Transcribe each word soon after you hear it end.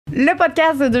Le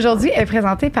podcast d'aujourd'hui est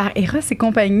présenté par Eros et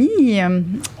compagnie.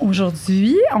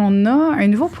 Aujourd'hui, on a un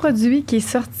nouveau produit qui est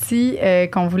sorti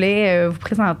qu'on voulait vous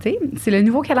présenter. C'est le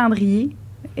nouveau calendrier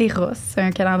Eros,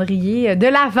 un calendrier de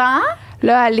l'Avent.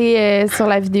 Là, allez sur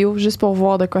la vidéo juste pour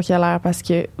voir de quoi il a l'air parce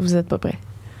que vous n'êtes pas prêts.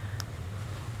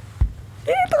 Il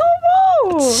est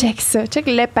trop beau! Check ça, check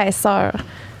l'épaisseur.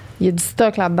 Il y a du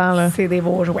stock là-dedans. Là. C'est des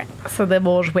beaux jouets. C'est des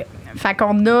beaux jouets. Fait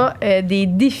qu'on a des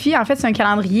défis. En fait, c'est un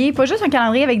calendrier, pas juste un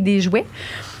calendrier avec des jouets.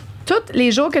 Tous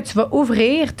les jours que tu vas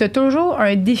ouvrir, tu as toujours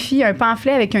un défi, un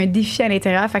pamphlet avec un défi à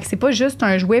l'intérieur. Fait que c'est pas juste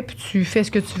un jouet, puis tu fais ce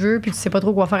que tu veux, puis tu sais pas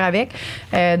trop quoi faire avec.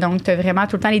 Donc, tu as vraiment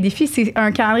tout le temps les défis. C'est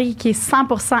un calendrier qui est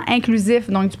 100% inclusif.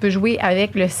 Donc, tu peux jouer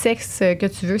avec le sexe que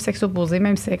tu veux, sexe opposé,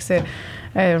 même sexe.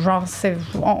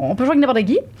 On peut jouer avec n'importe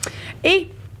qui. Et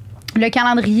le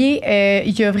calendrier,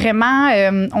 il y a vraiment...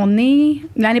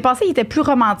 l'année passée, il était plus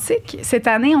romantique. Cette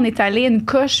année, on est allé une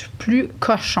coche plus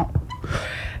cochon.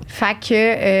 Fait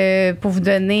que, pour vous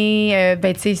donner... tu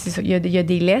sais, c'est ça. Il y a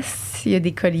des laisses, il y a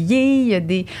des colliers, il y a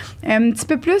des... Un petit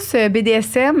peu plus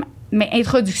BDSM, mais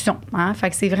introduction. Hein? Fait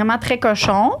que c'est vraiment très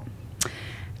cochon.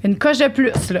 Une coche de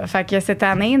plus, là. Fait que cette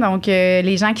année, donc,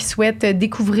 les gens qui souhaitent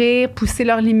découvrir, pousser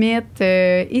leurs limites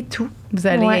et tout, vous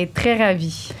allez être très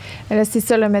ravis. Là, c'est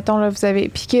ça, là, mettons, là, vous avez...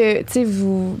 Puis que, tu sais,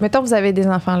 mettons, vous avez des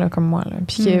enfants, là, comme moi, là,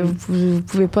 puis que vous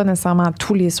pouvez pas nécessairement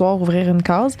tous les soirs ouvrir une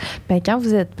case. Bien, quand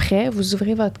vous êtes prêts, vous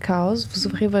ouvrez votre case, vous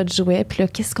ouvrez votre jouet, puis là,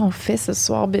 qu'est-ce qu'on fait ce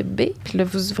soir, bébé? Puis là,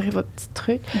 vous ouvrez votre petit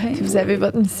truc, puis vous avez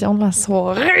votre mission de la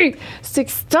soirée. C'est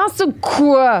excitant, ça, ou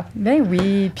quoi? Ben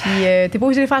oui, puis t'es pas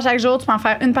obligé de le faire chaque jour, tu peux en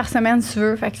faire une par semaine si tu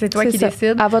veux, fait que c'est toi qui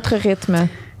décides. À votre rythme.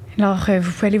 Alors,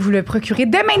 vous pouvez aller vous le procurer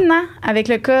dès maintenant avec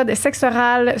le code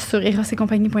sexoral sur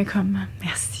erosetcompagnie.com.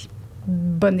 Merci.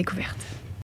 Bonne découverte.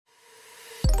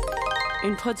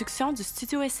 Une production du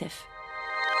Studio SF.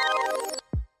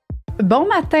 Bon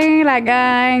matin, la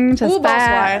gang.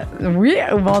 J'espère... Ou bonsoir. Oui,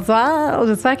 ou bonsoir.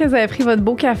 J'espère que vous avez pris votre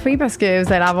beau café parce que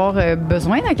vous allez avoir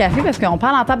besoin d'un café parce qu'on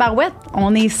parle en tabarouette.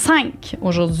 On est 5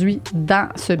 aujourd'hui dans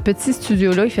ce petit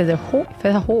studio-là. Il faisait haut.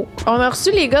 On a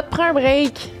reçu les gars de Prends un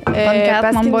break.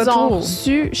 Parce qu'ils nous ont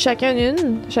reçu chacun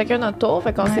notre tour.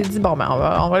 Fait qu'on s'est dit, bon, ben,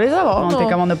 on va les avoir. On était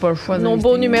comme on n'a pas le choix. Nos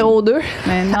beaux numéro 2.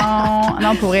 Mais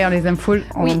non, pour vrai, on les aime full.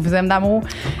 On vous aime d'amour.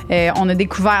 On a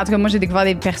découvert, en tout cas, moi, j'ai découvert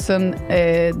des personnes,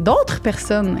 d'autres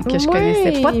personnes que je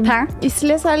connaissais pas tant. Ils se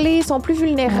laissent aller, ils sont plus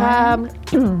vulnérables.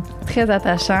 Ouais. Très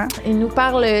attachants. Ils nous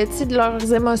parlent, tu sais, de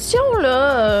leurs émotions,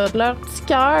 là, de leur petit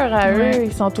cœur à eux.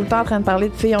 Ils sont tout le temps en train de parler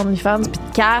de filles OnlyFans, puis de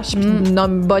cash, puis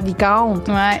de body count.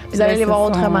 Ouais. Vous allez les voir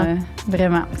autrement.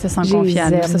 Vraiment, ils se sont confiés à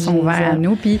nous, ils se sont ouverts à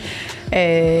nous, puis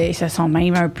ils se sont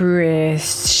même un peu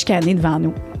chicanés devant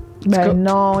nous. Ben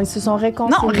non, ils se sont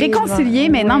réconciliés. Non, réconciliés,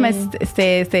 mais non, mais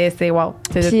c'était wow.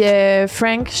 Puis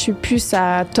Frank, je suis plus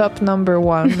sa top number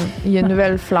one. Il y a une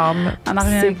nouvelle flamme. On n'en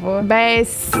revient pas. Ben,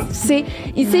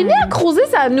 il s'est mis à creuser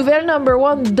sa nouvelle number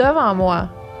one devant moi.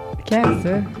 Qu'est-ce que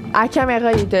c'est? À la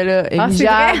caméra, il était là. Ah, c'est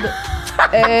vrai?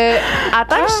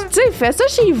 Attends, tu sais, fais ça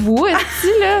chez vous,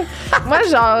 est-ce là? Moi,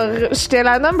 genre, j'étais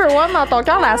la number one dans ton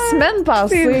cœur la semaine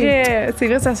passée. C'est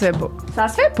vrai, ça se fait pas. Ça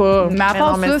se fait pas. Mais à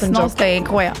part ça, sinon, c'était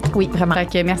incroyable. Oui, vraiment. Fait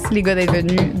que merci les gars d'être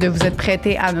venus, de vous être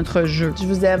prêtés à notre jeu. Je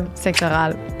vous aime.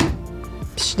 Sectoral. Puis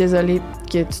je suis désolée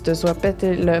que tu te sois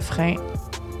pété le frein.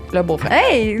 Le beau frein.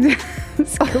 Hey!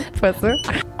 C'est cool, pas ça.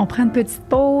 On prend une petite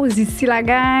pause ici, la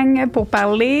gang, pour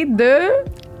parler de...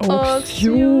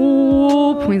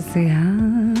 Oxio.ca,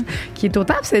 qui est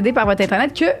autant obsédé par votre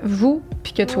Internet que vous,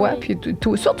 puis que toi, puis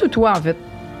surtout toi, en fait.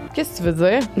 Qu'est-ce que tu veux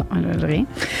dire? Non, rien.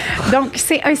 Donc,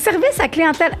 c'est un service à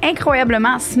clientèle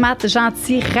incroyablement smart,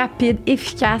 gentil, rapide,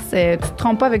 efficace. Tu te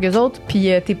trompes pas avec eux autres, puis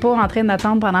t'es pas en train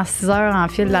d'attendre pendant 6 heures en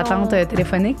file d'attente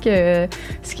téléphonique, ce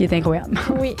qui est incroyable.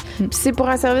 Oui. Puis c'est pour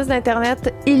un service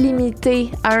d'Internet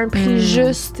illimité, à un prix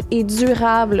juste et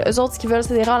durable. Eux autres, ce qu'ils veulent,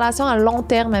 c'est des relations à long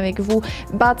terme avec vous.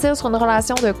 Bâtir sur une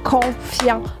relation de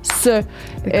confiance. C'est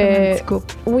comme un petit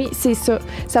couple. Oui, c'est ça.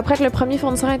 Ça pourrait être le premier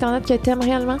fournisseur Internet que t'aimes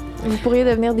réellement. Vous pourriez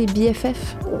devenir des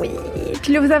BFF. Oui.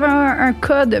 Puis là, vous avez un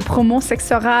code promo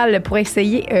sexoral pour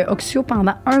essayer Oxio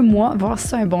pendant 1 mois, voir si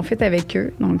c'est un bon fit avec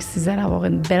eux. Donc, si vous allez avoir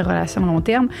une belle relation à long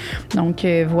terme. Donc,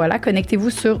 voilà, connectez-vous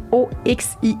sur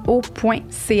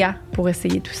oxio.ca pour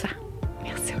essayer tout ça.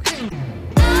 Merci, Oxio.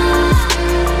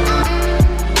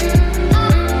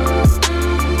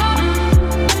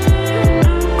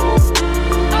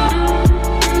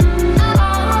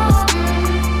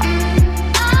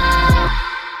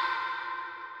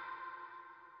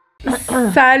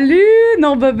 Salut,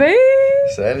 non bébé!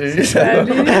 Salut!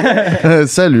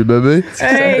 Salut, bébé! Ça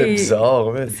fait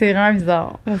bizarre, mais... C'est vraiment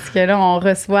bizarre. Parce que là, on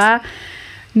reçoit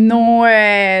nos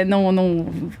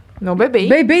Nos bébés.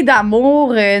 Bébé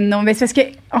d'amour. Non, mais c'est parce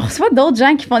qu'on reçoit d'autres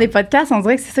gens qui font des podcasts. On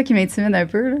dirait que c'est ça qui m'intimide un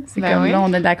peu. Là. C'est Ben comme oui. là,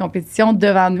 on a de la compétition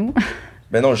devant nous.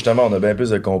 Ben non, justement, on a bien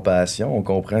plus de compassion. On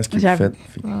comprend ce que vous faites.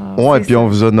 Ouais, c'est puis ça. on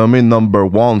vous a nommé number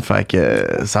one, fait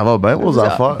que ça va bien vos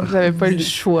affaires. Vous avez pas eu le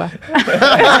choix.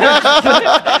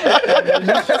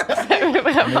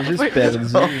 On a juste perdu.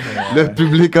 Le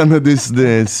public en a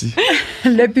décidé ainsi.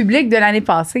 Le public de l'année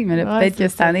passée. Mais là, Ouais, peut-être c'est que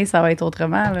cette année, ça va être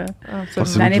autrement. Là.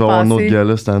 Pensez-vous L'année qu'il va y avoir un autre passée.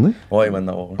 gala cette année? Ouais,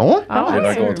 maintenant. Ah ouais? Ah J'ai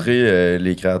ouais? rencontré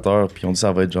les créateurs, puis on dit que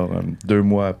ça va être genre 2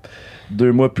 mois.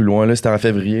 2 mois plus loin. Là, c'était en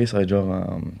février, ça va être genre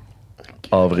en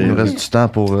Il avril. nous reste du temps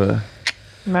pour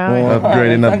Ben ouais.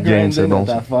 upgrader notre game, c'est bon.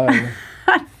 notre Ça. affaire,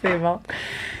 là. C'est bon.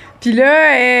 Puis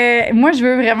là, moi, je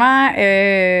veux vraiment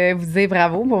vous dire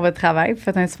bravo pour votre travail. Vous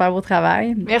faites un super beau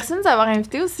travail. Merci de nous avoir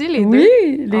invités aussi, les deux. Oui,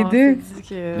 les On deux. s'est dit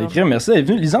que- Les crèmes, merci d'être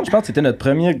venu. Lisande, je pense que c'était notre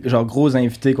premier genre gros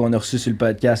invité qu'on a reçu sur le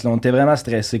podcast. Là, on était vraiment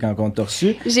stressés quand on t'a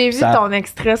reçu. J'ai vu Ça- ton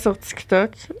extrait sur TikTok.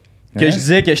 Que je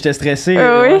disais que j'étais stressé.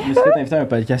 Ah oui? Je me suis fait inviter à un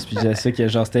podcast, puis je sais que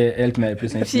genre c'était elle qui m'avait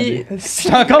plus intimidé. Puis- Je suis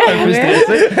encore un peu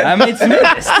stressé. Elle m'intimide,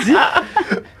 esti.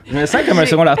 Je me sens comme un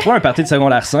secondaire 3, un parti de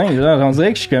secondaire 5. Genre, on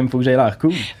dirait que je suis comme, faut que j'aille l'air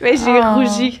cool. Mais j'ai Oh.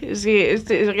 rougi. J'ai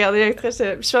regardé l'extrait.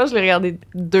 Je pense que je l'ai regardé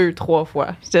 2-3 fois.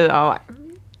 J'étais ah ouais.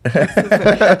 C'est ça.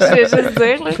 Je vais juste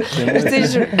dire, là. Tu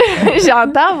sais,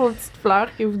 j'entends vos petites fleurs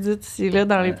que vous dites ici, là,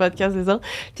 dans les podcasts des autres.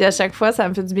 Puis à chaque fois, ça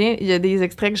me fait du bien. Il y a des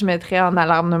extraits que je mettrais en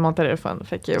alarme de mon téléphone.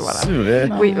 Fait que voilà. C'est vrai.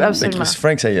 Oui, Ben, absolument. Chris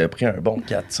Frank, ça y a pris un bon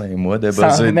 4-5 mois de Sans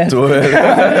buzzer de remettre. toi. Il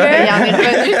en est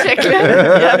revenu, check là.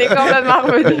 Il en est complètement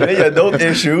revenu. Là, il y a d'autres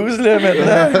issues, là,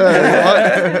 maintenant.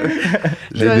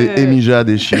 J'ai Ouais. des émigeats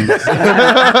des chiens.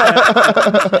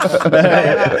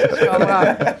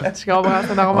 Je comprends,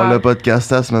 c'est On l'a normal.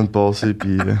 podcasté la semaine passée,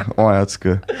 puis ouais, en tout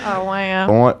cas. Ah ouais, hein.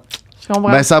 Ouais. Je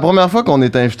comprends. Ben, c'est la première fois qu'on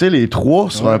est invités les trois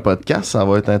sur un podcast. Ça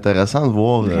va être intéressant de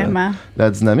voir Vraiment. la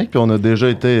dynamique. Puis on a déjà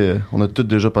été, on a tous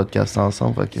déjà podcasté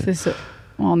ensemble. Fait que, C'est ça.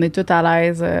 On est tous à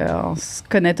l'aise. On se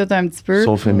connaît tous un petit peu.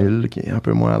 sauf Émile, qui est un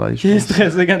peu moins à l'aise. je Qui est pense.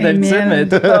 stressé quand d'habitude, Emile.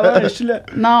 mais tout va bien, je suis là.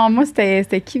 Non, moi,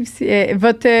 c'était qui aussi?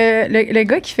 Le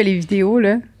gars qui fait les vidéos,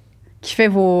 là, qui fait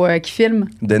qui filme.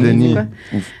 Denis. Quoi?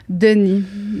 Denis,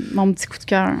 mon petit coup de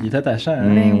cœur. Il est attachant,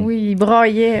 hein? Ben oui, il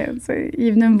braillait. Tu sais. Il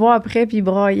est venu me voir après, puis il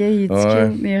braillait. Il est Ouais.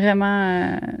 cute. Mais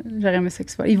vraiment, j'aurais aimé ça que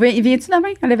ce soit. Il vient-tu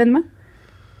demain à l'événement?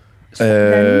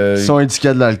 Ils sont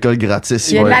indiqués de l'alcool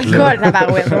gratis. Il y a de va être là. l'alcool, la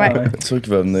barouette, ouais. C'est sûr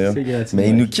qu'il va venir. C'est gratuit. Mais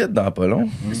il nous quitte dans pas long.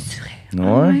 Ah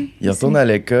Ouais. ouais? Il retourne à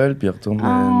l'école, puis il retourne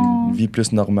à Oh. une vie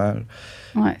plus normale.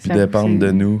 Ouais, Puis j'avoue, dépendre c'est-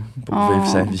 de nous pour Oh. vivre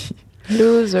sa vie.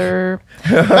 Loser.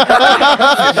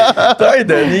 Toi,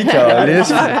 Denis, Carlis.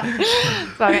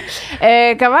 C'est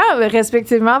vrai. Comment,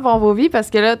 respectivement, vont vos vies? Parce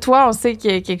que là, toi, on sait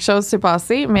que quelque chose s'est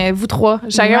passé, mais vous trois,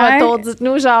 chacun Ouais. votre tour,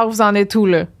 dites-nous, genre, vous en êtes où,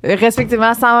 là?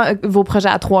 Respectivement, sans vos projets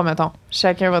à trois, mettons.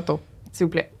 Chacun votre tour, s'il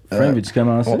vous plaît. Frank, veux-tu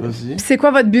commencer? Puis c'est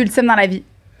quoi votre but ultime dans la vie?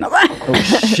 Oh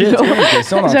shit, c'est une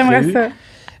question J'aimerais d'entrevue. ça.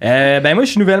 Ben moi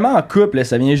je suis nouvellement en couple, là,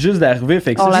 ça vient juste d'arriver,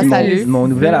 fait que On ça la c'est salue. mon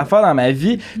nouvelle affaire dans ma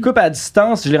vie. Couple à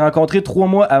distance, je l'ai rencontré 3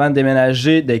 mois avant de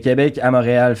déménager de Québec à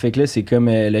Montréal, fait que là c'est comme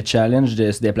le challenge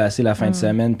de se déplacer la fin de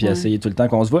semaine puis essayer tout le temps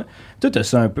qu'on se voit. Toi t'as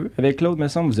ça un peu avec l'autre, me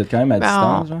semble, vous êtes quand même à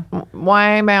distance, genre.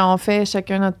 Ouais, ben, on fait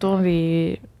chacun notre tour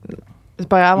les. C'est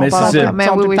pas grave, Mais on parle c'est ça. ensemble. Ils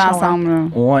sont tout le temps je comprends. ensemble. là.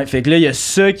 Ouais, fait que là, il y a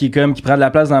ça qui est comme qui prend de la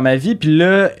place dans ma vie. Puis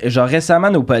là, genre récemment,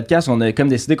 nos podcasts, on a comme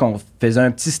décidé qu'on faisait un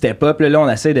petit step-up. Là, on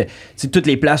essaie de. Tu sais, toutes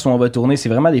les places où on va tourner, c'est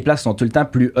vraiment des places qui sont tout le temps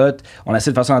plus hautes. On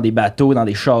essaie de faire ça dans des bateaux, dans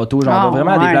des châteaux. Genre, on va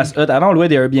vraiment à des ouais. places hautes. Avant, on louait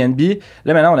des Airbnb.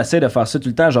 Là, maintenant, on essaie de faire ça tout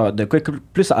le temps, genre de quoi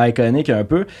plus iconique un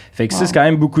peu. Fait que ça, c'est quand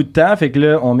même beaucoup de temps. Fait que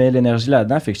là, on met l'énergie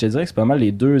là-dedans. Fait que je te dirais que c'est pas mal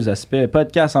les deux aspects.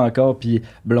 Podcast encore, puis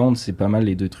blonde, c'est pas mal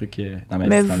les deux trucs dans ma vie.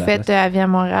 Mais qui prennent vous de la faites place. la vie à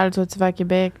Montréal, toi, tu vas à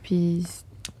Québec, puis.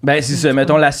 Ben, c'est ça.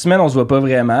 Mettons, la semaine, on se voit pas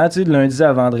vraiment. Tu sais, de lundi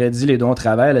à vendredi, les deux, on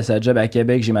travaille. Là, c'est la job à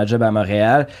Québec, j'ai ma job à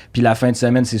Montréal. Puis la fin de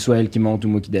semaine, c'est soit elle qui monte ou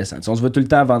moi qui descend. Tu sais, on se voit tout le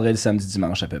temps vendredi, samedi,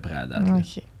 dimanche, à peu près à date.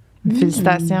 OK.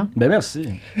 Félicitations. Ben, merci.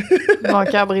 Mon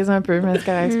cœur brise un peu, mais c'est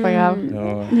correct, c'est pas grave.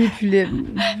 Il est plus libre.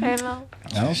 Eh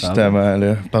non. Non, Justement,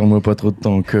 là, parle-moi pas trop de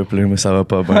ton couple, là, mais ça va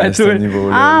pas bien Ouais, à ce toi.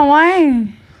 niveau-là. Ah ouais?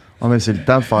 Ah, mais c'est le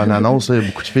temps de faire une annonce. là. Il y a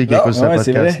beaucoup de filles qui Non, écoutent ce ouais,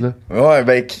 c'est podcast-là. Ouais,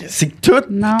 ben, c'est que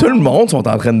Non. tout le monde sont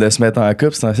en train de se mettre en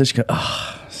couple. C'est ainsi, je suis comme,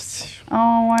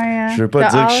 Oh ouais. hein. je veux pas T'as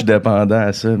dire que je suis hâte? dépendant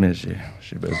à ça, mais j'ai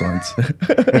besoin de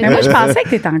ça. Mais moi, je pensais que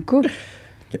t'étais en couple.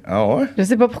 Ah ouais? Je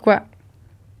sais pas pourquoi.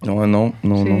 Non, non.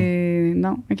 Non,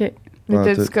 OK. Mais Ah,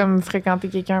 t'as-tu tout. comme fréquenté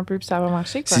quelqu'un un peu, puis ça va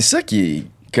marcher, quoi? C'est ça qui est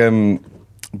comme.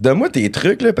 Donne-moi tes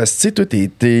trucs, là, parce que tu sais, toi,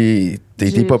 t'es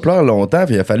J'ai- populaire longtemps,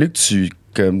 puis il a fallu que tu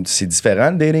comme c'est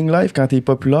différent le dating life quand t'es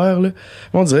populaire, là.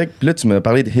 Moi, on dirait que là, tu m'as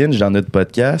parlé de Hinge dans notre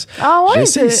podcast. Ah ouais?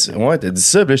 Ouais, t'as dit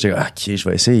ça, puis là, j'étais comme, OK, je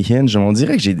vais essayer Hinge. On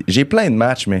dirait que j'ai plein de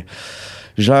matchs, mais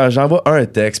j'envoie un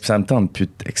texte, puis ça me tente plus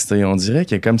de texter. On dirait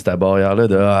qu'il y a comme cette barrière-là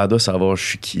de, elle doit savoir je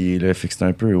suis qui, là. Fait que c'est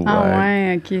un peu, OK.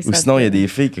 Ou sinon, il y a des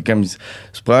filles que, comme, c'est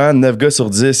probablement 9 gars sur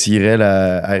 10 iraient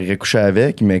à recoucher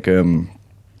avec, mais comme,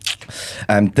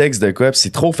 elle me texte de quoi, puis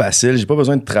c'est trop facile, j'ai pas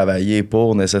besoin de travailler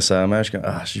pour nécessairement. Je suis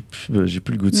comme, j'ai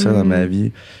plus le goût de ça dans ma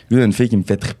vie. Le goût d'une fille qui me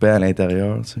fait triper à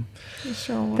l'intérieur, tu sais.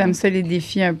 T'aimes ça les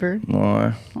défis un peu? Ouais.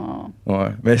 Oh. Ouais.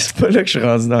 Mais c'est pas là que je suis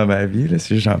rendu dans ma vie, là,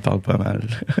 c'est juste j'en parle pas mal.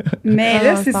 Mais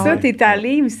là, c'est ça, t'es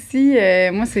allé aussi.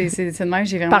 Moi, c'est de même que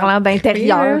j'ai vraiment. Parlant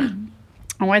d'intérieur.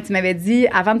 Ouais, tu m'avais dit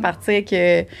avant de partir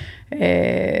que.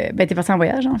 T'es parti en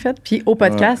voyage, en fait. Puis au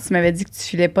podcast, tu m'avais dit que tu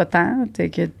filais pas tant,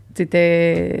 que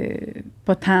t'étais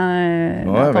pas tant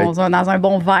dans un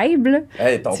bon vibe. Là.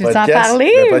 Hey, ton tu veux podcast, en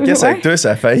parler? Le podcast avec toi,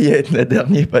 ça a failli être le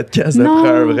dernier podcast de Prends,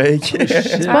 un break.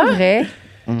 C'est pas vrai.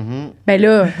 Mm-hmm. Ben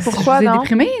là, pourquoi vous êtes non?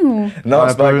 Déprimé ou? Non,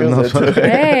 c'est pas à cause de toi.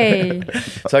 Hey!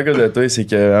 C'est à cause de toi, c'est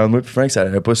que moi et Frank, ça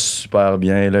allait pas super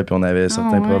bien, là, puis on avait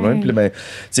certains problèmes. Puis là, ben, tu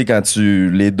sais, quand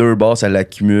les deux bars, ça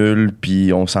l'accumule,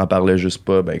 puis on s'en parlait juste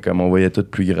pas, ben, comme on voyait tout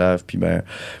plus grave, puis ben,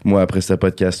 moi, après ce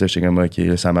podcast-là, j'étais comme, OK,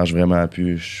 là, ça marche vraiment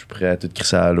plus, je suis prêt à tout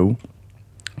crisser à l'eau.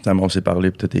 On s'est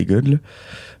parlé, puis tout est good, là.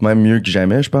 Même mieux que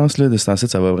jamais, je pense, là. De ce temps-ci,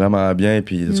 ça va vraiment bien.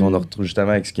 Puis on retrouve, justement,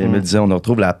 avec ce qu'Emile disait, on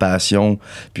retrouve la passion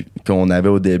qu'on avait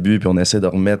au début, puis on essaie de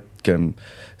remettre comme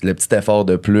le petit effort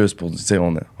de plus pour, tu sais,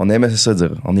 on aimait ça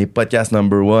dire. On est podcast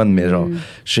number one, mais genre,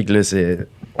 je sais que là, c'est...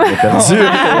 On a perdu.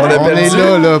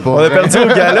 On a perdu au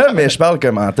gala, mais je parle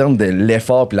comme en termes de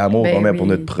l'effort puis l'amour qu'on met pour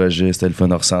notre projet. C'était le fun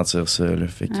de ressentir ça, là.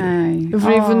 Fait que...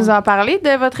 Voulez-vous nous en parler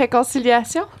de votre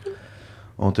réconciliation?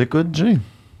 On t'écoute, Jay.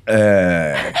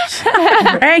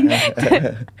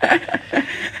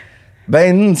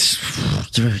 Ben,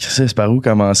 c'est par où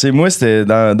commencer? Moi, c'était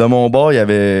dans mon bar, il y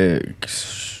avait...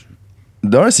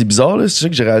 D'un, c'est bizarre, là. C'est ça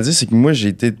que j'ai réalisé, c'est que moi, j'ai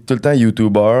été tout le temps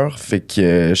YouTuber, fait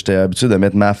que j'étais habitué de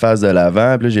mettre ma face de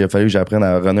l'avant, puis là, il a fallu que j'apprenne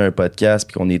à runner un podcast,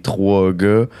 puis qu'on est 3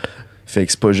 gars, fait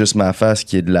que c'est pas juste ma face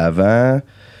qui est de l'avant.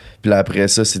 Puis là, après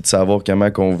ça, c'est de savoir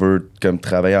comment qu'on veut comme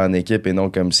travailler en équipe et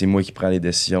non comme c'est moi qui prends les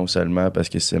décisions seulement parce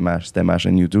que c'était ma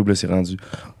chaîne YouTube. Là, c'est rendu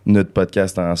notre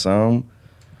podcast ensemble.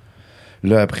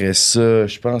 Là, après ça,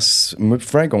 je pense... Moi et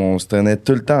Frank, on se tenait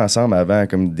tout le temps ensemble avant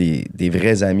comme des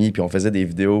vrais amis. Puis on faisait des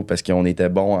vidéos parce qu'on était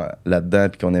bons là-dedans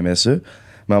puis qu'on aimait ça.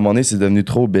 Mais à un moment donné, c'est devenu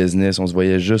trop business. On se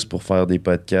voyait juste pour faire des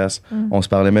podcasts. On se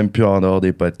parlait même plus en dehors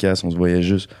des podcasts. On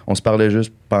se parlait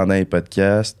juste pendant les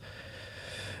podcasts.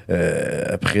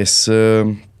 Après ça,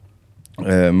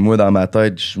 moi, dans ma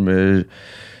tête, je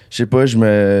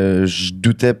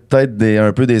doutais peut-être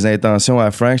un peu des intentions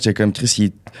à Frank. J'étais comme,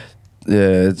 Chris,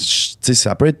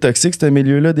 ça peut être toxique, ce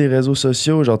milieu-là, des réseaux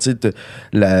sociaux. Genre, tu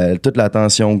sais, toute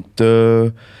l'attention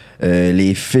que t'as,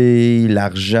 les filles,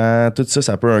 l'argent, tout ça,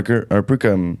 ça peut un peu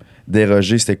comme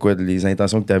déroger. C'était quoi les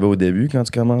intentions que t'avais au début quand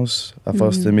tu commences à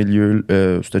faire ce milieu,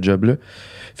 ce job-là?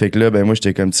 Fait que là, ben moi,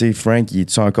 j'étais comme, tu sais, Frank, il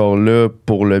est-tu encore là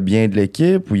pour le bien de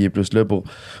l'équipe ou il est plus là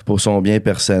pour son bien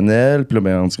personnel? Puis là,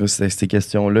 ben, en tout cas, c'était ces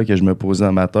questions-là que je me posais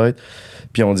dans ma tête.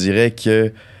 Puis on dirait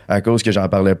que à cause que j'en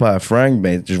parlais pas à Frank,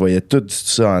 ben je voyais tout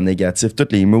ça en négatif. Tous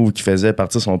les moves qu'il faisait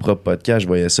partir son propre podcast, je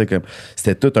voyais ça comme...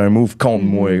 C'était tout un move contre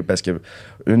moi. Parce que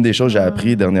une des choses que j'ai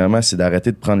appris dernièrement, c'est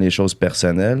d'arrêter de prendre les choses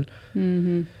personnelles.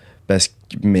 Parce que...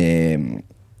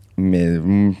 Mais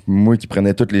moi qui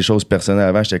prenais toutes les choses personnelles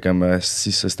avant, j'étais comme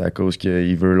si ça c'est à cause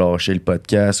qu'il veut lâcher le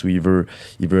podcast ou il veut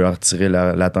retirer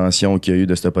l'attention qu'il y a eu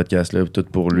de ce podcast-là, tout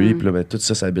pour lui. Puis là, ben, tout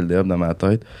ça buildait up dans ma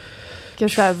tête.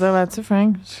 Qu'est-ce que ça veut dire là-dessus,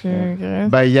 Frank?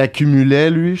 Ben, il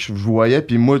accumulait, lui, je voyais.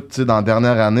 Puis moi, tu sais, dans la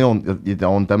dernière année, on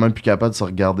était même plus capable de se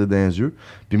regarder dans les yeux.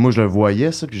 Puis moi, je le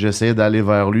voyais, ça. Puis j'essayais d'aller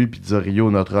vers lui puis de dire,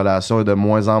 Yo, notre relation est de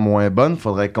moins en moins bonne.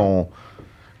 Faudrait qu'on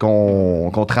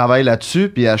travaille là-dessus,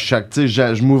 puis à chaque, tu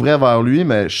sais, je m'ouvrais vers lui,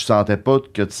 mais je sentais pas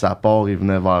que de sa part, il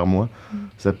venait vers moi.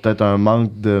 C'est peut-être un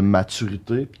manque de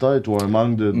maturité, peut-être, ou un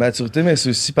manque de... Maturité, mais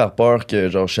c'est aussi par peur que,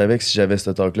 genre, je savais que si j'avais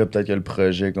ce talk-là, peut-être que le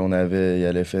projet qu'on avait, il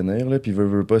allait finir, là, puis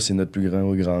veut pas, c'est notre plus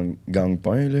grand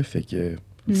gang-pain, là, fait que...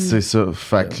 C'est ça.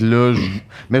 Fait que là,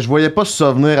 mais je voyais pas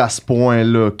ça venir à ce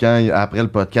point-là quand, après le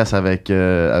podcast avec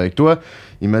toi,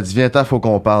 il m'a dit, viens-t'en, faut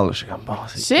qu'on parle. J'étais comme, bon,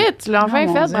 c'est... Shit, tu l'as enfin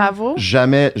fait, bravo.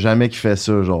 Jamais qu'il fait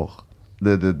ça, genre.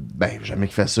 Jamais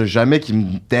qu'il fait ça. Jamais qu'il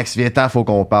me texte, viens-t'en, faut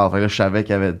qu'on parle. Fait que là, je savais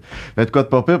qu'il y avait de quoi de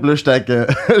pas pire. Puis là,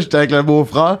 j'étais avec le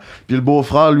beau-frère. Puis le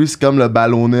beau-frère, lui, c'est comme le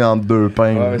ballonné entre deux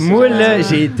pains. Ouais, moi, là,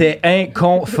 j'ai été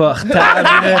inconfortable.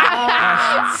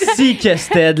 Si que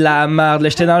c'était de la merde. Là,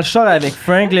 j'étais dans le char avec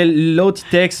Frank. Là, l'autre, il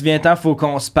texte, viens-t'en, faut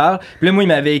qu'on se parle. Puis là, moi, il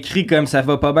m'avait écrit comme ça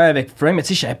va pas bien avec Frank. Mais tu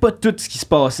sais, je savais pas tout ce qui se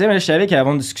passait. Mais là, je savais qu'il y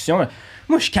avait une discussion. Là.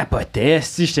 Moi, je capotais.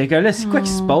 J'étais comme là, c'est quoi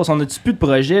qui se passe? On a-tu plus de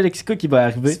projet? Là? C'est quoi qui va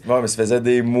arriver? Ouais, mais ça faisait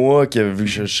des mois que, vu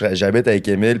que j'habite avec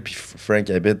Émile, puis Frank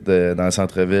habite dans le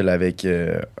centre-ville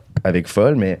avec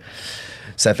Foll, mais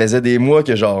ça faisait des mois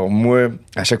que, genre, moi,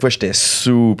 à chaque fois, j'étais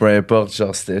sous, peu importe,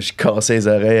 genre, je cassais les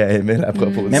oreilles à Émile à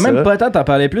propos de mais ça. même pas tant, t'en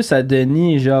parlais plus à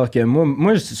Denis, genre, que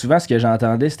moi souvent, ce que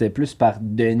j'entendais, c'était plus par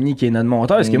Denis, qui est notre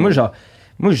monteur, parce que moi,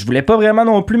 je voulais pas vraiment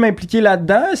non plus m'impliquer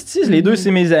là-dedans. Les deux, c'est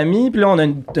mes amis. Puis là, on a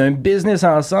un business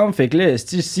ensemble. Fait que là,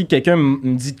 si quelqu'un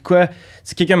me dit de quoi,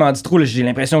 si quelqu'un m'en dit trop, là, j'ai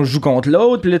l'impression que je joue contre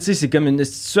l'autre. Puis là, tu sais, c'est comme une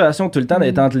situation tout le temps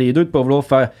d'être entre les deux, de pas vouloir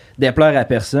faire déplaire à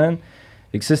personne.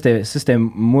 Fait que ça, c'était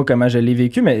moi, comment je l'ai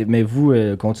vécu. Mais vous,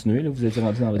 continuez, là, vous étiez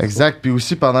rendu dans votre Exact. Puis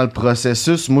aussi, pendant le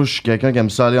processus, moi, je suis quelqu'un qui aime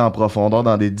ça aller en profondeur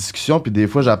dans des discussions. Puis des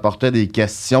fois, j'apportais des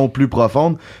questions plus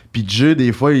profondes. Puis Dieu,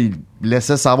 des fois, il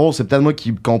laissait savoir, c'est peut-être moi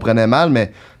qui comprenais mal,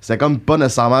 mais c'est comme pas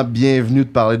nécessairement bienvenu de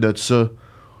parler de ça.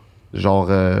 Genre,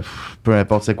 peu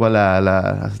importe c'est quoi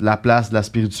la place de la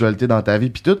spiritualité dans ta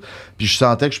vie, puis tout. Puis je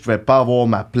sentais que je pouvais pas avoir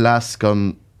ma place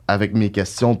comme avec mes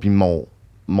questions, puis mon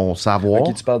savoir.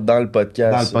 Ok, tu parles dans le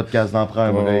podcast. Dans le podcast, dans Prends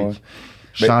un break. Ouais.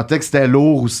 Je sentais que c'était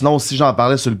lourd, ou sinon, si j'en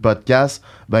parlais sur le podcast,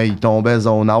 ben, il tombait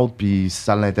zone out, puis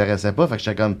ça l'intéressait pas. Fait que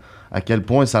j'étais comme, à quel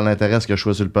point ça l'intéresse que je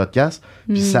sois sur le podcast.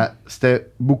 Puis ça, c'était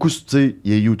beaucoup, tu sais,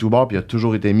 il est YouTuber, puis il a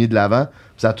toujours été mis de l'avant.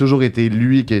 Ça a toujours été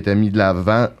lui qui a été mis de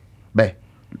l'avant, ben,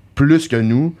 plus que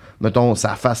nous. Mettons,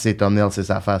 sa face, c'est thumbnail, c'est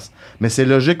sa face. Mais c'est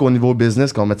logique au niveau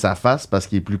business qu'on mette sa face parce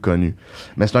qu'il est plus connu.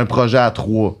 Mais c'est un projet à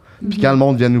 3. Puis quand le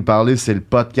monde vient nous parler, c'est le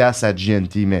podcast à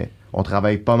GNT, mais on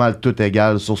travaille pas mal tout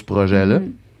égal sur ce projet-là.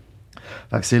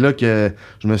 Fait que c'est là que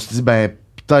je me suis dit, ben,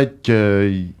 peut-être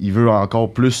qu'il veut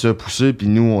encore plus se pousser, puis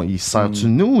nous, il se sert-tu de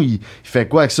nous? Il fait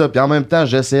quoi avec ça? Puis en même temps,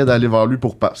 j'essayais d'aller vers lui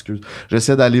pour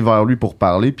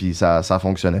parler, puis ça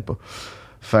fonctionnait pas.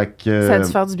 Fait que... Ça a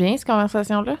dû faire du bien, cette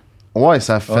conversation-là? Ouais,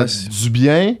 ça fait du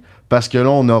bien, parce que là,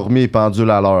 on a remis les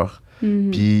pendules à l'heure.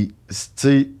 Puis, tu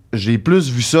sais, j'ai plus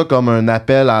vu ça comme un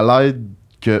appel à l'aide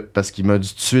que... Parce qu'il m'a tout de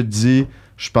suite dit,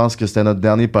 je pense que c'était notre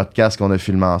dernier podcast qu'on a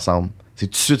filmé ensemble. C'est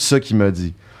tout de suite ça qu'il m'a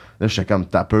dit. Là, j'étais comme,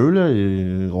 t'as peu, là,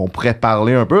 et on pourrait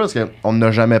parler un peu, parce qu'on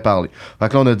n'a jamais parlé. Fait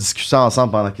que là, on a discuté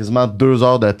ensemble pendant quasiment 2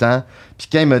 heures de temps. Puis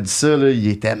quand il m'a dit ça, là, il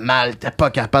était mal, il était pas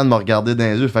capable de me regarder dans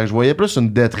les yeux. Fait que je voyais plus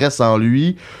une détresse en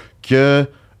lui que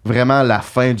vraiment la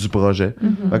fin du projet.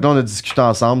 Fait que là, on a discuté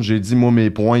ensemble. J'ai dit, moi, mes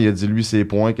points. Il a dit, lui, ses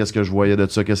points. Qu'est-ce que je voyais de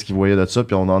ça? Qu'est-ce qu'il voyait de ça?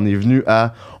 Puis on en est venu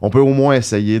à... On peut au moins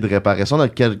essayer de réparer ça. On a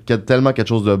tellement quelque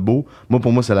chose de beau. Moi,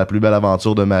 pour moi, c'est la plus belle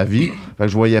aventure de ma vie. Fait que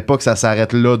je voyais pas que ça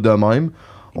s'arrête là de même.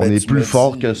 On est plus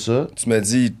fort que ça. Tu m'as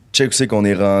dit, check où c'est qu'on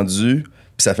est rendu.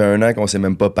 Puis ça fait 1 an qu'on s'est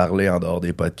même pas parlé en dehors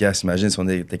des podcasts. Imagine si on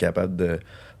était capable de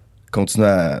continuer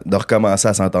de recommencer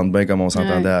à s'entendre bien comme on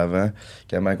s'entendait avant.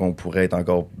 Comment qu'on pourrait être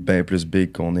encore bien plus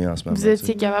big qu'on est en ce moment. Vous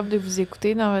étiez capable de vous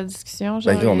écouter dans votre discussion?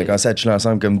 Genre, on est commencé à chiller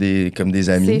ensemble comme des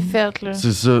amis. C'est fait, là.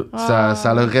 C'est ça.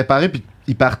 Ça l'a réparé. Puis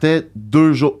il partait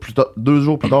 2 jours plus tard. 2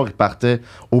 jours plus tard, il partait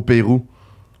au Pérou.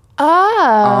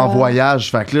 En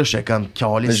voyage. Fait que là, j'étais comme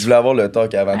calé. Je voulais avoir le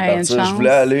talk avant de partir. Je voulais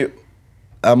aller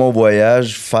à mon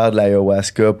voyage, faire de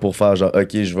l'ayahuasca pour faire genre, OK,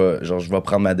 je vais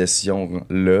prendre ma décision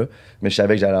là. Mais je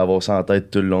savais que j'allais avoir ça en tête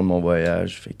tout le long de mon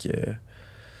voyage. Fait que.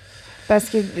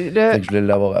 Parce que là. Fait que je voulais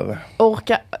l'avoir avant.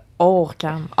 Hors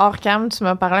cam, tu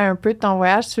m'as parlé un peu de ton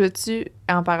voyage. Tu veux-tu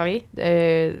en parler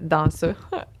dans ça?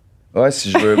 Ouais,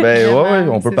 si je veux. Ben, ouais,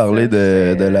 on peut parler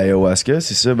de l'ayahuasca,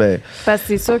 c'est ça. Ben, parce que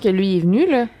c'est sûr que lui est venu,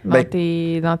 là,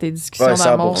 dans tes discussions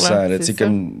d'amour. 100%. Là, tu sais,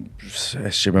 comme. Je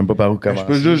sais même pas par où commencer. Je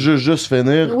peux juste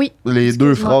finir les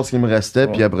 2 phrases qui me restaient,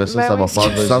 puis après ça, ça va faire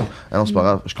du sens. Ah non, c'est pas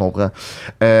grave, je comprends.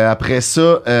 Après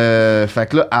ça, fait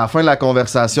que là, à la fin de la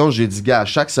conversation, j'ai dit, gars,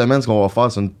 chaque semaine, ce qu'on va faire,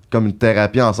 c'est comme une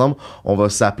thérapie ensemble. On va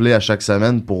s'appeler à chaque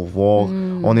semaine pour voir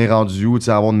on est rendu où, tu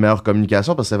sais, avoir une meilleure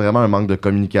communication, parce que c'est vraiment un manque de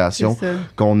communication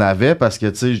qu'on avait, parce que,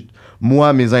 tu sais,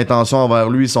 moi, mes intentions envers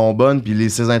lui sont bonnes, puis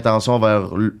ses intentions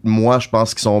envers moi, je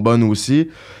pense qu'ils sont bonnes aussi.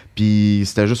 Puis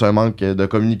c'était juste un manque de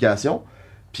communication.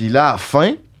 Puis là, à la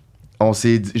fin,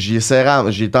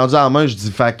 j'ai tendu la main, je dis,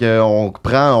 fait qu'on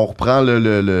reprend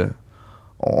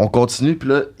on continue, puis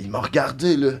là, il m'a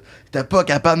regardé, là. Il était pas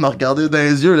capable de me regarder dans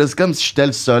les yeux, là. C'est comme si j'étais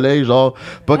le soleil, genre,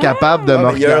 pas capable de me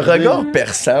regarder. Il y a un regard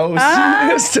perçant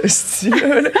aussi, ce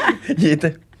style-là. Il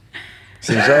était...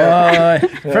 C'est genre...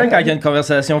 Frank, quand il y a une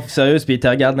conversation sérieuse, puis il te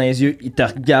regarde dans les yeux, il te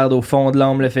regarde au fond de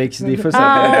l'âme, le fait que des fois,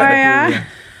 ça...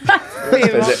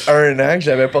 faisait 1 an que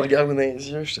j'avais pas regardé dans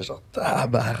les yeux. J'étais genre,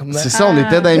 tabarnak. C'est ça, on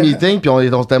était dans un meeting, puis on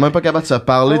était même pas capable de se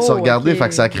parler, de se regarder. ok. Fait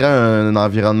que ça crée un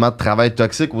environnement de travail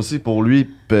toxique aussi pour lui,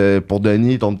 pour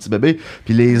Denis, ton petit bébé.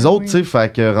 Puis les autres, tu sais,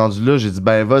 fait que rendu là, j'ai dit,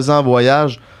 ben, vas-y en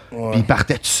voyage. Ouais. Puis il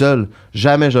partait tout seul.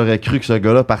 Jamais j'aurais cru que ce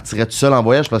gars-là partirait tout seul en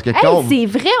voyage parce que quand Hey,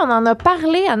 c'est vrai, on en a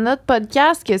parlé à notre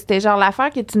podcast que c'était genre l'affaire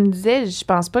que tu me disais. Je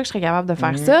pense pas que je serais capable de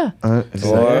faire ça. Hein,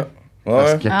 Ouais.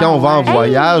 Parce Ouais. que quand on va en ouais.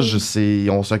 voyage,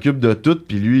 on s'occupe de tout,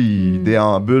 puis lui, il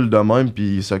déambule de même,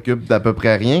 puis il s'occupe d'à peu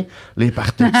près rien. Là, il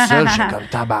partait tout seul, je suis comme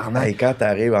tabarnak. Hey, quand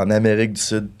t'arrives en Amérique du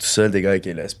Sud tout seul, des gars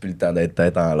qui laissent plus le temps d'être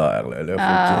tête en l'air.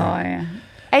 Là, faut ouais.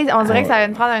 Hey, on dirait que ça va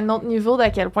me prendre un autre niveau d'à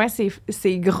quel point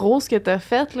c'est gros ce que t'as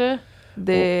fait, là.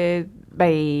 Ben,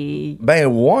 Ben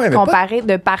ouais, mais pas... comparé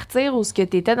de partir où ce que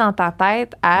t'étais dans ta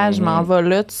tête à je m'en vais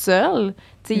là tout seul.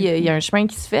 Tu sais, il y a un chemin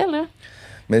qui se fait, là.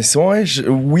 Mais ouais,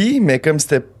 oui, mais comme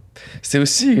c'était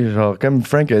aussi, genre, comme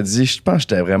Frank a dit, je pense que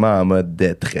j'étais vraiment en mode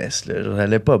détresse. Là. Genre,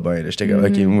 j'allais pas bien. J'étais comme,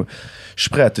 OK, moi, je suis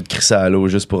prêt à tout crisser à l'eau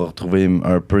juste pour retrouver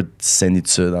un peu de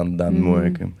sénitude en dedans de moi.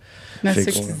 Comme. Mais Fait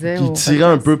c'est que- ce que tu disais. Puis il au tirait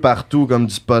un podcast. peu partout, comme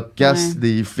du podcast, Ouais.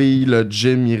 des filles, le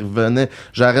gym, il revenait.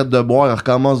 J'arrête de boire, il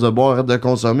recommence de boire, arrête de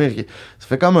consommer. Ça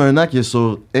fait comme 1 an qu'il est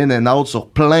sur in and out, sur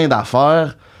plein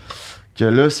d'affaires, que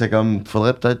là, c'est comme,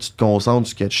 faudrait peut-être que tu te concentres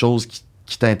sur quelque chose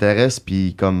qui t'intéresse,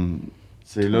 puis comme,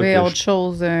 c'est là Oui, que autre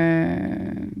chose.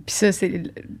 Puis ça, c'est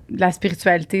la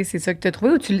spiritualité, c'est ça que tu as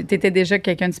trouvé ou tu étais déjà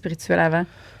quelqu'un de spirituel avant?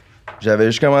 J'avais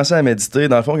juste commencé à méditer.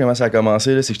 Dans le fond, comment ça a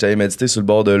commencé, là, c'est que j'étais allé méditer sur le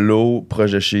bord de l'eau,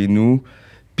 proche de chez nous.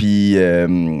 Puis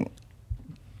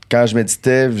quand je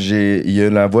méditais, il y a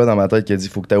une voix dans ma tête qui a dit «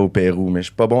 Faut que tu ailles au Pérou ». Mais je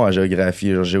suis pas bon en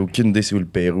géographie. Genre, j'ai aucune idée c'est où le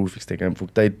Pérou. Fait que c'était comme « Faut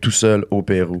que tu ailles tout seul au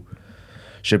Pérou ».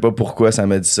 Je sais pas pourquoi ça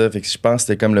m'a dit ça. Fait que je pense que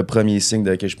c'était comme le premier signe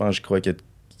de que je crois qu'il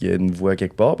y a une voix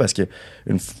quelque part. Parce que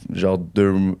genre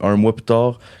 1 mois plus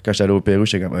tard, quand j'étais allé au Pérou,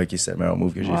 j'étais comme « OK, c'est le meilleur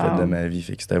move que j'ai Wow. fait de ma vie ».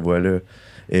 Fait que cette voix-là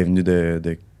est venue de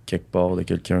quelque part, de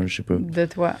quelqu'un, je sais pas. De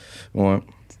toi. Ouais.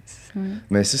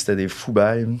 Mais ça, c'était des fous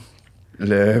bails.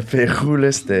 Le Pérou, là,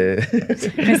 c'était...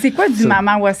 Mais c'est quoi du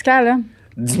maman Waska, là?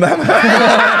 du maman!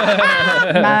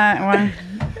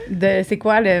 Ouais. C'est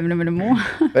quoi le mot?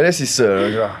 Ben là, c'est ça,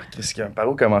 là, genre, par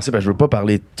où commencer? Ben, je veux pas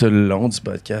parler tout le long du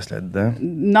podcast là-dedans.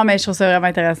 Non, mais je trouve ça vraiment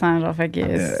intéressant, genre, fait que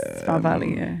si tu peux en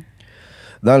parler.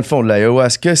 Dans le fond,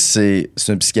 l'ayahuasca, c'est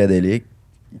un psychédélique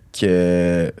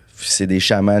que c'est des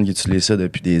chamans qui utilisent ça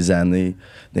depuis des années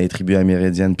dans les tribus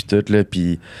amérindiennes puis tout, là,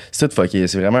 puis c'est tout fucké.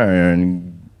 C'est vraiment une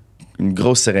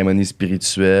grosse cérémonie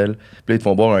spirituelle. Puis là, ils te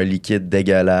font boire un liquide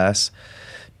dégueulasse.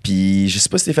 Puis je sais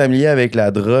pas si t'es familier avec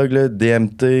la drogue, là,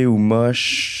 DMT ou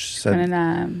moche. Je connais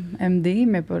la MD,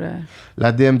 mais pas la...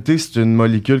 La DMT, c'est une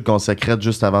molécule qu'on sécrète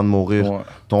juste avant de mourir. Ouais.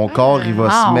 Ton corps, il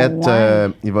va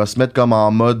ouais. se mettre comme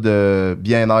en mode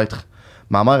bien-être.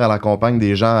 Ma mère, elle accompagne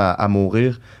des gens à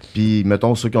mourir. Puis,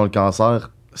 mettons, ceux qui ont le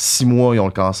cancer, 6 mois, ils ont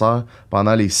le cancer.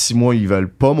 Pendant les 6 mois, ils veulent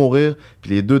pas mourir.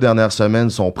 Puis les 2 dernières semaines,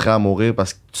 ils sont prêts à mourir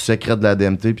parce que tu sécrètes de la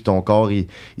DMT. Puis ton corps, il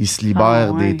se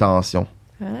libère ouais. des tensions.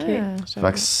 Ah,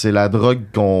 Fait que c'est la drogue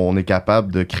qu'on est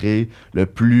capable de créer le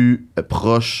plus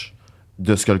proche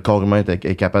de ce que le corps humain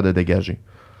est capable de dégager.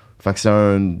 Fait que c'est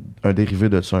un dérivé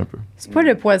de ça un peu. C'est pas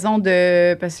le poison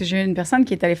de... Parce que j'ai une personne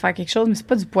qui est allée faire quelque chose, mais c'est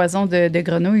pas du poison de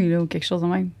grenouille, là, ou quelque chose de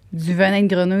même. Du venin de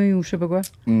grenouille ou je sais pas quoi.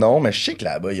 Non, mais je sais que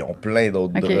là-bas, ils ont plein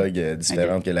d'autres Ok. drogues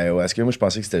différentes que l'ayahuasca. Moi, je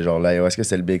pensais que c'était genre l'ayahuasca,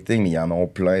 c'était le big thing, mais ils en ont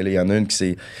plein. Là. Il y en a une qui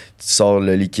c'est... Tu sors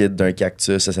le liquide d'un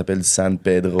cactus, ça s'appelle du San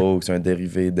Pedro, qui c'est un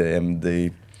dérivé de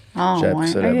MD. Ah, J'ai appris ouais.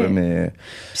 ça là-bas, Ok. mais...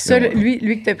 Puis ça, Ouais.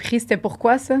 lui que t'as pris, c'était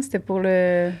pourquoi ça? C'était pour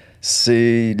le...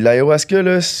 C'est... L'ayahuasca,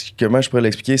 là, comment je pourrais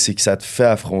l'expliquer, c'est que ça te fait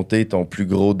affronter ton plus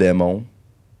gros démon.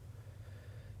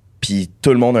 Puis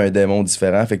tout le monde a un démon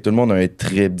différent, fait que tout le monde a un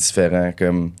trip différent.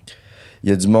 Comme... Il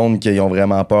y a du monde qui ont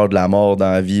vraiment peur de la mort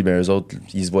dans la vie, ben eux autres,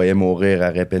 ils se voyaient mourir à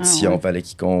répétition, Ah ouais. fallait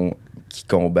qu'ils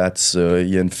combattent ça. Il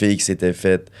y a une fille qui s'était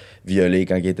faite violer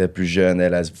quand elle était plus jeune,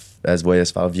 elle se voyait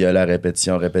se faire violer à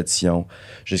répétition,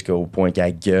 jusqu'au point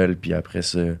qu'elle gueule, puis après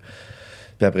ça,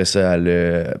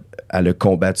 elle a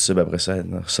combattu ça, puis après ça, elle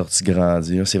est ressortie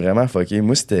grandir. C'est vraiment fucké.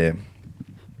 Moi, c'était,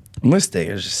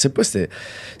 je sais pas,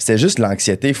 c'était juste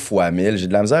l'anxiété fois 1000. J'ai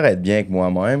de la misère à être bien avec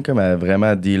moi-même, comme à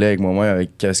vraiment dealer avec moi-même, avec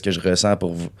ce que je ressens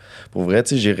pour vrai.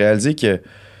 Tu sais, j'ai réalisé que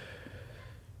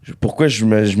pourquoi je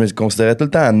me considérais tout le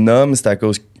temps un homme, c'est à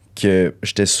cause que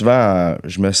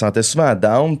je me sentais souvent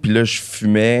down, puis là, je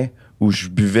fumais ou je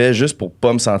buvais juste pour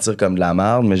pas me sentir comme de la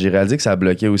merde, mais j'ai réalisé que ça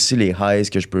bloquait aussi les highs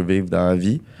que je peux vivre dans la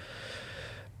vie.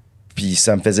 Puis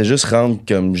ça me faisait juste rendre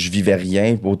comme je vivais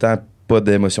rien, autant pas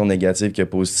d'émotions négatives que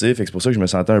positives. Fait que c'est pour ça que je me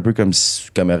sentais un peu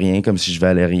comme rien, comme si je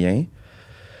valais rien.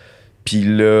 Puis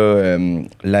là,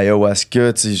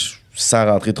 l'ayahuasca, tu sais, sans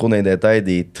rentrer trop dans les détails,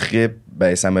 des trips,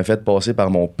 ben ça m'a fait passer par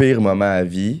mon pire moment à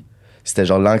vie. C'était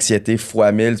genre l'anxiété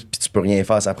fois 1000, puis tu peux rien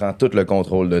faire, ça prend tout le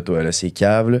contrôle de toi. Là. C'est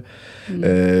cave. Là.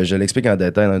 Je l'explique en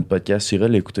détail dans notre podcast. Tu iras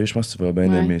l'écouter, je pense que tu vas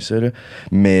bien aimer ça. Là.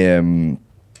 Mais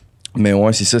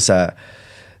ouais, c'est ça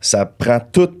ça prend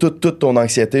toute ton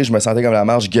anxiété. Je me sentais comme la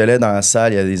marche, je gueulais dans la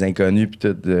salle, il y a des inconnus puis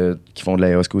tout, qui font de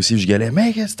l'ayahuasca aussi. Je gueulais,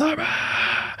 mec, qu'est-ce que c'est?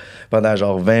 Pendant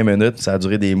genre 20 minutes, ça a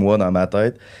duré des mois dans ma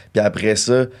tête. Puis après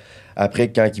ça,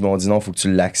 quand ils m'ont dit non, faut que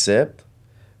tu l'acceptes,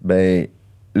 ben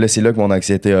là, c'est là que mon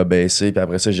anxiété a baissé. Puis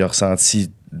après ça, j'ai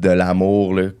ressenti de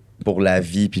l'amour là, pour la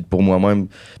vie puis pour moi-même,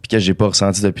 puis que j'ai pas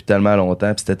ressenti depuis tellement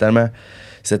longtemps. Puis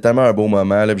c'était tellement un beau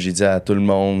moment. Là, puis j'ai dit à tout le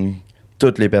monde,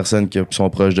 toutes les personnes qui sont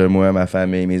proches de moi, ma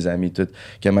famille, mes amis, tout,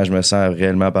 comment je me sens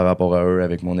réellement par rapport à eux,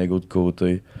 avec mon ego de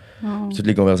côté. Toutes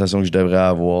les conversations que je devrais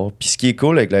avoir. Puis ce qui est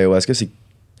cool avec l'ayahuasca, c'est que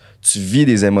tu vis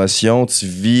des émotions, tu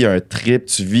vis un trip,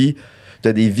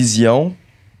 t'as des visions.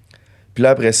 Puis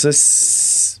là, après ça,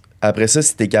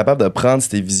 si t'es capable de prendre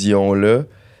ces visions-là,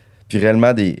 puis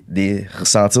réellement des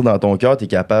ressentir dans ton cœur, t'es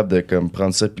capable de comme,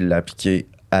 prendre ça puis l'appliquer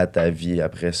à ta vie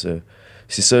après ça.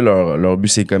 C'est ça, leur but,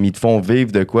 c'est comme ils te font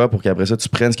vivre de quoi pour qu'après ça, tu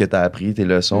prennes ce que t'as appris, tes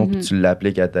leçons, puis tu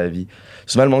l'appliques à ta vie.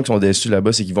 Souvent, le monde qui sont déçus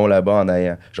là-bas, c'est qu'ils vont là-bas en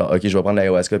ayant genre, OK, je vais prendre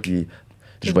l'ayahuasca, puis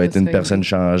je vais être une personne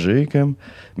changée, comme.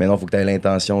 Mais non, il faut que tu aies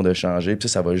l'intention de changer, puis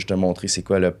ça va juste te montrer c'est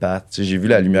quoi le path. Tu sais, j'ai vu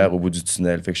la lumière au bout du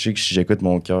tunnel. Fait que je sais que si j'écoute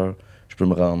mon cœur, je peux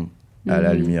me rendre à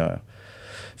la lumière.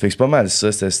 Fait que c'est pas mal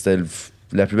ça. C'était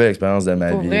la plus belle expérience de ma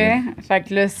vie. Pour vrai? Fait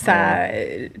que là,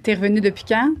 t'es revenu depuis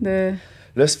quand?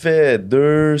 Là, ça fait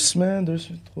 2 semaines,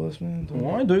 3 semaines.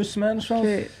 Ouais, 2 semaines, je pense.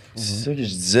 C'est ça que je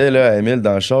disais là, à Émile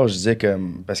dans le char. Je disais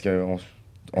comme. Parce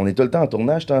qu'on est tout le temps en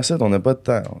tournage, tant ça, on n'a pas de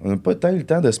temps. On n'a pas eu le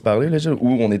temps de se parler, là,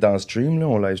 ou on est en stream, là,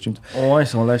 on live stream. Ouais,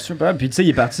 c'est on live stream. Puis tu sais,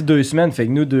 il est parti 2 semaines, fait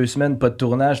que nous, 2 semaines, pas de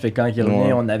tournage, fait que quand il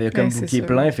revient, on avait comme booké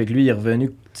plein, fait que lui, il est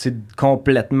revenu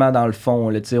complètement dans le fond,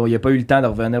 là, tu sais, il a pas eu le temps de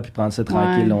revenir puis prendre ça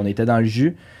tranquille, là, on était dans le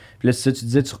jus. Puis là, c'est ça, tu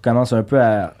disais, tu recommences un peu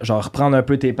à genre reprendre un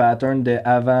peu tes patterns de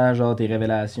avant, genre tes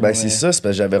révélations. Ben, c'est ça, c'est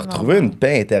parce que j'avais retrouvé une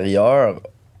paix intérieure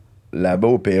là-bas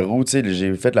au Pérou. Tu sais,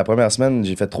 j'ai fait la première semaine,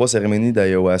 j'ai fait 3 cérémonies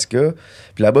d'ayahuasca.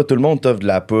 Puis là-bas, tout le monde t'offre de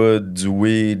la poudre, du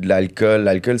weed, de l'alcool.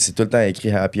 L'alcool, c'est tout le temps écrit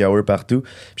happy hour partout.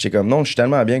 Puis j'étais comme, non, je suis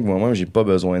tellement bien que moi-même, j'ai pas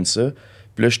besoin de ça.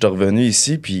 Puis là, je suis revenu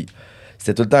ici, puis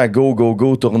c'était tout le temps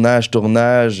go,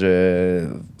 tournage.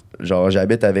 Genre,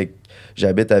 j'habite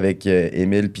avec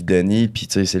Émile puis Denis, puis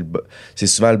tu sais, c'est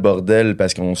souvent le bordel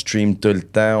parce qu'on stream tout le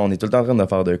temps, on est tout le temps en train de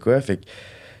faire de quoi, fait que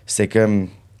c'est comme,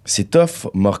 c'est tough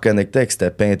me reconnecter avec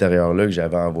cette paix intérieure-là que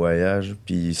j'avais en voyage,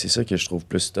 puis c'est ça que je trouve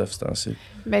plus tough, ce temps-ci.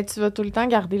 Ben, tu vas tout le temps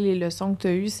garder les leçons que tu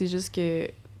as eues, c'est juste que,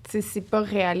 tu sais, c'est pas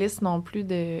réaliste non plus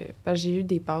de... Ben, j'ai eu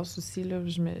des passes aussi, là,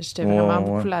 j'étais vraiment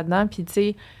beaucoup là-dedans, puis tu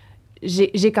sais,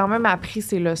 j'ai quand même appris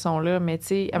ces leçons-là, mais tu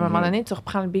sais, à un moment donné, tu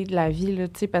reprends le beat de la vie, là,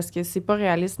 tu sais, parce que c'est pas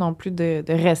réaliste non plus de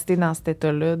rester dans cet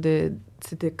état-là,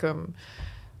 c'était comme...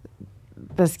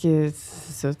 Parce que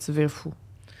c'est ça, tu vires fou.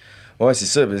 Ouais, c'est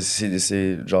ça,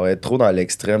 c'est genre être trop dans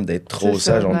l'extrême, d'être trop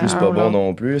sage, en plus, c'est pas bon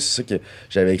non plus. C'est ça que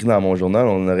j'avais écrit dans mon journal,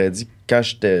 on aurait dit que quand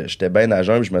j'étais bien à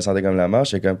jeun, je me sentais comme la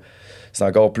marche, c'est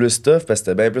encore plus tough, parce que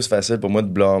c'était bien plus facile pour moi de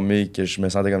blâmer que je me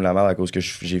sentais comme la merde à cause que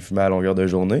j'ai fumé à longueur de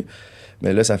journée.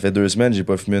 Mais là, ça fait 2 semaines, j'ai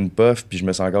pas fumé une puff, puis je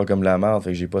me sens encore comme la merde,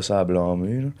 fait que j'ai pas ça à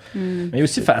blâmer. Mais il y a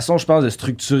aussi façon, je pense, de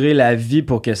structurer la vie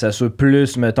pour que ça soit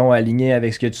plus, mettons, aligné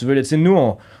avec ce que tu veux. Tu sais, nous,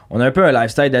 on a un peu un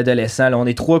lifestyle d'adolescent. Là. On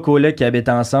est 3 colocs qui habitent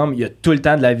ensemble. Il y a tout le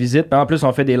temps de la visite. Puis en plus,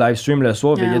 on fait des live streams le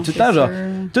soir. Il y a tout le temps, genre,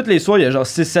 tous les soirs, il y a genre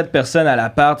 6-7 personnes à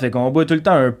l'appart. Fait qu'on boit tout le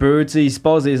temps un peu. Tu sais, il se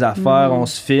passe des affaires, on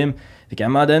se filme. Fait qu'à un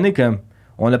moment donné, comme...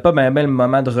 On n'a pas bien le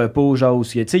moment de repos, genre, où,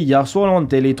 tu sais, hier soir, là, on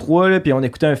était les 3, là, puis on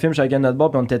écoutait un film chacun de notre bord,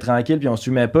 puis on était tranquille, puis on se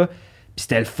fumait pas, puis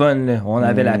c'était le fun, là. On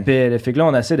avait la paix, là. Fait que là,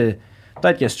 on essaie de...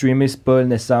 Peut-être que streamer, c'est pas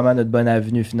nécessairement notre bonne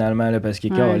avenue, finalement, là, parce que,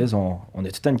 on a tout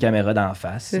le temps une caméra d'en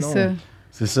face. C'est ça.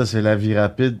 C'est ça, c'est la vie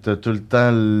rapide. T'as tout le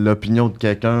temps l'opinion de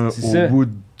quelqu'un au bout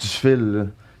du fil, là.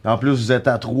 En plus, vous êtes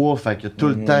à 3, fait que tout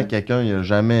le temps, quelqu'un, il n'y a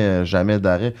jamais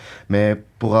d'arrêt. Mais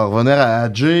pour en revenir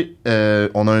à Jay,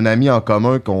 on a un ami en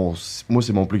commun, moi,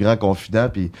 c'est mon plus grand confident,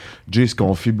 puis Jay se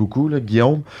confie beaucoup, là,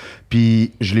 Guillaume.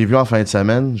 Puis je l'ai vu en fin de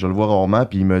semaine, je le vois rarement,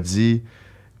 puis il m'a dit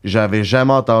 « J'avais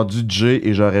jamais entendu Jay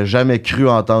et j'aurais jamais cru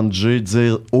entendre Jay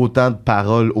dire autant de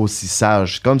paroles aussi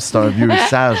sages. » Comme si c'était un vieux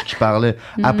sage qui parlait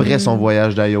après son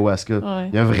voyage d'ayahuasca. Ouais.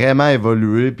 Il a vraiment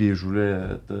évolué, puis je voulais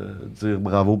te dire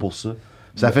bravo pour ça.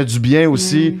 Ça fait du bien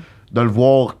aussi de le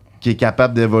voir qu'il est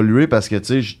capable d'évoluer parce que,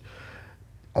 tu sais,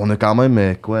 on a quand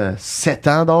même, 7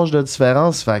 ans d'âge de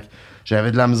différence. Fait que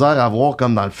j'avais de la misère à voir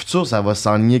comme dans le futur, ça va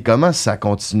s'enligner comment si ça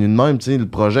continue de même. Tu sais, le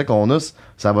projet qu'on a,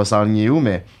 ça va s'enligner où?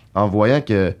 Mais en voyant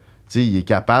que, tu sais, il est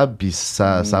capable, puis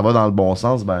ça va dans le bon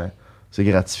sens, ben, c'est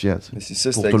gratifiant. Mais c'est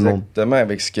ça, pour c'est tout le monde. exactement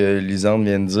avec ce que Lisande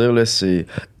vient de dire. Là, c'est,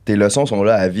 tes leçons sont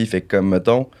là à vie. Fait que, comme,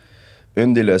 mettons,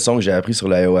 une des leçons que j'ai appris sur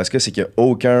l'ayahuasca, c'est qu'il n'y a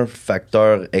aucun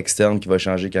facteur externe qui va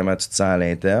changer comment tu te sens à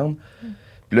l'interne.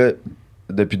 Puis là,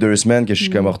 depuis 2 semaines que je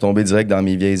suis comme retombé direct dans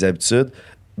mes vieilles habitudes,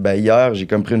 ben hier, j'ai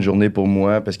comme pris une journée pour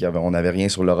moi parce qu'on n'avait rien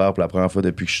sur l'horaire pour la première fois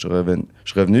depuis que je suis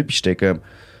revenu. Puis j'étais comme...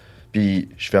 Puis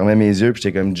je fermais mes yeux, puis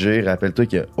j'étais comme, Jay, rappelle-toi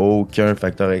qu'il n'y a aucun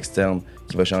facteur externe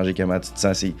qui va changer comment tu te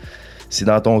sens. C'est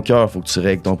dans ton cœur, faut que tu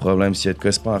règles ton problème. S'il y a de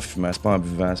quoi, c'est pas en fumant, c'est pas en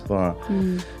buvant,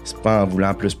 c'est pas en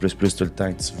voulant plus tout le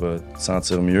temps que tu vas te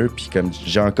sentir mieux. Puis comme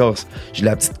j'ai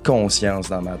la petite conscience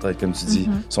dans ma tête, comme tu dis,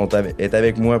 est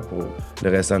avec moi pour le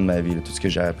restant de ma vie, là, tout ce que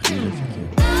j'ai appris. Là, fait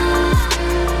que...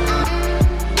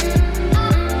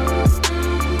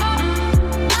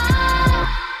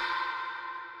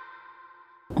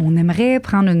 On aimerait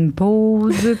prendre une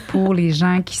pause pour les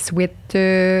gens qui souhaitent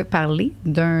parler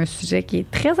d'un sujet qui est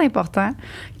très important,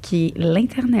 qui est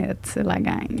l'Internet, la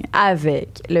gang.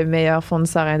 Avec le meilleur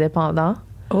fournisseur indépendant.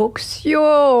 Oxio!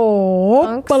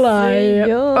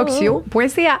 Oxio.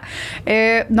 Oxio.ca.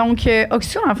 Donc,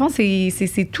 Oxio, en fond,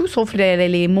 c'est tout sauf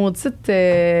les maudites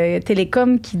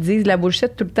télécoms qui disent la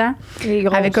bullshit tout le temps.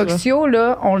 Avec Oxio,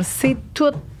 là, on le sait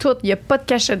tout. Il n'y a pas de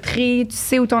cachotterie. Tu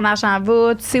sais où ton argent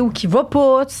va. Tu sais où il va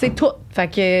pas. Tu sais tout. Fait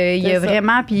que il y a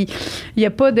vraiment... Puis il n'y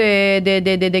a pas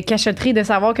de cachotterie de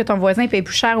savoir que ton voisin paye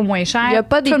plus cher ou moins cher. Il n'y a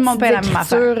pas des tout le monde paye la même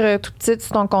affaire. écritures tout petites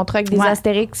sur ton contrat avec des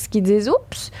astérix qui disent «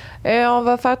 Oups, on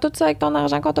va faire tout ça avec ton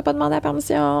argent qu'on t'a pas demandé la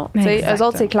permission. » Eux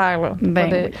autres, c'est clair. Là.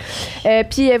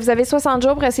 Puis vous avez 60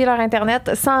 jours pour essayer leur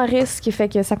Internet sans risque.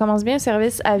 Fait que ça commence bien un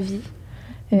service à vie.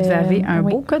 Vous avez un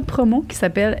beau code promo qui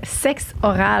s'appelle Sexe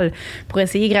Oral pour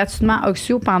essayer gratuitement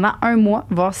Oxio pendant 1 mois,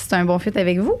 voir si c'est un bon fit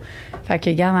avec vous. Fait que,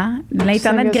 regarde, hein,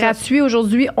 l'Internet gratuit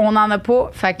aujourd'hui, on n'en a pas.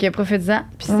 Fait que profitez-en.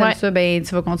 Puis si t'aimes ça, ben,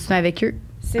 tu vas continuer avec eux.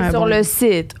 C'est sur le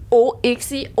site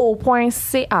oxio.ca.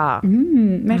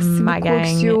 Merci beaucoup,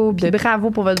 Oxio. Puis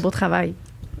bravo pour votre beau travail.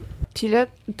 Puis là,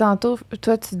 tantôt,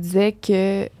 toi, tu disais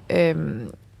que...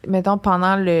 mettons,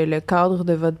 pendant le cadre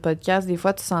de votre podcast, des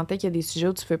fois, tu sentais qu'il y a des sujets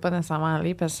où tu ne peux pas nécessairement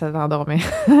aller parce que ça t'endormait.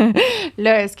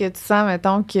 Là, est-ce que tu sens,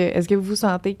 mettons, est-ce que vous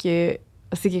sentez que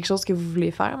c'est quelque chose que vous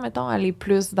voulez faire, mettons, aller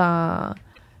plus dans...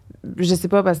 Je sais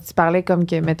pas, parce que tu parlais comme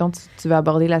que, mettons, tu veux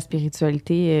aborder la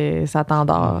spiritualité, ça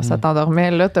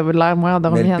t'endormait. Là, t'as l'air moins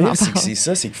endormi. Mais le pire,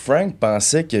 c'est que Frank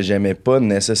pensait que j'aimais pas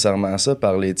nécessairement ça,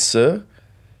 parler de ça,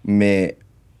 mais...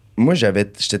 Moi,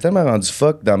 j'étais tellement rendu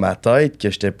fuck dans ma tête que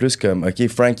j'étais plus comme, OK,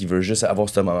 Frank, il veut juste avoir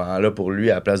ce moment-là pour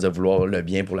lui à la place de vouloir le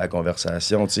bien pour la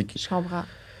conversation, tu sais. Je comprends.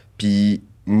 Puis,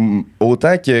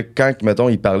 autant que quand, mettons,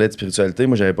 il parlait de spiritualité,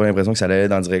 moi, j'avais pas l'impression que ça allait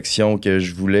dans la direction que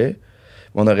je voulais.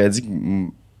 On aurait dit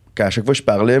qu'à chaque fois que je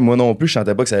parlais, moi non plus, je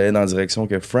sentais pas que ça allait dans la direction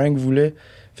que Frank voulait.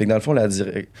 Fait que dans le fond,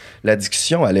 la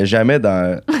discussion allait jamais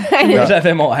dans...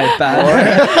 J'avais mon iPad.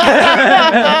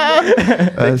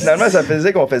 Finalement, ça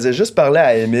faisait qu'on faisait juste parler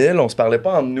à Émile. On se parlait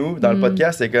pas entre nous. Dans le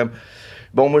podcast, c'était comme...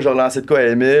 Bon, moi, je relancais de quoi à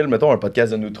Émile. Mettons un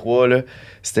podcast de nous 3, là.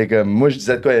 C'était comme... Moi, je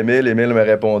disais de quoi à Émile me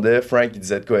répondait. Frank, il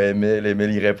disait de quoi à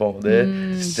Émile il répondait.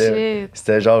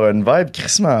 C'était genre une vibe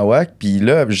crissement whack. Puis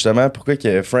là, justement, pourquoi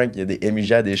que Frank, il y a des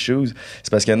émigia des choses? C'est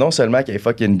parce que non seulement qu'elle est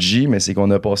fucking G, mais c'est qu'on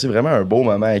a passé vraiment un beau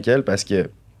moment avec elle parce que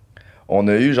on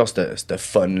a eu genre cette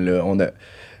fun-là.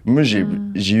 Moi, j'ai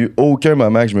eu aucun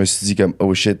moment que je me suis dit comme,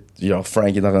 oh shit, genre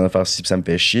Frank est en train de faire ci, puis ça me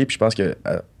fait chier. Puis je pense que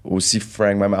aussi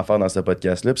Frank, même affaire dans ce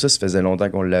podcast-là. Puis ça faisait longtemps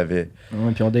qu'on l'avait.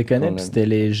 Ouais, puis on déconnait, puis c'était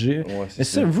léger. Ouais, mais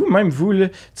ça, vous, là,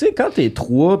 tu sais, quand t'es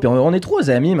 3, puis on est 3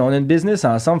 amis, mais on a une business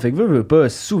ensemble, fait que veux pas,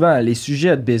 souvent, les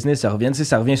sujets de business, ça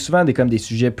revient souvent comme des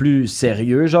sujets plus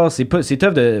sérieux. Genre, c'est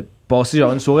tough de passer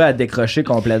genre une soirée à décrocher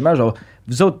complètement. Genre,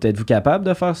 vous autres, êtes-vous capable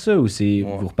de faire ça ou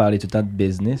vous reparlez tout le temps de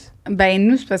business? Ben,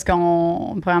 nous, c'est parce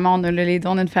premièrement, on a les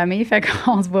dons d'une famille, fait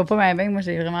qu'on se voit pas bien. Moi,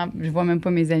 je vois même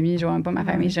pas mes amis, je vois même pas ma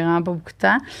famille, j'ai vraiment pas beaucoup de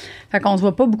temps. Fait qu'on se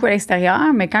voit pas beaucoup à l'extérieur,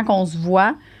 mais quand on se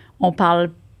voit, on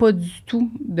parle pas du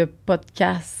tout de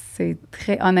podcast. C'est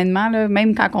très, honnêtement, là,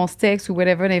 même quand on se texte ou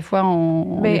whatever, des fois,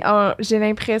 j'ai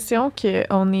l'impression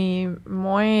qu'on est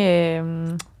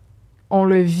moins... on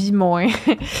le vit moins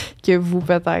que vous,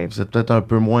 peut-être. Vous êtes peut-être un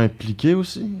peu moins impliqué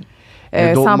aussi?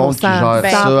 100%. Monde qui gère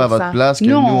ça à votre place que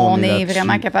nous, on est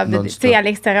vraiment capable de... Tu sais, à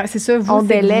l'extérieur, c'est ça,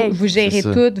 vous gérez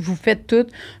tout, vous faites tout.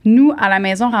 Nous, à la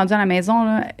maison, rendus à la maison,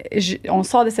 là, on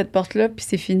sort de cette porte-là, puis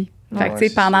c'est fini. Fait que, tu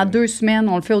sais, pendant 2 semaines,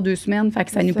 on le fait aux 2 semaines, fait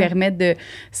que ça nous permet de...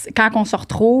 Quand on se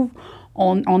retrouve,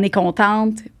 on est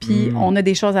contente, puis on a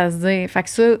des choses à se dire. Fait que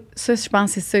ça, je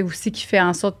pense que c'est ça aussi qui fait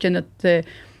en sorte que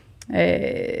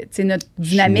notre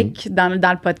dynamique dans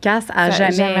le podcast a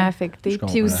jamais affecté.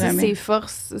 Puis aussi, jamais. ses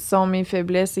forces sont mes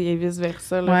faiblesses et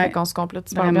vice-versa. Ouais. Fait qu'on se complète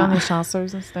super bien, on est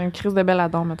chanceuse. C'est un crise de belle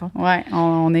adon, mettons. Oui,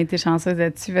 on a été chanceuse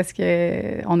là-dessus parce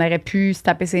qu'on aurait pu se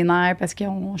taper ses nerfs parce que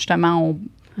justement,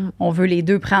 on veut les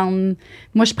deux prendre.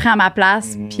 Moi, je prends ma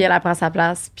place, puis elle prend sa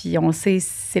place, puis on sait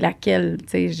c'est laquelle.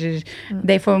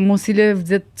 Des fois, moi aussi, là, vous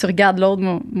dites, tu regardes l'autre,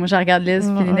 moi je regarde Liz,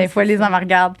 puis des fois, Liz, elle me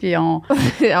regarde, puis on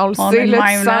le sait, là,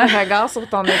 tu sens le regard sur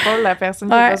ton épaule, la personne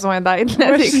qui a besoin d'aide.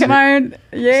 Là,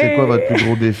 C'est quoi votre plus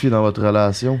gros défi dans votre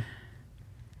relation?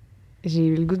 J'ai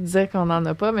eu le goût de dire qu'on n'en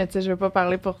a pas, mais tu sais, je veux pas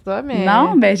parler pour toi, mais...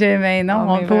 Non, non,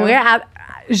 on pourrait...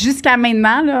 Jusqu'à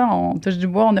maintenant, là, on touche du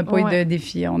bois, on n'a pas eu de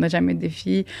défi. On n'a jamais eu de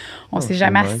défi. On s'est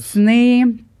jamais astiné.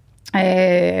 Tu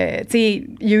sais,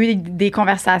 il y a eu des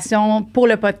conversations pour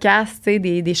le podcast, tu sais,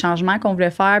 des changements qu'on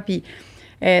voulait faire, puis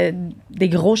des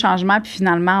gros changements, puis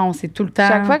finalement, on s'est tout le temps...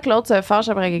 Chaque fois que l'autre se fâche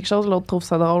après quelque chose, l'autre trouve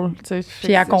ça drôle, tu sais.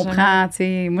 Puis elle comprend, tu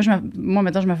sais. Moi,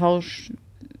 mettons, je me fâche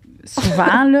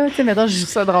souvent, là, tu sais, mettons, je trouve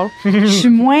ça drôle. Je suis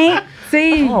moins, tu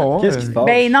sais... Qu'est-ce qui se passe?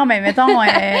 Ben non, mais mettons...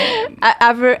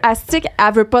 elle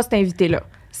veut pas cet invité-là.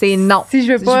 C'est non. Si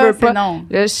je veux pas, c'est non.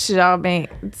 Là, je suis genre, ben,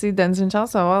 tu sais, donne une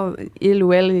chance, à voir, il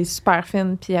ou elle est super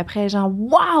fine. Puis après, genre,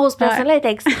 waouh, cette personne-là est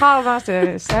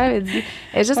extraordinaire. Ça, elle dit.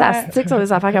 Elle est juste astique sur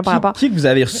des affaires qui n'ont pas rapport. Qui que vous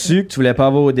avez reçu que tu voulais pas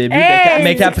avoir au début,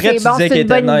 mais qu'après, tu bon, disais qu'elle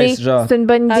était nice, genre. C'est une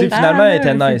bonne idée. Finalement, elle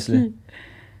était nice,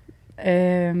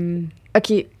 là.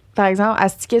 OK, par exemple,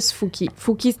 astiquer sur Fouki.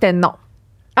 Fouki, c'était non.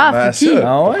 Ah, Fouki.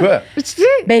 Ah ouais? Pourquoi?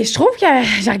 Ben, je trouve que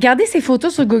j'ai regardé ses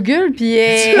photos sur Google, puis...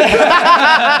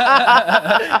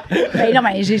 ben non,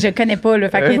 mais je connais pas, là.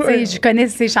 Fait que, tu sais, je connais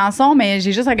ses chansons, mais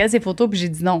j'ai juste regardé ses photos, puis j'ai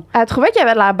dit non. Elle trouvait qu'il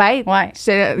avait de la bête. Ouais.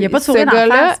 Il n'y a pas de sourire dans la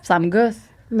face, puis ça me gosse.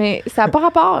 Mais ça n'a pas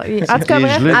rapport. En tout cas,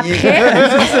 bref, après...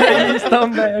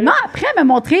 Non, après, elle m'a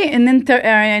montré une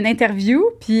interview,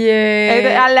 puis... elle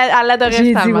l'adorait, j'ai dit,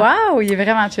 finalement. waouh, il est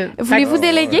vraiment chill. Voulez-vous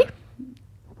déléguer?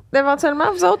 Éventuellement,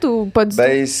 vous autres, ou pas du tout?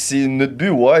 Ben, c'est notre but,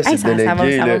 ouais, c'est de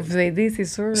déléguer. Ça va vous aider, c'est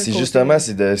sûr. C'est justement,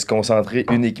 c'est de se concentrer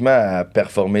uniquement à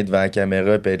performer devant la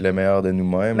caméra et être le meilleur de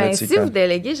nous-mêmes. Ben, là, si vous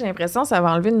déléguez, j'ai l'impression que ça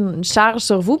va enlever une charge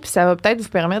sur vous, puis ça va peut-être vous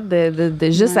permettre de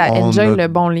juste enjoy le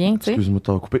bon lien, tu sais. Excuse-moi de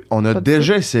t'en couper. On a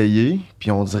déjà essayé, puis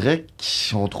on dirait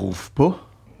qu'on trouve pas.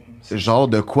 C'est genre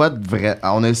de quoi de vrai.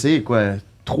 On a essayé, quoi,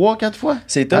 3-4 fois?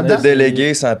 C'est top de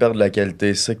déléguer sans perdre la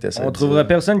qualité, c'est ça que tu essaies. On trouvera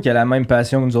personne qui a la même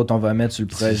passion que nous autres, on va mettre sur le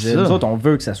projet. Nous autres, on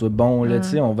veut que ça soit bon, là, tu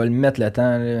sais, on va le mettre le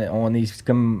temps, là. On est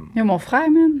comme... Mon frère,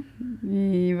 man,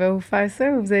 il va vous faire ça,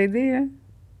 vous aider, là.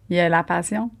 Il a la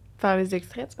passion. Faire les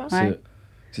extraits, tu penses? Ouais.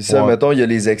 C'est ça, mettons, il y a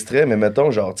les extraits, mais mettons,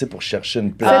 genre, tu sais, pour chercher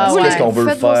une place, Faites-vous qu'est-ce qu'on veut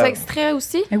faites faire. vos extraits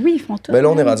aussi? Mais oui, ils font tout. Ben là,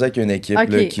 on est rendu avec une équipe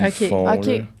là, qui le font. OK.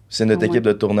 Là. C'est notre équipe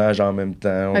de tournage en même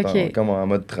temps, OK. comme en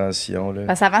mode transition. Là.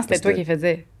 Parce qu'avant, c'était toi qui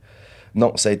faisais.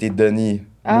 Non, ça a été Denis.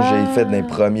 Moi, j'ai fait des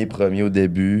premiers au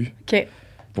début. OK.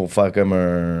 Pour faire comme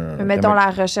un... Mais mettons, la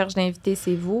recherche d'invités,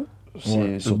 c'est vous?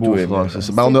 C'est surtout Emma.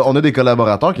 Ben, on a des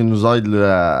collaborateurs qui nous aident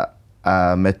là,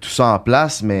 à mettre tout ça en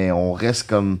place, mais on reste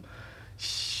comme...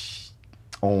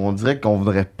 On dirait qu'on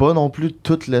voudrait pas non plus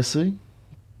tout laisser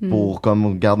pour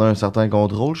comme garder un certain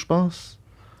contrôle, je pense.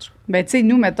 Ben, tu sais,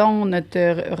 nous, mettons,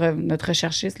 notre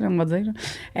recherchiste, là, on va dire, là,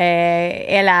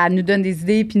 elle nous donne des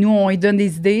idées, puis nous, on lui donne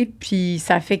des idées, puis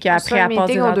ça fait qu'après, elle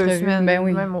passe des entrevues. Ben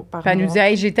oui. Puis elle nous dit,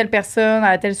 hey, j'ai telle personne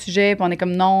à tel sujet, puis on est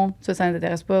comme, non, ça ne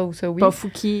t'intéresse pas, ou ça, oui. Pas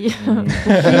Fouki. Hey,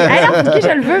 non, Fouki,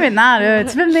 je le veux maintenant, là.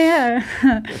 Tu veux venir?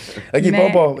 OK, il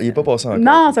n'est pas passé encore.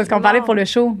 Non, c'est parce qu'on parlait pour le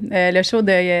show. Le show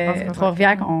de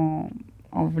Trois-Rivières, on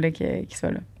voulait qu'il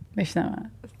soit là. Mais finalement.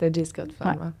 C'était J. Scott,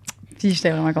 finalement. Ouais. Puis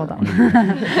j'étais vraiment contente.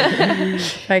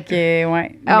 Fait que,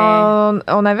 ouais. Mais...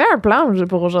 On avait un plan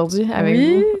pour aujourd'hui avec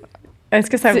vous. Est-ce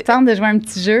que ça vous tente de jouer un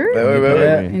petit jeu?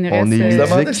 Ben Il nous on reste, est Je me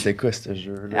demandais musique. c'était quoi ce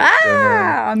jeu-là.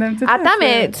 Ah! On aime tout Attends, ça.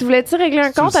 mais tu voulais-tu régler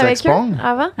un compte le avec eux sex-pong?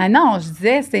 avant? Ah non, je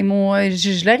disais, c'était mon...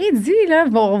 Je leur ai dit, là,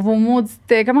 vos maudites...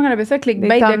 Comment on appelle ça?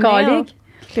 Clickbait de colique.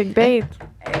 Clickbait.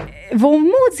 Vos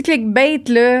maudits clickbait,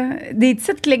 là. Des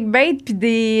titres clickbait puis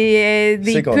des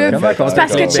C'est qu'on pubs. a fait C'est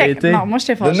parce que check... clickbaité. Non, moi, je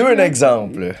t'ai fâchée. Donne-nous un là.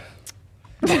 exemple.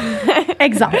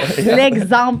 Exemple.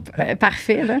 L'exemple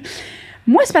parfait, là.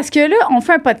 Moi, c'est parce que là, on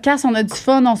fait un podcast, on a du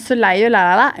fun, on se tue la gueule,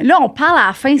 là. Là, on parle à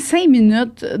la fin 5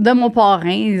 minutes de mon parrain,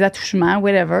 les attouchements,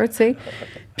 whatever, tu sais.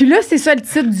 Puis là, c'est ça le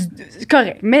titre du...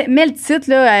 Correct. Mais le titre,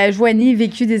 là, Joanie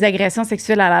vécu des agressions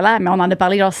sexuelles, mais on en a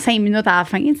parlé genre 5 minutes à la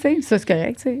fin, tu sais. Ça, c'est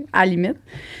correct, tu sais, à la limite.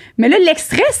 Mais là,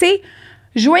 l'extrait, c'est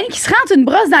Joanie qui se rentre une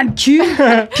brosse dans le cul.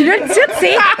 Puis là, le titre,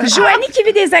 c'est Joanie qui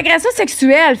vit des agressions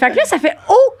sexuelles. Fait que là, ça fait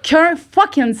aucun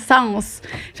fucking sens.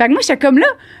 Fait que moi, j'étais comme là,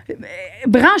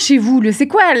 branchez-vous, là. C'est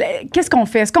quoi, qu'est-ce qu'on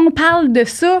fait? Est-ce qu'on parle de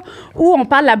ça ou on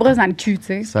parle de la brosse dans le cul, tu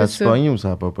sais? Ça a-tu pogné ou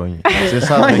ça a pas pogné? C'est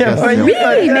ça la vraie question. Oui,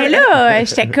 mais là,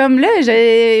 j'étais comme là,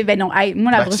 ben non, hey,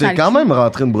 moi, la brosse dans le C'est cui. quand même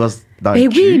rentré une brosse dans Ben le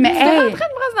cul. oui, mais T'es hey, rentré une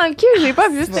brosse dans le cul, j'ai pas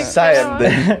vu cette Ça expression.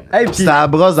 aide. Hey, puis- C'était la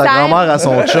brosse de la Ça grand-mère à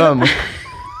son chum.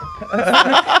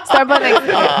 C'est un bon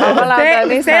extrait. On va leur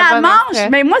donner, c'est un la bon manche. extrait.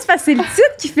 Mais moi, c'est parce que c'est le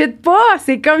titre qui fit pas.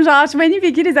 C'est comme genre, Joanie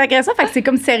vécu des agressions. Fait que c'est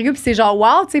comme sérieux, puis c'est genre,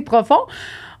 wow, tu sais, profond.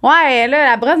 Ouais,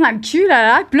 là, la brosse dans le cul,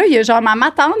 là. Puis là, il y a genre ma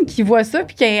tante qui voit ça,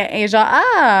 puis qui est genre,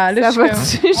 ah, là, Ça je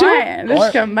suis va-tu, comme. Ouais, là, je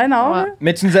suis comme, ben non. Ouais. là.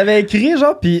 Mais tu nous avais écrit,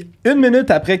 genre, puis une minute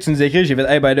après que tu nous écris, j'ai fait,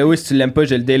 hey, by the way, si tu l'aimes pas,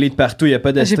 je le delete partout, y a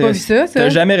pas de J'ai stress. pas vu ça, ça. T'as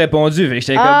jamais répondu. Fait que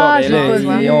j'étais Ah, comme, je bon, l'ai ben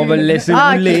pas là, vu. on va le laisser Ah,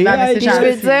 ok, rouler. ben, c'est Puis je gentil.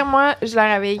 veux dire, moi, je leur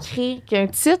avais écrit qu'un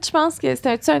titre, je pense que c'était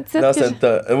un titre. Non, que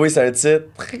c'est oui, c'est un titre.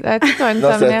 un titre ou un Non,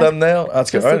 c'est un thumbnail. thumbnail. En tout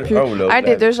Je cas, sais plus. un ou l'autre. Un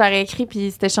des deux, j'aurais écrit,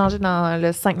 puis c'était changé dans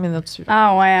le 5 minutes suivant.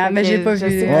 Ah, ouais, Fait mais que j'ai pas je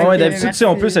vu. sais. Ouais, Ok, d'habitude, tu sais, on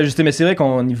merci. peut s'ajuster, mais c'est vrai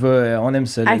qu'on y va, on aime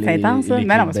ça. là, Ah, c'est les- intense, ça. les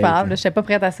Mais non, c'est pas clickbaits, grave, là, j'étais pas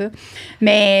prête à ça.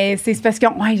 Mais c'est parce que,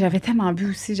 ouais, j'avais tellement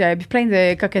bu aussi. J'avais bu plein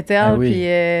de cocktails, Ah oui.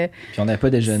 puis Puis on n'avait pas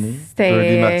déjeuné. Birdie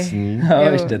c'était. Martini. Ah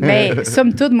ouais, j'étais Mais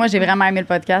somme toute, moi, j'ai vraiment aimé le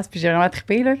podcast, puis j'ai vraiment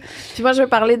trippé, là. Puis moi, je veux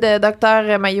parler de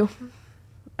Dr Maillot.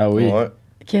 Ah oui. Ouais.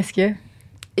 Qu'est-ce que.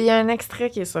 Il y a un extrait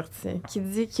qui est sorti qui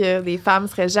dit que des femmes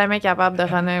seraient jamais capables de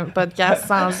runner un podcast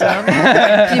sans hommes.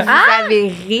 Puis vous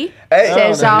avez ri. Hey!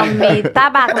 J'étais genre, mais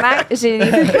tabarnak, j'ai les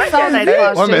frissons d'être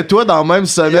Ouais, fâchée. mais toi, dans la même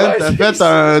semaine, Ouais, t'as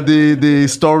c'est fait des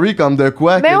stories comme de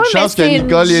quoi? Mais Qu'il y a oui, une chance que mais c'est une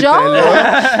Nicole était joke. là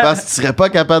parce que tu serais pas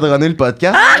capable de runner le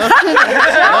podcast. là.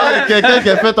 Ah, il y a quelqu'un qui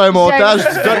a fait un montage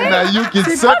du Doc Maillot qui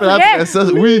dit ça, puis pas après vrai. ça,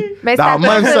 oui, Mais dans la ça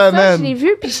même donne ça, je semaine. l'ai vu,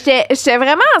 puis j'étais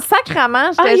vraiment en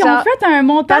sacrament. Ah, J'étais ils ont genre... fait un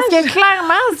montage. Parce que clairement,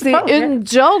 pas c'est vrai. une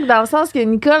joke dans le sens que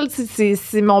Nicole, tu sais,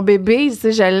 c'est mon bébé, tu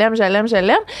sais, je l'aime.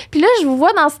 Puis là, je vous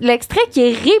vois dans l'extrait qui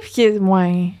est ri, puis qui est.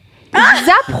 Ouais.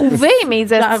 Vous approuvez mes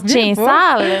J'en petits chiens reviens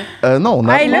pas. sales. Non,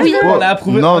 Hey, là, oui, on a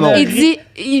approuvé. Non, on non. a Il ri.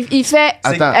 dit, il fait.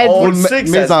 Attends, êtes-vous- on On le le sait que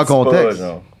mise ça en se dit pas, contexte.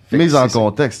 genre. Fait que Mise en c'est-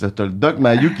 contexte. T'as le Doc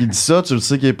Maillot qui dit ça, tu le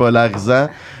sais qu'il est polarisant.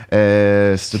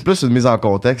 C'est plus une mise en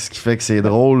contexte qui fait que c'est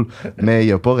drôle, mais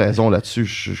il a pas raison là-dessus.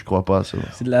 Je crois pas à ça.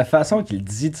 C'est de la façon qu'il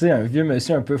dit, tu sais, un vieux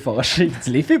monsieur un peu fâché. qui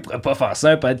dit, les filles pourraient pas faire ça,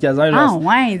 un podcast, Ah, genre.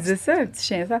 ouais, il dit ça, petit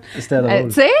chien ça. C'était drôle.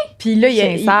 Tu sais? Puis là,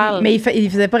 Chien sale. mais il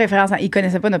faisait pas référence. Il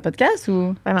connaissait pas notre podcast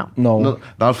ou. Ben non. Non. Non,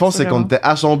 dans le fond, c'est qu'on était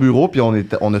à son bureau, puis on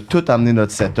a tout amené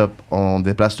notre setup. On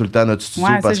déplace tout le temps notre studio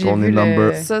Ouais, ça, parce j'ai qu'on vu est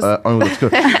number Ça, 1 ou en tout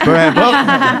cas. Peu importe.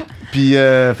 Puis,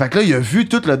 fait que là, il a vu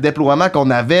tout le déploiement qu'on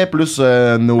avait, plus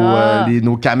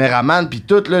nos caméramans, puis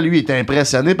tout, là, lui, il était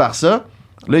impressionné par ça.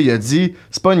 Là, il a dit,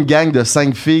 c'est pas une gang de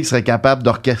 5 filles qui serait capable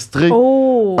d'orchestrer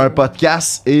Oh! un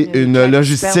podcast et Il y a une des gens qui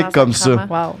logistique se perdent comme en ça.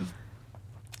 sacrament. Wow.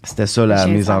 C'était ça la Chien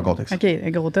mise en sale. contexte. OK, un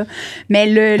gros tas. Mais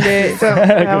le.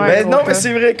 Mais non, mais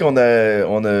c'est vrai qu'on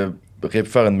aurait pu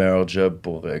faire une meilleure job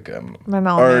pour comme Mais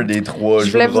non. un mais- des trois Je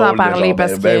jeux voulais de vous en rôle, parler genre,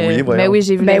 parce que. ben oui, voyons. mais oui,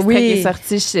 j'ai vu Ben l'extrait oui. qui est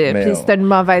sorti. Mais Puis on- c'était une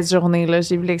mauvaise journée. Là.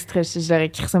 J'ai vu l'extrait. J'aurais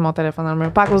crissé mon téléphone dans le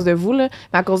mur. Pas à cause de vous, là,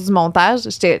 mais à cause du montage.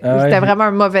 C'était Ah ouais. vraiment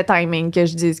un mauvais timing que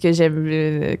je dise que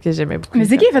j'aimais beaucoup. Mais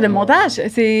c'est qui qui fait le montage?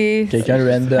 C'est. Quelqu'un de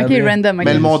random. OK, là. random. OK.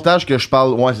 Mais le montage que je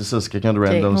parle, ouais, c'est ça, c'est quelqu'un de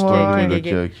random. C'est Ouais, pas un ouais,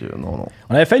 gars, ok, là, non.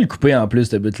 On avait failli le couper en plus,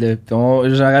 ce but-là.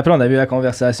 J'en rappelle, on avait eu la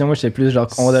conversation. Moi, j'étais plus genre,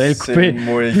 on devrait le couper. C'est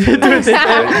moi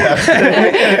qui-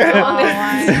 Ah, ouais.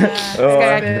 C'est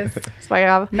correct. C'est pas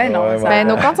grave. Mais non. Ouais, ça- ouais. Ben,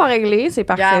 nos comptes sont réglés, c'est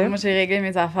parfait. Regarde, moi, j'ai réglé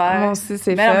mes affaires. Moi aussi,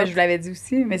 c'est Mais non, mais fait. je vous l'avais dit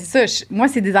aussi. Mais c'est ça. Moi,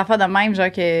 c'est des affaires de même,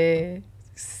 genre que.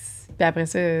 Puis après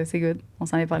ça, c'est good. On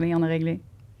s'en est parlé, on a réglé.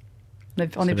 On est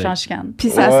C'est plus vrai. en chicane. Puis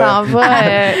ça Ouais. s'en va.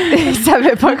 Ils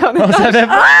savaient pas qu'on était. On savait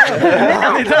pas.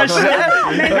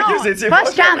 Mais non, Ok, vous étiez pas pas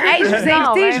chicane. Hey, je vous ai Non,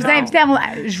 invité, ben je vous ai non. invité à mon.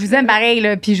 Je vous aime pareil,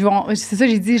 là. Puis c'est ça,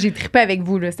 j'ai dit, j'ai trippé avec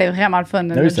vous, là. C'était vraiment le fun, là,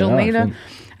 Ah oui, notre c'était journée, là. vraiment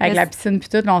Avec Mais la piscine, puis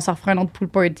tout. Là, on s'en refera un autre pool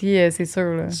party, c'est sûr,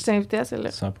 là. Je t'ai invité à celle-là.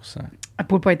 100%. Un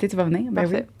pool party, tu vas venir? Ben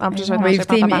oui. Parfait. En plus, je vais on te va manger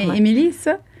inviter par tabarnak. Émilie, c'est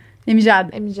ça? Émilie Jade.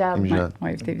 Amy Jade. Amy Jade. On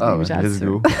va inviter Ah, Émilie ben, Jade. let's ça.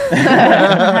 go.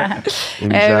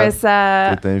 Mais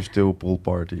ça. T'es invité au pool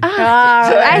party.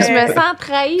 Ah, Hey, je me sens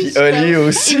trahie. Puis Je suis comme- Oli Il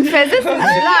aussi. me faisait ce là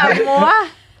à moi.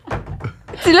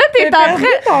 Tu là, t'es en train.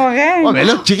 ton règne. Ouais, mais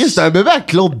là, Chris, c'est un bébé avec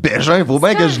Claude Bégin. Faut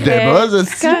bien que je débosse,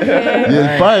 aussi. C'est correct. Il y a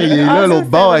le père, il est Ah, là, ça, l'autre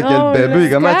bord, c'est avec drôle, le bébé.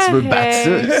 Comment tu veux c'est battre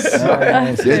ça?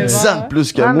 correct. ici? Il y a 10 ans de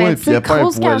plus que Ah, moi, mais et puis il n'y a tu pas sais, un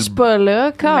Cruz, quand poil. je suis pas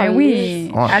là, quand Ben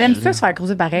oui. Ouais. Elle aime ça se faire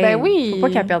creuser pareil. Ben oui. Faut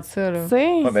pas qu'elle perde ça, là. Tu sais.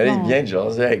 Ouais, mais là, il vient de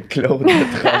jaser avec Claude.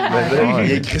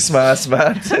 Il est Christmas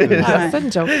Smart. Ah, c'est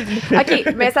une joke.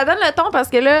 OK, mais ça donne le ton parce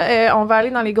que là, on va aller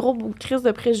dans les gros crises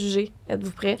de préjugés.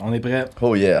 Êtes-vous prêts? On est prêts.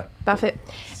 Oh yeah. Parfait.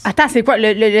 Attends, c'est quoi?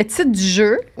 Le titre du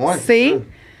jeu, Ouais, c'est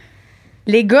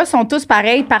Les gars sont tous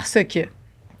pareils parce que.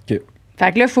 OK.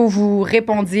 Fait que là, il faut que vous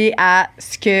répondiez à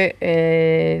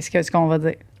ce qu'on va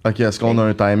dire. OK, est-ce qu'on a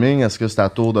un timing? Est-ce que c'est à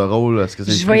tour de rôle? Est-ce que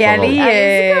c'est Je vais y free for all?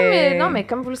 aller. Allez-y non, mais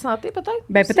comme vous le sentez, peut-être?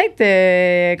 Ben, aussi.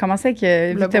 peut-être commencer avec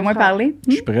le témoin beau-frère. parler.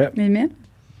 Je suis prêt. Mimine?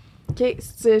 OK,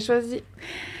 si tu choisis.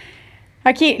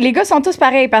 OK, les gars sont tous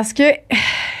pareils parce que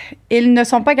ils ne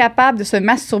sont pas capables de se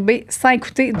masturber sans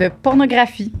écouter de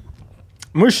pornographie.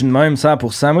 Moi, je suis de même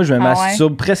 100%. Moi, je me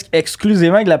masturbe presque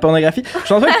exclusivement avec la pornographie. Je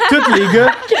pense pas que tous les gars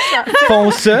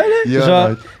font ça. Là. Yeah, Genre,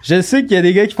 right. je sais qu'il y a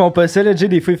des gars qui font pas ça. Là. Jay,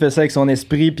 des fois, il fait ça avec son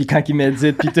esprit, puis quand il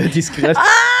médite, puis tout, il se crosse.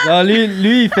 Genre,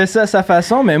 lui, il fait ça à sa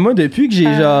façon, mais moi, depuis que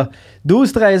j'ai genre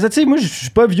 12, 13 ans, tu sais, moi, je suis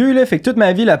pas vieux, là, fait que toute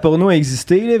ma vie, la porno a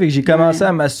existé, là, fait que j'ai commencé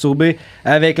à me masturber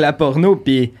avec la porno,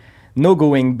 puis no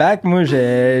going back, moi,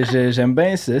 j'aime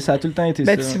bien ça. Ça a tout le temps été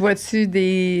Ben, ça. tu vois-tu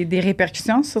des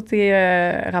répercussions sur tes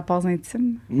rapports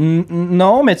intimes?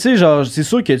 Non, mais tu sais, genre, c'est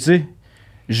sûr que, tu sais,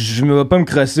 je me vais pas me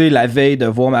crosser la veille de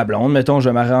voir ma blonde. Mettons, je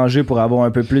vais m'arranger pour avoir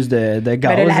un peu peu de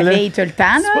gaz. Ben, là, la là. veille, t'as le temps,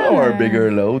 C'est là. pas un bigger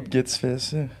load que tu fais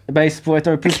ça. Ben, c'est pour être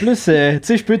un peu plus. Tu sais,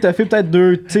 je peux taffer peut-être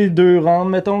deux rounds,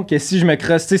 mettons, que si je me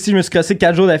crosse. Tu sais, si je me suis crossé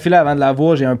 4 jours d'affilée avant de la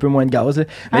voir, j'ai un peu moins de gaz. Là.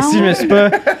 Mais si je me suis pas.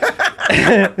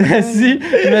 Si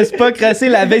je me suis pas crossé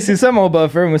la veille, c'est ça mon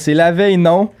buffer. Moi, c'est la veille,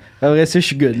 non. Après ça, je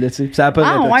suis good, là, tu sais. Ça a pas de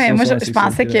Ah, ouais, mais répercussions moi, sur la je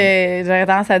pensais que sexualité. j'aurais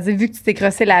tendance à dire, vu que tu t'es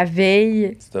crossé la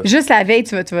veille, C'est juste la veille,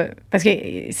 tu vas. Parce que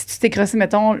si tu t'es crossé,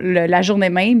 mettons, la journée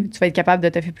même, tu vas être capable de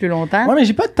te faire plus longtemps. Ouais, mais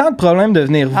j'ai pas tant de problèmes de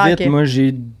venir Ah, vite. ok. Moi,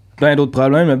 j'ai plein d'autres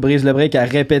problèmes. Je me brise le break à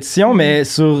répétition, mais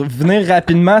sur venir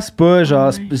rapidement, c'est pas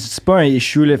genre c'est pas un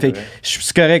issue. Là. Fait que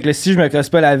c'est correct. Là. Si je me crosse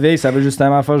pas la veille, ça va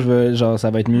justement faire genre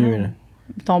ça va être mieux. Là.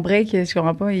 Ton break, je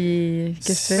comprends pas,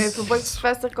 qu'est-ce que Mais c'est? faut pas que tu te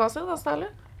fasses circoncire dans ce temps-là.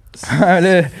 Ah,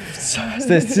 là, ce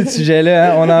petit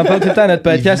sujet-là, hein, on en parle tout le temps à notre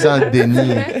Il vit podcast. dans le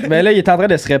déni. Mais là, il est en train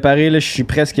de se réparer. Là, je suis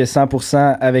presque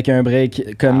 100% avec un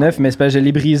break comme neuf, mais c'est parce que je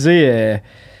l'ai brisé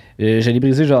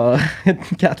genre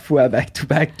 4 fois back to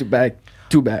back to back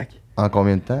to back. En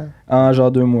combien de temps? En genre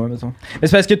 2 mois, mettons. Mais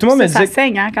c'est parce que tout le monde me Ça disait.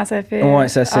 saigne, hein, quand ça fait. Ouais,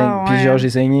 ça saigne. Ah, Puis ouais. genre, j'ai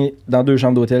saigné dans 2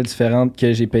 chambres d'hôtel différentes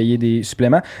que j'ai payé des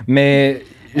suppléments. Mais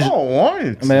Oh,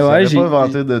 ouais! Tu Mais ouais, savais j'ai- pas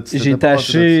inventé de tu j'ai t'étais pas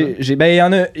inventé de taché. Ben,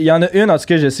 il y en a une, en tout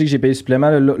cas, je sais que j'ai payé supplément.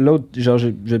 Là. L'autre, genre, je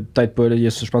peut-être pas. Là,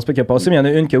 je pense pas qu'il a passé, mais il y en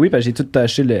a une que oui, parce que j'ai tout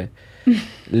taché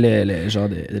le genre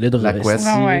le drap. La couette. ici.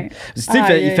 Ouais, ouais. Tu sais,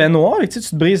 Aïe, il aïe. fait noir, et tu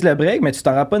te brises le break, mais tu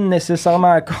t'en rends pas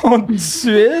nécessairement compte tout de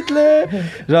suite, là.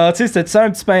 Genre, tu sais, tu sens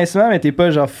un petit pincement, mais t'es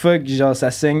pas genre fuck, genre ça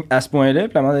saigne à ce point-là.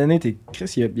 Puis à un moment donné, t'es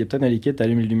Chris, il y a peut-être un liquide,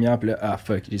 t'allumes une lumière, puis là, ah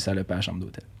fuck, j'ai salopé à la chambre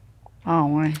d'hôtel. Ah,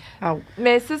 ouais. Ah,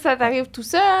 Mais ça t'arrive tout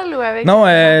seul ou avec. Non,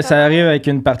 un ça arrive avec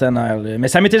une partenaire, là. Mais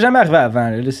ça m'était jamais arrivé avant,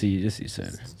 là. Là, c'est ça. Là.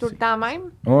 C'est tout le temps même?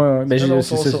 Ouais, ben C'est j'ai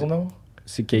son c'est ça. surnom?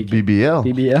 C'est Cake. BBL.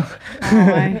 BBL. ah,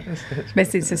 ouais. Ben,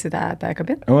 c'est ta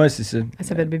copine? Ouais, c'est ça. Elle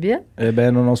s'appelle BBL?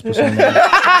 Ben non, c'est pas son nom.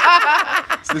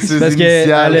 C'est ses parce que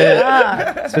initiales. Ah!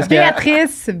 C'est parce que.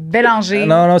 Béatrice Bélanger.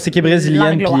 Non, c'est qu'elle est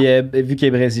brésilienne, Langlois. puis vu qu'elle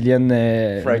est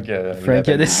brésilienne, Frank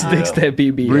a décidé que c'était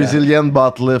BBL. Brazilian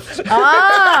butt lift.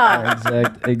 Ah!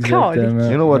 Exactement.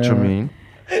 You know what you Ouais. mean.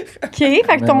 OK,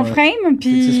 fait que ton Ouais. frame,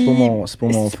 puis... C'est pas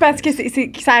mon C'est parce que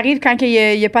que ça arrive quand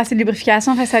il y a pas assez de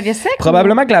lubrification, fait que ça vient sec?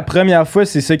 Probablement que la première fois,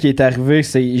 c'est ça qui est arrivé.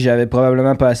 J'avais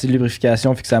probablement pas assez de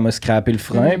lubrification, fait que ça m'a scrappé le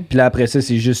frein. Puis là, après ça,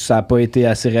 c'est juste ça a pas été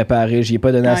assez réparé. J'y ai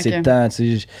pas donné Ah, assez ok. de temps.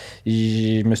 Tu sais,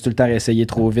 je me suis tout le temps réessayé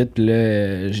trop vite. Puis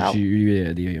là, j'ai Ah.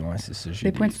 eu des. Ouais, c'est ça. j'ai Des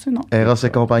eu points dessus, non?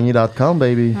 ErosEtcompagnie.com,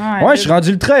 baby. Ouais, je suis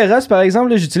rendu ultra Eros, par exemple.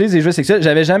 Là, j'utilise des jouets sexuels.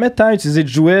 J'avais jamais tant utilisé de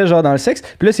jouets, genre dans le sexe.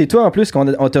 Puis là, c'est toi, en plus,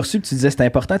 on t'a reçu, puis tu disais c'est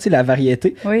important, tu sais, la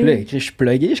variété. Oui. Puis là, je suis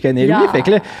plugué, je connais lui. Yeah. Fait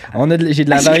que là, j'ai de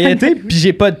la variété, puis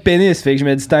j'ai pas de pénis. Fait que je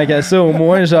me dis, tant qu'à ça, au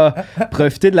moins, genre,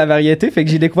 profiter de la variété. Fait que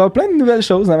j'ai découvert plein de nouvelles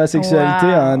choses dans ma sexualité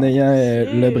Wow. en ayant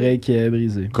le break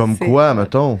brisé. Comme C'est- quoi,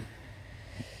 mettons?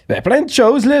 Ben, plein de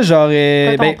choses, là, genre.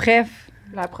 Pas ton Ben, préf.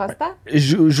 La prostate?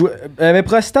 mais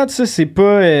prostate, ça, c'est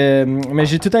pas. Mais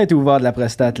j'ai tout le temps été ouvert de la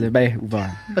prostate, là. Ben, ouvert.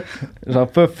 Genre,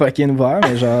 pas fucking ouvert,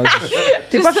 mais genre.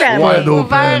 T'es pas fermé. Ouais, d'open.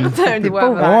 Ouvert, t'as un T'es doigt pas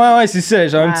ouvert. ouvert. Ouais, c'est ça.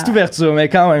 Genre une Ah. petite ouverture, mais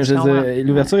quand même, je veux comprends. dire,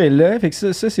 l'ouverture est là. Fait que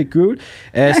ça c'est cool.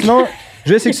 Sinon,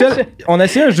 jeu sexuel, on a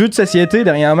essayé un jeu de société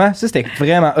dernièrement. Ça, c'était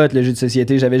vraiment hot, le jeu de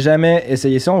société. J'avais jamais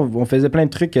essayé ça. On faisait plein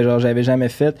de trucs que genre j'avais jamais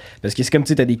fait. Parce que c'est comme, tu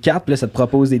sais, t'as des cartes, puis là, ça te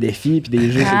propose des défis, puis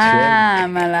des jeux sexuels. Ah,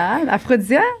 malade.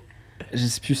 Aphrodisia? Je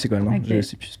sais plus c'est quoi le nom. Ok. Je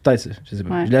sais plus. Peut-être ça. Je sais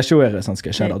pas. Ouais. Je l'ai acheté au RS, en tout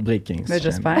cas. Charlotte Break 15. Ben,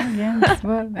 j'espère. Bien, tu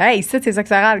vois. Hey, ça, c'est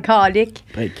sexe oral, calique.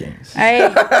 Break 15. Hey,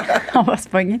 on va se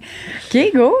pogner.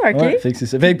 OK, go, OK. Ouais, fait que c'est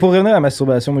ça. Fait que pour revenir à la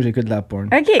masturbation, moi, j'écoute de la porn.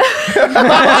 OK.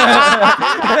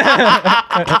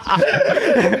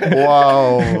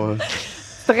 Wow!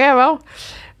 C'est très bon.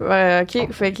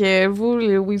 OK. Fait que vous,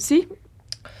 oui aussi?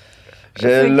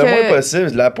 Le moins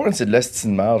possible. La porn, c'est de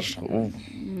l'astine marge, je trouve.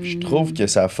 Je trouve que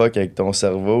ça fuck avec ton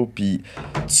cerveau. Puis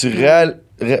tu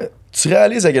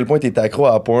réalises à quel point t'es accro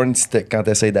à la porn quand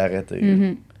t'essayes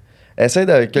d'arrêter. Essaye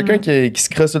quelqu'un qui se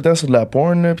crosse tout le temps sur de la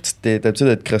porn, là, puis t'es habitué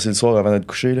de te crosser le soir avant de te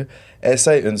coucher. Là.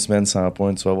 Essaye une semaine sans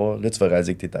porn, tu vas voir. Là, tu vas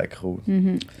réaliser que t'es accro.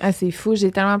 Ah, c'est fou,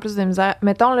 j'ai tellement plus de misère.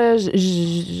 Mettons, là,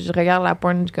 je regarde la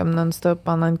porn comme non-stop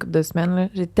pendant une couple de semaines. Là.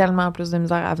 J'ai tellement plus de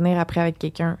misère à venir après avec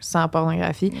quelqu'un sans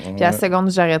pornographie. Puis à la seconde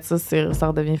où j'arrête ça, ça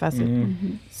redevient facile.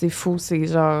 C'est fou, c'est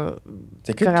genre...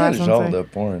 C'est quel genre de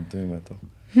porn, toi, mettons?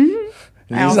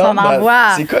 On s'en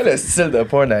envoie. C'est quoi le style de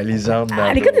porn à Lisande?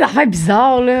 Elle écoute des affaires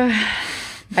bizarres, là.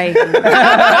 Ben,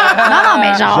 non,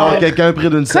 mais genre... Genre quelqu'un pris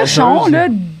d'une cochon, sécheuse. là.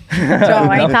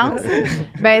 Genre intense.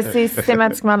 Ben, c'est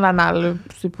systématiquement de l'anal, là.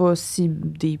 C'est pas si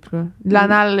deep, là. De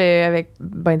l'anal avec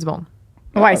ben du monde.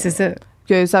 Ouais, c'est ça.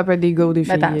 Que ça peut être des gars ou des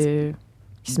filles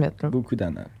qui se mettent, là. Beaucoup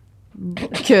d'anal.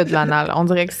 Que de l'anal. On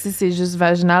dirait que si c'est juste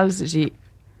vaginal, j'ai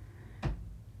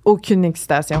aucune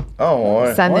excitation. Oh,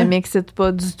 ouais. Ça ne m'excite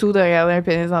pas du tout de regarder un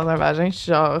pénis dans un vagin.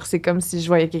 Genre, c'est comme si je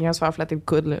voyais quelqu'un se faire flatter le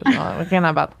coude, là. Genre, rien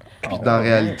à battre. Puis dans la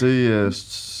réalité,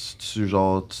 tu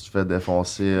te fais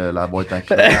défoncer la boîte à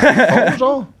crottes.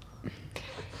 Genre?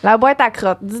 La boîte à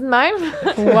crottes. Dis de même.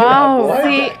 Wow!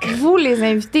 C'est vous, les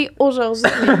invités, aujourd'hui,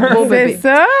 les beaux bébés. C'est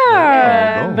ça!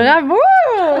 bon. Bravo!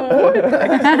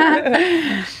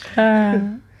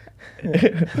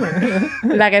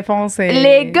 La réponse est...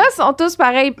 Les gars sont tous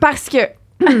pareils parce que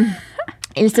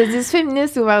ils se disent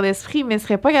féministes et ouverts d'esprit, mais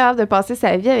seraient pas capables de passer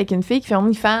sa vie avec une fille qui fait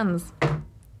OnlyFans.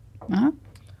 Hein?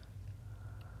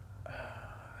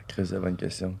 Chris, c'est la bonne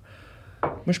question.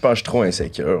 Moi, je pense que je suis trop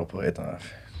insécure pour être en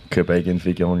couple avec une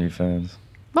fille qui a OnlyFans.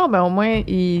 Bon, ben au moins,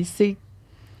 il sait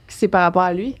que c'est par rapport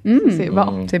à lui. C'est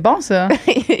bon. C'est bon, ça.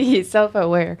 Il est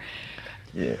self-aware.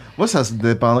 Yeah. Moi, ça se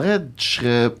dépendrait. Je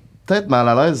serais peut-être mal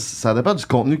à l'aise. Ça dépend du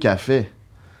contenu qu'elle fait.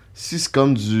 Si c'est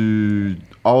comme du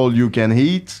all you can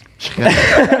eat, je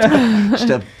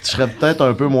serais peut-être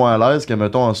un peu moins à l'aise que,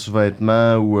 mettons, en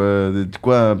sous-vêtements ou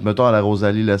mettons, à la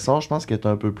Rosalie Lessard. Je pense qu'elle est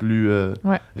un peu plus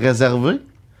réservée.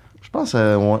 Je pense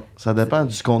que ça dépend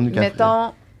du contenu qu'elle fait.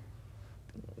 Mettons,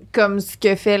 comme ce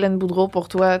que fait Hélène Boudreau pour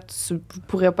toi, tu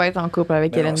pourrais pas être en couple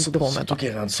avec Hélène Boudreau, C'est mettons. toi qui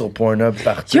est rendu sur Pornhub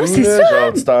partout. Yo, c'est là, ça!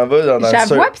 Genre, tu t'en vas dans le J'avoue,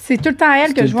 seul- puis c'est tout le temps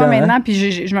elle que tout je le vois temps, maintenant, hein? puis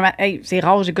je me hey, c'est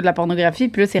rare, j'écoute de la pornographie,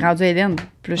 puis là, c'est rendu Hélène.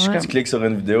 Puis là, je suis Ouais. Tu comme... cliques sur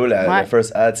une vidéo, la Ouais.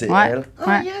 first ad, c'est Ouais. elle. Oh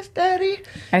Ouais. yes, daddy!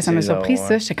 Hey, ça m'a C'est surpris, genre,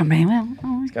 ça. ouais. J'étais comme, ben ouais.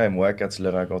 C'est quand même wack quand tu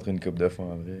l'as rencontré une couple de fois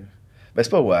en vrai. Ben,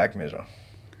 c'est pas wack, mais genre,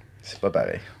 c'est pas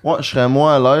pareil. Ouais, je serais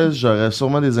moins à l'aise. J'aurais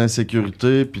sûrement des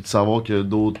insécurités. Puis de savoir qu'il y a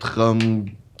d'autres hommes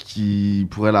qui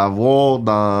pourraient l'avoir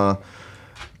dans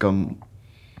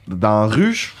la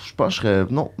rue, je pense que je serais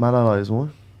mal à l'aise, ouais.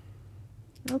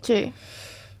 OK.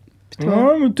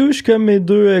 Ouais, moi, tout, je suis comme mes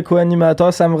deux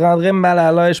co-animateurs, ça me rendrait mal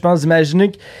à l'aise, je pense,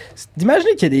 d'imaginer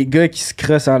qu'il y a des gars qui se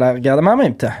crossent en la regardant, mais en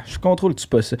même temps, je contrôle-tu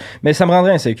pas ça. Mais ça me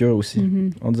rendrait insécure aussi.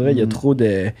 On dirait qu'il y a trop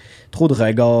de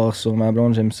regards sur ma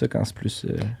blonde, j'aime ça quand c'est plus...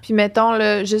 Puis mettons,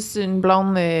 là, juste une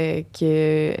blonde qui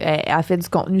a fait du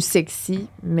contenu sexy,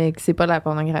 mais que c'est pas de la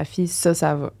pornographie, ça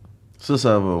va.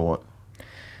 Ça va, ouais.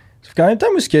 Sauf qu'en même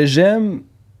temps, moi, ce que j'aime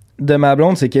de ma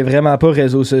blonde, c'est qu'elle est vraiment pas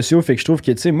réseaux sociaux. Fait que je trouve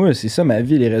que, tu sais, moi, c'est ça ma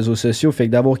vie, les réseaux sociaux. Fait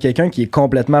que d'avoir quelqu'un qui est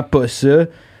complètement pas ça,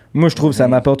 moi, je trouve que ça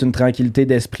m'apporte une tranquillité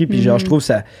d'esprit. Puis genre, je trouve que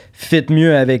ça fit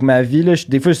mieux avec ma vie. Là.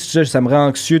 Des fois, ça me rend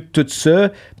anxieux de tout ça.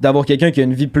 Puis d'avoir quelqu'un qui a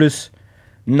une vie plus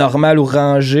normale ou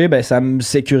rangée, ben ça me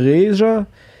sécurise, genre.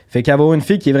 Fait qu'avoir une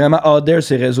fille qui est vraiment out there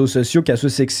sur les réseaux sociaux, qu'elle soit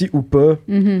sexy ou pas,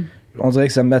 on dirait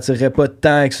que ça m'attirerait pas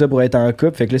tant que ça pour être en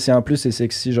couple. Fait que là, si en plus c'est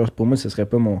sexy, genre, pour moi, ce serait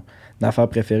pas mon affaire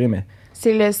préférée, mais...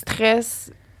 C'est le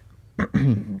stress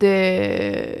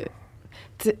de...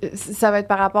 Ça va être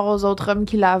par rapport aux autres hommes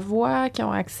qui la voient, qui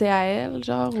ont accès à elle,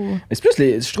 genre, ou... Mais c'est plus,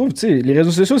 je trouve, tu sais, les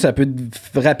réseaux sociaux, ça peut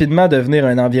rapidement devenir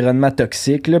un environnement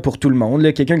toxique là, pour tout le monde.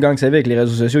 Là. Quelqu'un gagne sa vie avec les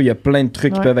réseaux sociaux, il y a plein de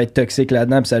trucs qui peuvent être toxiques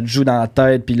là-dedans, puis ça te joue dans la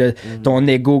tête, puis là, ton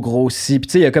ego grossit. Puis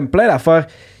tu sais, il y a comme plein d'affaires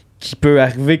qui peuvent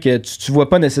arriver que tu vois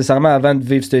pas nécessairement avant de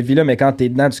vivre cette vie-là, mais quand t'es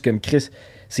dedans, tu es comme Chris,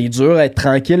 c'est dur à être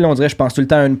tranquille. Là, on dirait, je pense tout le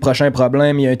temps à un prochain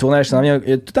problème, il y a un tournage qui s'en vient, il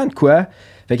y a tout le temps de quoi.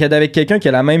 Fait qu'être avec quelqu'un qui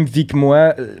a la même vie que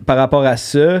moi par rapport à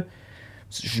ça,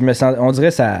 on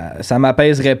dirait ça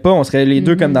m'apaiserait pas. On serait les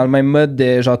deux comme dans le même mode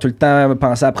de genre tout le temps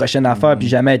penser à la prochaine affaire puis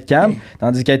jamais être calme.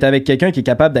 Tandis qu'être avec quelqu'un qui est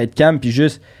capable d'être calme puis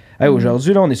juste hey,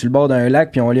 aujourd'hui là on est sur le bord d'un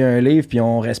lac puis on lit un livre puis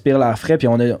on respire l'air frais puis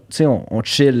on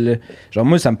chill. Là. Genre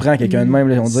moi ça me prend quelqu'un de même.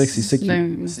 Là, on dirait que c'est ça qui...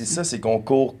 C'est ça, c'est qu'on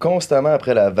court constamment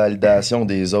après la validation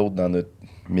des autres dans notre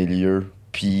milieu.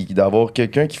 Puis d'avoir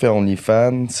quelqu'un qui fait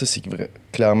OnlyFans, ça, c'est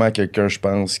clairement quelqu'un, je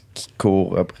pense, qui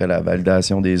court après la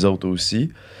validation des autres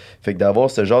aussi. Fait que d'avoir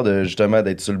ce genre de, justement,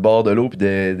 d'être sur le bord de l'eau puis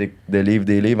de livre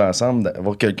des livres ensemble,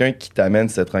 d'avoir quelqu'un qui t'amène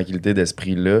cette tranquillité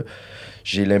d'esprit-là,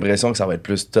 j'ai l'impression que ça va être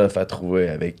plus tough à trouver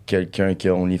avec quelqu'un qui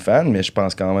a OnlyFans, mais je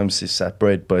pense quand même que ça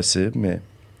peut être possible, mais...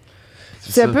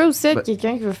 Ça peut aussi être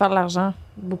quelqu'un qui veut faire de l'argent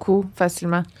beaucoup,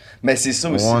 facilement. Mais c'est ça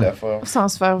aussi, l'affaire. Sans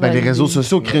se faire Les valider. réseaux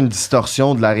sociaux créent une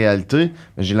distorsion de la réalité,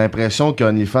 mais j'ai l'impression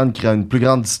qu'OnlyFans crée une plus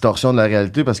grande distorsion de la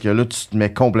réalité parce que là, tu te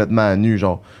mets complètement à nu,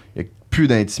 genre, il n'y a plus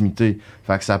d'intimité.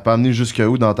 Fait que ça peut amener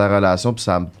jusqu'où dans ta relation, puis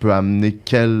ça peut amener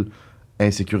quelle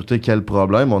insécurité, quel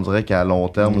problème. On dirait qu'à long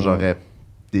terme, j'aurais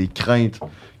des craintes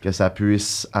que ça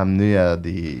puisse amener à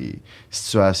des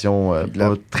situations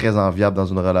pas très enviables dans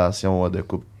une relation de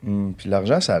couple. Puis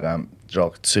l'argent, ça rend...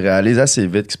 Genre, tu réalises assez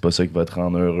vite que c'est pas ça qui va te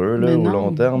rendre heureux, là, au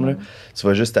long terme. Là. Tu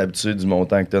vas juste t'habituer du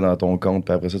montant que tu as dans ton compte,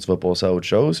 puis après ça, tu vas passer à autre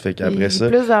chose. Fait qu'après ça...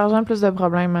 Plus d'argent, plus de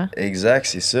problèmes. Hein? Exact,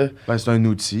 c'est ça. Ben, c'est un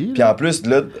outil. Puis en plus,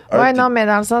 là... non, mais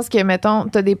dans le sens que, mettons,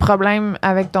 t'as des problèmes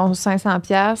avec ton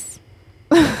 500$,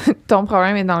 ton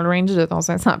problème est dans le range de ton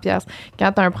 500$.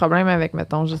 Quand t'as un problème avec,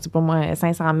 mettons, je sais pas moi,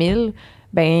 500 000,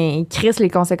 ben, Chris, les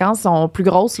conséquences sont plus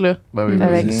grosses, là. Ben oui,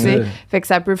 avec, fait que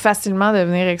ça peut facilement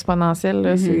devenir exponentiel,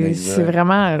 là. C'est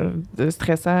vraiment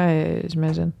stressant,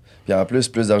 j'imagine. Puis en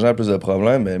plus d'argent, plus de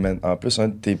problèmes. Mais en plus, un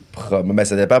de tes problèmes... Ben,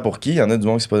 ça dépend pour qui. Il y en a du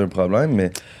monde qui c'est pas un problème,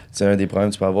 mais un des problèmes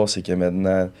que tu peux avoir, c'est que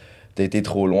maintenant... T'as été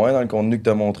trop loin dans le contenu que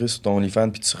t'as montré sur ton OnlyFans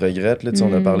puis tu regrettes. Là,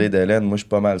 on a parlé d'Hélène. Moi, je suis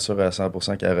pas mal sûr à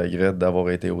 100% qu'elle regrette d'avoir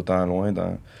été autant loin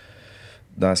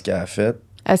dans ce qu'elle a fait.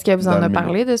 Est-ce qu'elle vous en a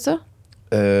parlé de ça?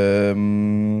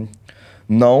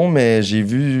 Non, mais j'ai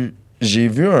vu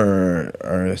un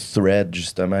thread,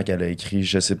 justement, qu'elle a écrit.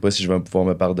 Je sais pas si je vais pouvoir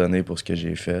me pardonner pour ce que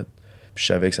j'ai fait. Puis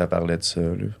je savais que ça parlait de ça,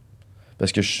 là.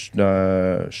 Parce que je suis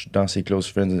dans ses close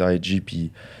friends IG,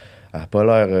 puis elle a pas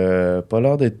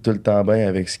l'air d'être tout le temps bien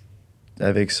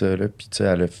avec ça, là. Puis, tu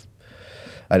sais,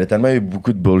 elle a tellement eu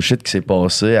beaucoup de bullshit qui s'est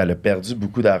passé. Elle a perdu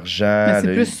beaucoup d'argent. Mais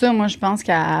c'est plus ça, moi, je pense,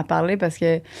 qu'elle a parlé parce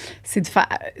que c'est de faire.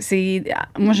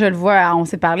 Moi, je le vois, on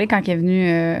s'est parlé quand elle est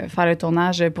venue faire le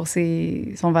tournage pour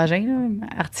son vagin là,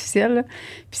 artificiel. Là.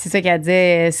 Puis c'est ça qu'elle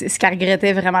disait. Ce qu'elle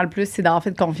regrettait vraiment le plus, c'est d'avoir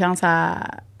fait confiance à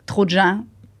trop de gens.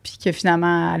 Puis que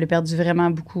finalement, elle a perdu vraiment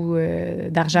beaucoup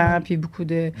d'argent, puis beaucoup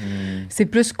de... C'est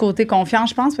plus côté confiance,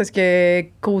 je pense, parce que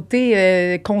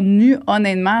côté contenu,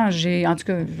 honnêtement, en tout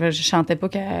cas, je chantais pas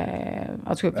qu'elle...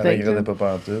 En tout cas, peut-être... Elle regrettait pas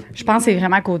pantoute. Je pense que c'est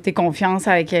vraiment côté confiance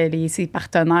avec ses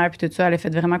partenaires, puis tout ça. Elle a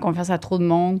fait vraiment confiance à trop de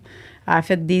monde. Elle a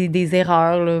fait des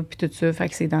erreurs, là, puis tout ça. Fait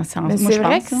que c'est dans ce sens. Mais moi, c'est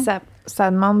vrai que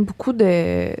ça demande beaucoup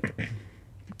de...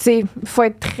 Il faut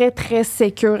être très, très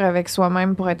sécure avec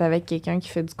soi-même pour être avec quelqu'un qui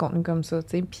fait du contenu comme ça.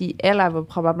 T'sais. Puis elle va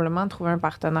probablement trouver un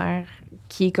partenaire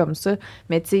qui est comme ça.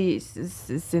 Mais tu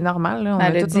sais, c'est normal. Là,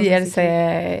 elle a dit,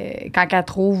 c'est quand elle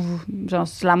trouve genre,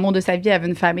 l'amour de sa vie, elle veut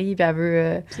une famille, puis elle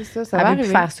veut, c'est ça, elle veut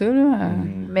plus faire ça. Là.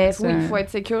 Mais oui, il faut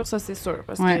être sécure, ça, c'est sûr.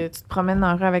 Parce que tu te promènes dans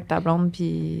la rue avec ta blonde,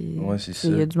 puis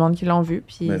il y a du monde qui l'ont vu.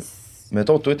 Puis...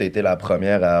 Mettons, toi, t'as été la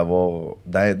première à avoir...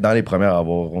 Dans les premières à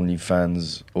avoir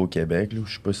OnlyFans au Québec. Là.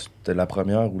 Je sais pas si t'étais la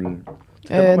première ou...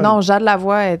 non, Jade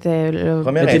Lavoie était...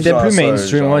 Première t'étais plus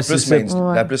mainstream, moi, c'est ça.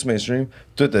 La plus mainstream.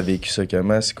 Toi, t'as vécu ça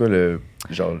comment? C'est quoi le...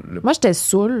 Moi, j'étais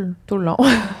saoule tout le long.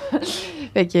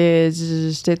 Fait que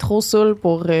j'étais trop saoule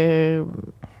pour...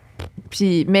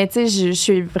 Puis, mais tu sais, je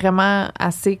suis vraiment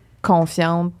assez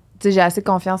confiante. Tu sais, j'ai assez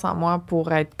confiance en moi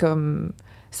pour être comme...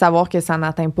 savoir que ça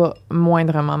n'atteint pas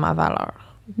moindrement ma valeur.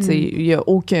 Il n'y a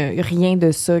rien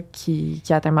de ça qui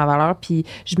atteint ma valeur. Puis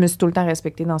je me suis tout le temps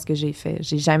respectée dans ce que j'ai fait.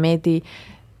 J'ai jamais été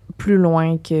plus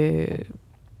loin que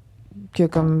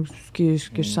comme ce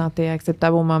que je sentais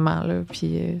acceptable au moment. Là.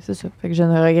 Puis c'est ça. Fait que je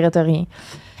ne regrette rien.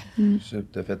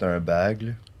 T'as fait un bag,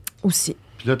 là. Aussi.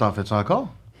 Puis là, t'en fais-tu encore?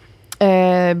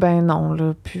 Ben non,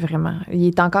 là, plus vraiment. Il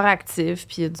est encore actif,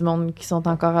 puis il y a du monde qui sont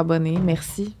encore abonnés.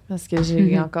 Merci, parce que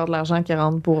j'ai encore de l'argent qui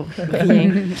rentre pour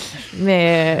rien.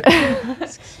 Mais...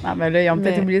 Ah ben là, ils ont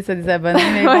peut-être oublié de se désabonner,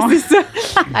 mais bon. Ouais, c'est ça.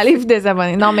 Allez vous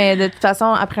désabonner. Non, mais de toute façon,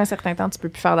 après un certain temps, tu peux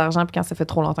plus faire d'argent, puis quand ça fait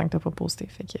trop longtemps que t'as pas posté.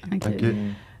 Fait que... OK.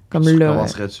 Comme tu là...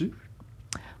 commencerais-tu?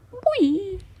 Oui.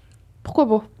 Pourquoi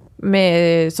pas?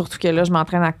 Mais surtout que là, je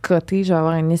m'entraîne à côté, je vais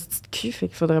avoir un esti de cul, fait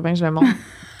qu'il faudrait bien que je le monte.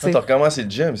 T'as recommencé le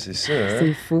gym, c'est ça, hein?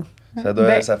 C'est fou.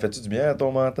 Ça fait-tu du bien à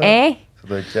ton mental? Hein? Ça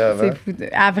doit être cave, C'est fou. Elle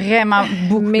a vraiment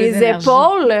beaucoup Mes d'énergie.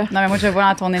 épaules! Non, mais moi, je vois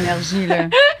dans ton énergie, là.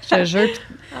 Je te jure.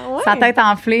 Ah ouais? Sa tête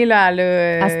enflée, là, elle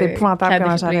a... c'était épouvantable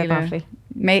comment j'avais là. enflée.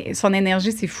 Mais son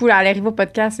énergie, c'est fou. Là. Elle arrive au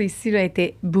podcast, là, ici, là, elle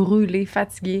était brûlée,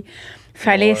 fatiguée.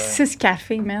 Fallait 6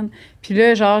 cafés, man. Puis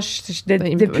là, genre,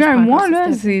 depuis un mois, là,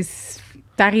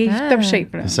 T'arrives top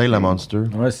shape. Là. Essaye la Monster.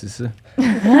 Ouais, c'est ça.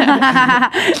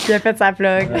 Il a fait sa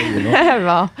plug.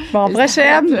 Bon,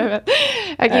 prochaine. OK,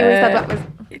 oui, c'est à toi.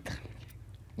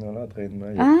 Non, l'entraînement,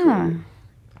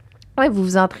 Ouais, vous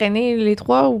vous entraînez les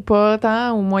trois ou pas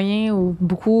tant, ou moyen, ou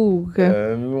beaucoup? Ou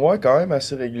que... ouais, quand même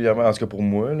assez régulièrement. En tout cas, pour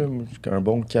moi, là, un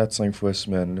bon 4-5 fois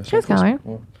semaine. Là, Qu'est-ce quand même?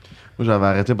 Ouais. Moi, j'avais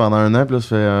arrêté pendant un an, puis là,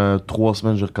 ça fait 3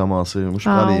 semaines que j'ai recommencé. Moi, je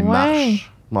prends des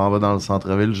marches. Je m'en vais dans le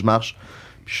centre-ville, je marche,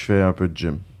 puis je fais un peu de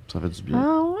gym. Ça fait du bien.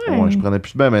 Ah ouais? Ouais, je prenais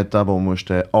plus bien de temps pour moi.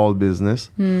 J'étais all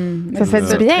business. Ça fait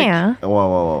du bien, hein?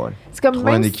 Ouais. C'est comme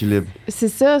Trouver un même équilibre. C'est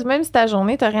ça, même si ta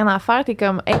journée, t'as rien à faire, t'es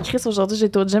comme, hey Chris, aujourd'hui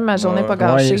j'étais au gym, ma journée pas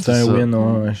gâchée. Ouais, c'est un ça. win,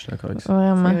 ouais, je suis d'accord avec ça.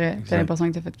 Vraiment. C'est vrai. T'as l'impression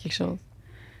que t'as fait quelque chose.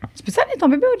 Tu peux amener ton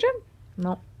bébé au gym?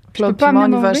 Non. Je peux Claude, pas puis moi,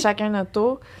 amener on y mon va bébé? chacun notre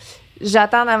tour.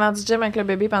 J'attends avant du gym avec le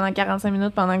bébé pendant 45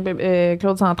 minutes pendant que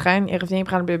Claude s'entraîne. Il revient, il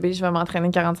prend le bébé, je vais m'entraîner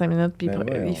 45 minutes, puis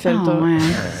il fait le tour. Ouais,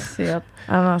 c'est hot.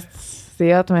 Ah non,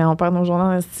 c'est hot, mais on perd nos journées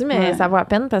en esti, mais Ouais. ça vaut à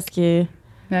peine parce que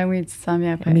Ben oui, tu te sens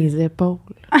bien après. mes épaules.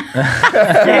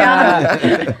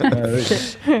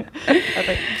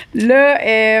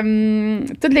 Là,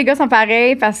 tous les gars sont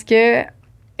pareils parce que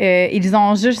ils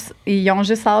ont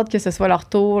juste hâte que ce soit leur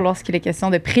tour lorsqu'il est question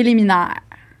de préliminaire.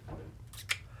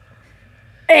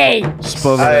 Hey! C'est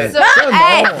pas vrai. Ça,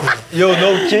 non. Yo,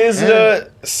 no kids, là,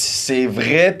 c'est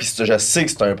vrai, pis je sais que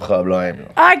c'est un problème.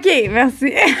 Là. OK,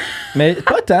 merci. Mais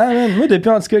pas tant, man. Moi, depuis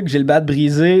en tout cas que j'ai le bat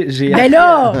brisé, j'ai. Ben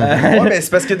là! Ouais, mais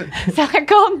c'est parce que Ça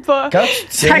raconte pas! quand tu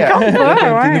tiens Ça compte pas,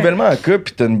 ouais. t'es nouvellement en couple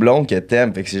pis t'as une blonde que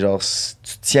t'aimes, fait que c'est genre,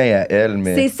 tu tiens à elle,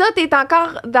 mais... C'est ça, t'es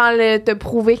encore dans le te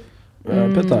prouver.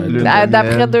 Peut-être. Le-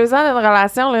 D'après 2 ans d'une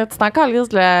relation, là, tu t'es encore lisse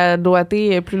de la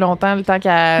doigter plus longtemps, le temps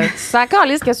qu'elle. Tu t'es encore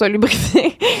lisse qu'elle soit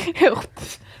lubrifiée.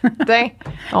 Putain,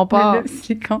 on part. Là,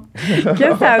 c'est con.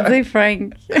 Qu'est-ce que ça veut dire,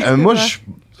 Frank? Moi,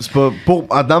 c'est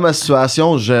pas dans ma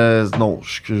situation,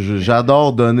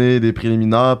 j'adore donner des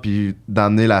préliminaires puis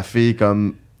d'amener la fille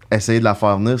comme essayer de la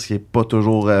faire venir, ce qui est pas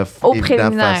toujours Au évident,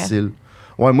 préliminaire. facile.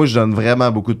 Ouais, moi je donne vraiment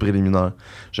beaucoup de préliminaires.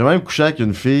 J'ai même couché avec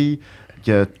une fille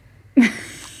que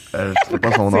je sais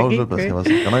pas son âge là, parce qu'elle va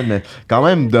se connaître, mais quand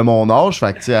même de mon âge,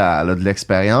 fait que tu sais, elle a de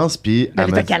l'expérience puis Ben, elle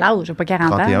t'as m'a quel âge? J'ai pas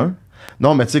 40 ans. 31.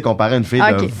 Non, mais tu sais, comparé à une fille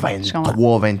Ah, de ok, je comprends.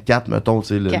 23, 24, mettons, tu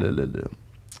sais, Ok.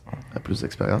 la plus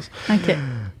d'expérience. OK.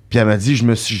 Puis elle m'a dit, je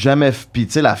me suis jamais. Puis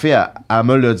tu sais, la fille, elle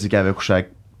me l'a dit qu'elle avait couché avec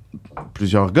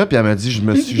plusieurs gars. Puis elle m'a dit, je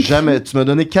me suis jamais. Tu m'as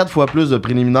donné 4 fois plus de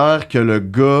préliminaires que le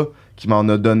gars qui m'en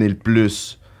a donné le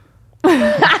plus.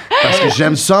 Parce que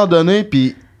j'aime ça en donner,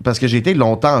 puis parce que j'ai été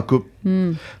longtemps en couple.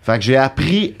 Fait que j'ai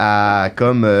appris à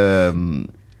comme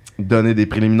donner des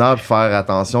préliminaires, puis faire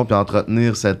attention, puis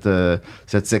entretenir cette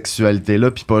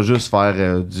sexualité-là, puis pas juste faire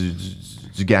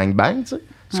du gangbang, tu sais.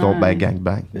 Ben,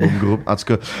 gangbang, groupe. En tout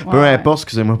cas, peu importe,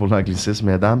 excusez-moi pour l'anglicisme,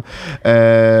 mesdames.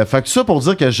 Fait que tout ça pour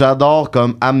dire que j'adore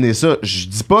comme amener ça. Je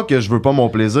dis pas que je veux pas mon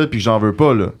plaisir puis que j'en veux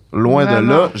pas, là. Loin de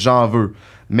là, j'en veux.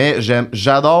 Mais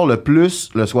j'adore le plus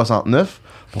le 69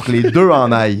 pour que les deux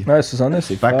en aillent. Ouais, 69,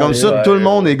 c'est Fait que fort, comme ça, tout le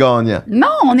monde est gagnant. Non,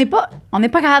 on n'est pas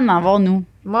capable d'en voir, nous.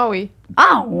 Moi, oui.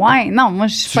 Ah, ouais. Non, moi,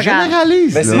 je suis Tu pas capable.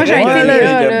 généralises, Mais là. c'est Moi, j'ai vrai, été là,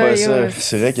 là, j'aime là, pas ça. yo.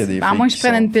 C'est vrai qu'il y a des À filles moins que qui je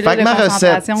prenne sont- une pilule Fait que de ma recette,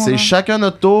 concentration. c'est là. chacun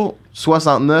notre tour,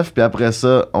 69, puis après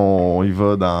ça, on y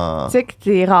va dans... Tu sais que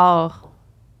t'es rare.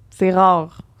 C'est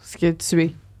rare ce que tu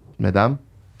es. Mesdames,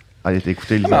 allez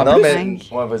t'écouter le en Non, plus, mais...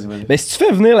 Frank. Ouais, vas-y. Ben, si tu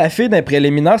fais venir la fille d'un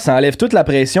préliminaire, ça enlève toute la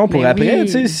pression pour Mais après. oui.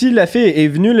 Tu sais, si la fille est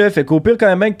venue, là, fait qu'au pire,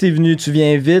 quand même, que t'es venu, tu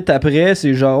viens vite après,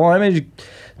 c'est genre, ouais, mais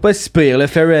pas si pire, là,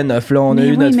 fair enough, là, on a Mais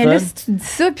eu oui, notre mais fun. là, si tu dis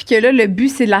ça, puis que là, le but,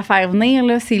 c'est de la faire venir,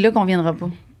 là, c'est là qu'on viendra pas.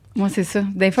 Moi, c'est ça.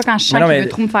 Des fois, quand je sens Mais non, qu'il mais- veut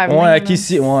trop me faire venir. Ouais, là, ok,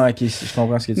 si, je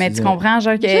comprends ce que mais tu tu dis. comprends,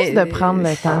 genre, que. Juste de prendre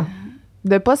le temps.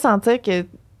 De pas sentir que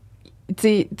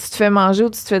tu te fais manger ou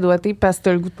tu te fais doigter parce que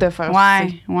t'as le goût de te faire Ouais,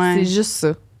 sucer. ouais. C'est juste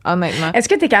ça, honnêtement. Est-ce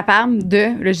que tu es capable de,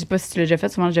 là, je sais pas si tu l'as déjà fait,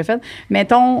 souvent déjà fait,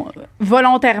 mettons,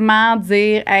 volontairement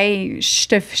dire, hey, je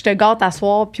te gâte à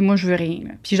soir, puis moi, je veux rien.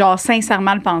 Là. Puis, genre,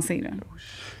 sincèrement le penser. Là.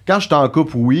 Quand je suis en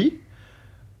couple, oui.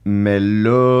 Mais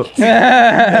là... Il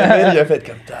a fait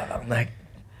comme tabarnak.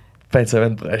 Fin de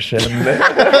semaine prochaine.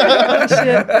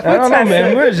 Ah non, non,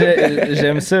 mais moi,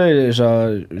 j'aime ça, genre,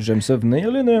 j'aime ça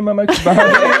venir, là, d'un moment que tu parles.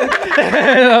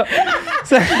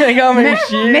 Ça fait quand même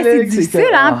chier. Mais là, c'est que difficile,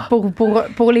 comme- hein,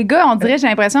 pour les gars, on dirait, j'ai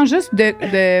l'impression juste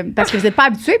de parce que vous n'êtes pas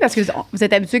habitués, parce que vous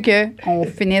êtes habitués qu'on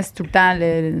finisse tout le temps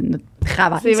notre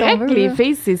travail. C'est si vrai on veut, que les là.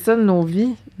 filles, c'est ça de nos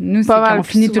vies. Nous, c'est pas mal qu'on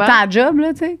plus finit tout le souvent. temps à job,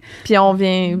 là, tu sais. Puis on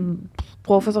vient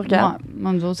 3 fois sur 4. Ouais,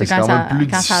 moi, nous autres, c'est C'est quand quand ça même plus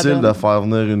quand ça difficile donne. de faire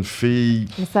venir une fille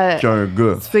Mais ça- qu'un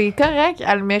gars. C'est correct,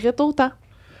 elle le mérite autant.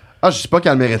 Ah, je sais pas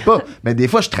qu'elle le mérite pas, mais des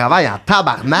fois, je travaille en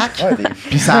tabarnak, Ouais,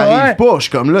 puis ça arrive pas. Je suis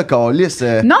comme là, câlisse.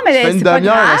 Non, mais ça fait une c'est pas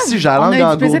demi-heure grave. assis, j'ai la On langue a eu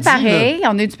dans du le plaisir pareil.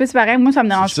 On a eu du plaisir pareil. Moi, ça me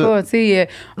dérange C'est ça. pas. Tu sais,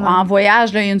 en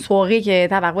voyage, là, il y a une soirée que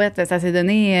tabarouette, ça s'est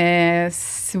donné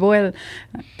si beau.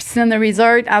 Piscine de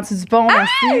resort en dessous du pont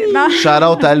aussi. Non,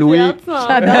 Shout-out à Louis,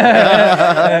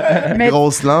 mais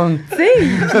grosse langue. tu sais,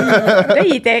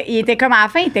 puis là, il était comme à la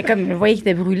fin, il était comme, je voyais qu'il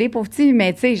était brûlé, pauvre petit,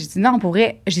 mais tu sais, j'ai dit non, pour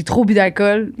vrai, j'ai trop bu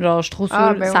d'alcool, genre, je suis trop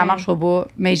saoule, Ben ça oui. marchera pas.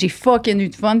 Mais j'ai fucking eu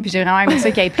de fun, puis j'ai vraiment aimé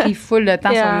ça qu'il ait pris full de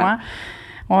temps sur moi.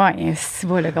 Ouais, c'est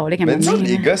beau, le gars, là, Mais nous,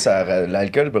 les gars,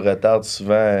 l'alcool retarde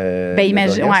souvent.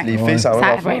 imagine, l'orgasme. ouais. Les filles, ça va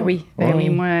en faire. Oui. Ben oui,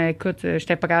 moi, écoute,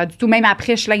 j'étais pas capable du tout. Même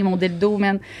après, je suis là, ils m'ont dit le dos,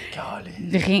 man.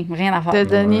 Rien à Te faire.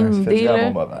 donner une Ça fait idée, du bien à là.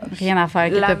 mon moral. Rien à faire,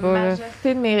 La quitte pas, là.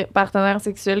 majorité de mes partenaires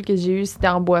sexuels que j'ai eus, c'était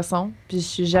en boisson, puis je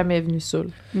suis jamais venue saoule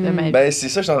de ma vie. Ben, c'est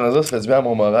ça, je suis en train de dire, ça fait du bien à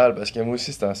mon moral, parce que moi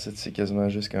aussi, c'est en site, c'est quasiment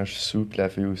juste quand je suis sous, puis la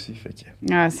fille aussi, fait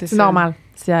que. Ah, c'est C'est ça. normal.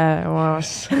 C'est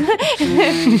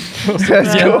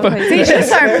Let's go. Tu sais,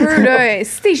 juste un peu,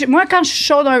 là. Moi, quand je suis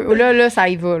chaude, là, ça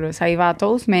y va, là. Ça y va à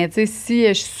toast. Mais, tu sais, si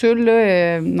je suis saoule,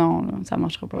 là, non, là, ça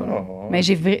marchera pas. Là. Oh. Mais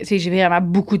j'ai vraiment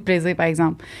beaucoup de plaisir, par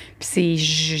exemple. Puis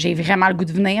j'ai vraiment le goût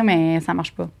de venir, mais ça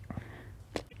marche pas.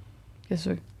 C'est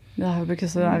sûr. Il y a un peu que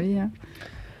ça dans la vie, hein.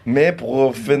 Mais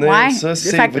pour finir Ouais. ça,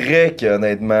 c'est Fait que- vrai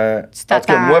qu'honnêtement, en tout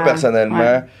t'attends. cas, moi, personnellement,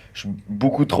 Ouais. je suis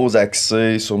beaucoup trop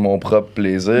axé sur mon propre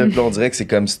plaisir. Puis là, on dirait que c'est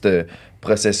comme ce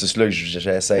processus-là que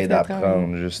j'essaie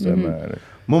d'apprendre, justement. là.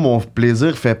 Moi, mon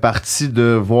plaisir fait partie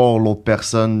de voir l'autre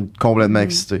personne complètement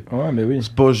excitée. Ouais, mais oui.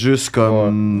 C'est pas juste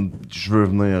comme je veux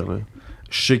venir. Là.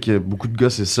 Je sais qu'il y a beaucoup de gars,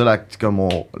 c'est ça, là, comme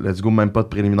let's go, même pas de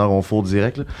préliminaire, on fout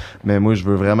direct. Là. Mais moi, je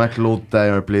veux vraiment que l'autre ait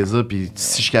un plaisir. Puis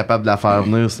si je suis capable de la faire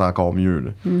venir, c'est encore mieux.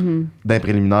 Là. D'un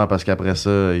préliminaire, parce qu'après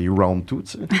ça, il round tout.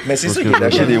 Tu sais. Mais c'est Parce ça que qui est je-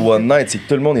 lâché des one night, c'est que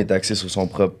tout le monde est axé sur son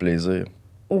propre plaisir.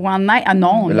 One night? Ah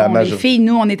non, La les majorité. filles,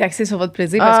 nous, on est taxés sur votre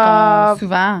plaisir parce Ah, qu'on,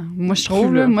 souvent, moi, je trouve,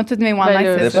 plus là, là. moi, toutes mes one Ben night,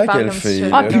 là, c'est Ça ça. dépend quelle comme si fille. je-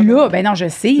 Ah, puis là, ben non, je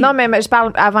sais. Non, mais je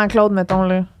parle avant Claude, mettons,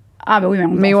 là. Ah, ben oui, mais on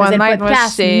Mais faisait One le Night, moi,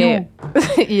 podcast, j'étais...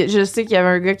 nous. Je sais qu'il y avait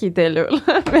un gars qui était là.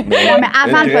 Ouais, mais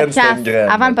avant Une le graine, podcast. c'est une graine,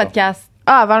 Avant le mettons. podcast.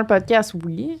 Ah, avant le podcast,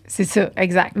 oui. C'est ça,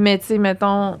 exact. Mais tu sais,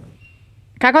 mettons...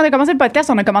 Quand on a commencé le podcast,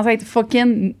 on a commencé à être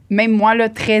fucking, même moi, là,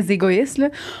 très égoïste. Là.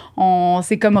 On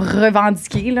s'est comme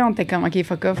revendiqué. Là. On était comme, OK,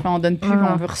 fuck off, là, on donne plus,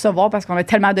 on veut recevoir parce qu'on a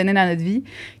tellement donné dans notre vie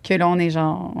que là, on est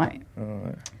genre, ouais.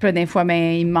 Puis là, des fois,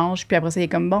 ben, il me mange, puis après ça, il est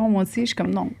comme, bon, moi aussi, je suis comme,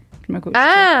 non, je me couche.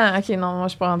 Ah! OK, non, moi, je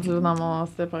suis pas rendue dans mon...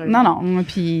 C'était par exemple. Non, moi,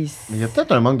 puis. Mais il y a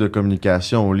peut-être un manque de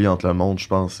communication au lit entre le monde, je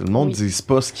pense. Le monde ne dit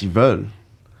pas ce qu'ils veulent.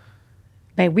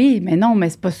 Ben oui, mais non, mais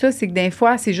c'est pas ça. C'est que des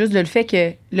fois, c'est juste le fait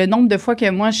que le nombre de fois que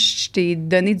moi, je t'ai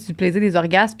donné du plaisir des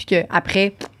orgasmes, puis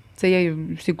qu'après, tu sais,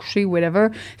 c'est couché ou whatever,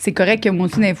 c'est correct que moi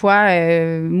aussi, des fois,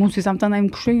 moi aussi, ça me tente d'aller me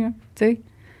coucher, là, tu sais.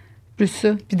 Plus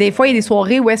ça. Puis des fois, il y a des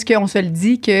soirées où est-ce qu'on se le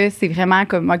dit que c'est vraiment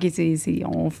comme, OK,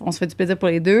 on se fait du plaisir pour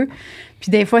les deux.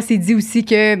 Puis des fois, c'est dit aussi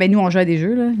que, ben nous, on joue à des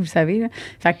jeux, là, vous le savez. Là.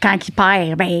 Fait que quand il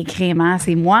perd, ben, crément,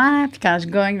 c'est moi. Puis quand je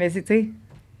gagne, ben, c'est, tu sais.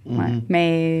 Ouais.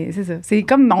 Mais c'est ça. C'est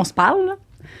comme on se parle, là.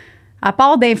 À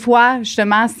part des fois,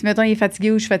 justement, si, mettons, il est fatigué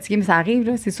ou je suis fatiguée, mais ça arrive,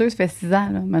 là. C'est sûr, ça fait 6 ans,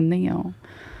 là. Maintenant,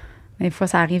 des fois,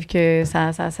 ça arrive que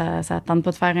ça tente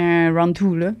pas de faire un round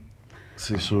 2, là.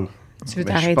 C'est sûr. Tu veux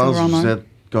Mais t'arrêter je pense au que round vous 1. êtes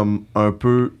comme un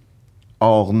peu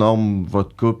hors norme,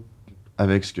 votre couple,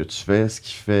 avec ce que tu fais, ce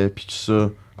qu'il fait, puis tout ça,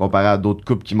 comparé à d'autres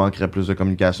couples qui manqueraient plus de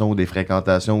communication ou des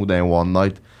fréquentations ou d'un one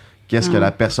night. Qu'est-ce que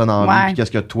la personne a envie, Ouais. puis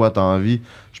qu'est-ce que toi t'as envie.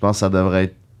 Je pense que ça devrait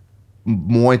être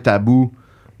moins tabou.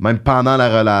 Même pendant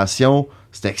la relation,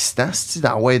 c'est excitant. Si tu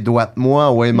dis, ouais,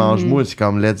 doite-moi, ouais, mange-moi. C'est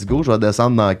comme, let's go, je vais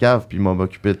descendre dans la cave, puis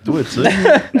m'occuper de toi, tu sais.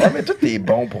 Ouais, mais toi, t'es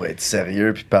bon pour être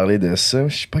sérieux puis parler de ça.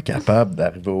 Je suis pas capable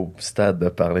d'arriver au stade de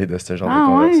parler de ce genre de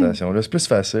conversation-là. C'est plus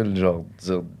facile, genre,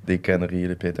 dire des conneries,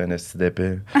 là, puis être un esti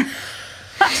d'épée.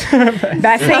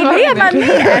 Ben, essaye-les à un moment donné.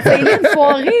 Essaye-les une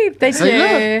soirée. Peut-être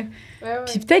que.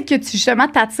 Puis peut-être que tu, justement,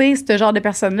 t'attires ce genre de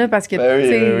personnes-là parce que, Ben oui, tu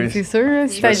sais, ben oui. c'est sûr.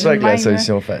 Si Je t'as fais ça avec le la même, là.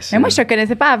 solution facile. Mais moi, je te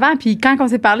connaissais pas avant. Puis quand on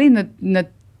s'est parlé,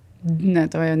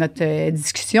 notre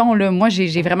discussion, là, moi,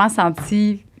 j'ai vraiment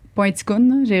senti, pas un ticoun,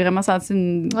 là, j'ai vraiment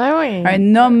senti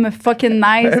un homme fucking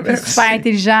nice, puis super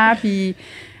intelligent, puis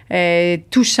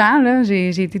touchant. Là. J'ai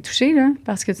été touchée là,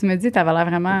 parce que tu me dis, t'avais l'air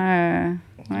vraiment...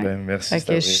 ouais. Ben, merci. Fait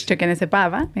que je te connaissais pas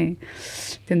avant, mais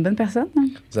t'es une bonne personne. Hein?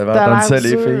 Vous avez T'as entendu l'air ça, les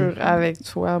dur filles? avec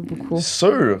toi, beaucoup.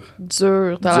 Sûr?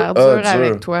 Dur. T'as l'air Dur. dur Ah, dur.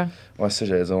 avec toi. Ouais, ça,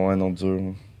 j'allais dire, ouais, non, dur.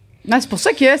 Non, c'est pour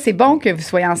ça que c'est bon que vous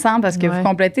soyez ensemble parce que Ouais. vous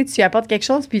complétez, tu y apportes quelque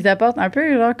chose, puis ils apportent un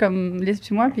peu, genre, comme Lise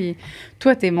puis moi, puis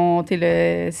toi, t'es le...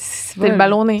 T'es le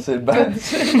ballonné. C'est le bal.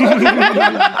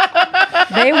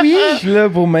 Ben oui. Je suis là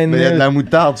pour Mais il y a de maintenir. la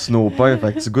moutarde sur nos pains,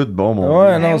 fait que tu goûtes bon, mon Ouais,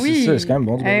 gars. non, Ben c'est oui. ça, c'est quand même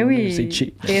bon. Ben oui. C'est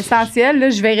cheap. C'est essentiel. Là,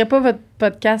 je verrai pas votre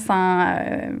podcast en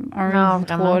un, Non,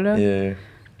 trois. Là. Et,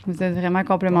 Vous êtes vraiment On se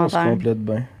complémentaires. complète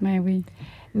bien. Ben oui.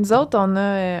 Nous autres, on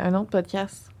a un autre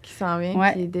podcast qui s'en vient,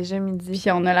 Ouais. qui est déjà midi.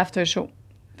 Puis on a l'after show.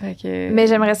 Fait que... Mais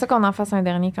j'aimerais ça qu'on en fasse un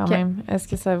dernier quand Ok. même. Est-ce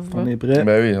que ça vous va? On est prêt?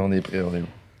 ben oui, on est prêts, on est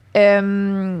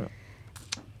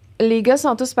Les gars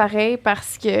sont tous pareils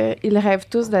parce qu'ils rêvent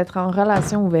tous d'être en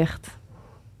relation ouverte.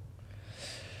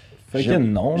 Fait que J'ai-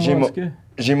 non, j'ai moi, mo- en tout cas.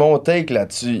 J'ai mon take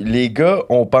là-dessus. Les gars,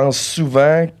 on pense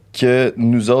souvent que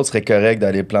nous autres serait correct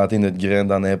d'aller planter notre graine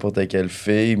dans n'importe quelle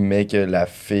fille, mais que la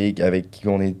fille avec qui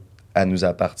on est, elle nous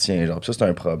appartient. Genre, Puis ça, c'est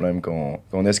un problème qu'on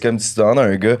a. C'est comme si tu demandes à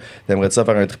un gars, t'aimerais-tu ça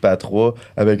faire un trip à 3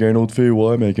 avec un autre fille,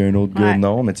 ouais, mais avec un autre gars, Ouais,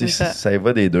 non. Mais tu c'est sais, ça. ça y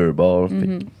va des deux bords.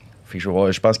 Mhm. Fait que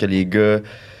je pense que les gars,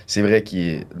 c'est vrai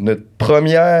que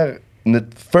notre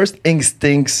first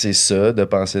instinct, c'est ça, de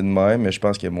penser de même, mais je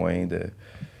pense qu'il y a moyen de.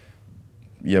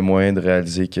 Il y a moyen de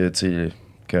réaliser que, tu sais,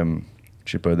 comme.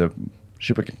 Je sais pas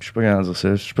comment dire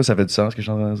ça. Je sais pas si ça fait du sens que je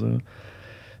suis en train de dire.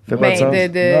 Fait pas de sens.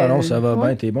 Non, non, ça va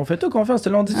bien, t'es bon. Fais-toi confiance, te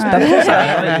l'ont dit. Ah. T'apprends ça.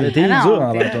 T'es Ah non, dur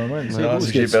envers t'es- toi-même. C'est Non, beau c'est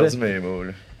ce que que j'ai tu perdu fais. mes mots,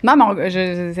 là. Non,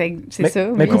 c'est Mais, ça.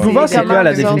 mais couple oui. ouvert, c'est comment quoi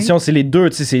la vous autres? définition? C'est les deux,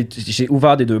 tu sais, c'est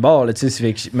ouvert des deux bords, là, tu sais. C'est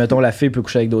fait que, mettons, la fille peut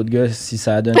coucher avec d'autres gars si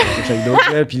ça donne qu'elle couche avec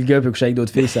d'autres gars, puis le gars peut coucher avec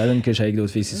d'autres filles si ça donne que couche avec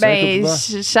d'autres filles. C'est ça, couple Ben,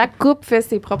 ouvert? chaque couple fait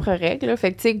ses propres règles. Là.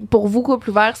 Fait que, tu sais, pour vous,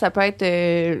 couple ouvert, ça peut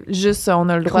être juste, on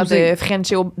a le droit Cruiser. de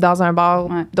frencher dans un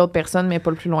bar Ouais. d'autres personnes, mais pas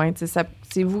le plus loin. Tu sais,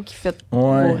 c'est vous qui faites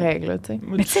Ouais. vos règles. Là, tu sais.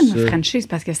 Mais tu sais, moi, Frenchie, c'est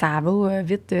parce que ça va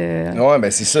vite. Ouais, ben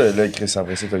c'est ça, là, Chris,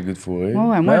 après ça, t'as le goût de fourrer. Ouais,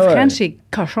 moi, Ben ouais. French, c'est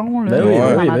cochon, là. Ben oui, Ouais.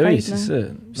 dans ma ben oui, tête, c'est là.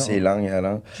 ça. C'est langue à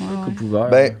langue. Ouais, ouais. Couple ouvert.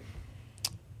 Ben,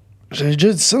 j'avais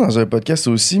déjà dit ça dans un podcast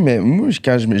aussi, mais moi,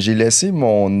 quand j'ai laissé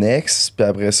mon ex, puis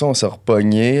après ça, on s'est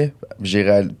repogné, puis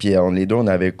les deux, on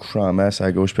avait couché en masse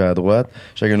à gauche puis à droite,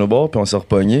 chacun au bord, puis on s'est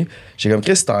repogné. J'ai comme,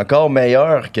 Chris, c'était encore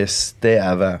meilleur que c'était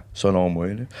avant, selon moi.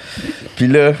 Là. Puis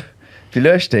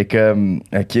là, j'étais comme,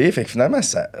 OK. Fait que finalement,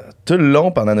 tout le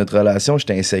long, pendant notre relation,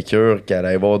 j'étais insécure qu'elle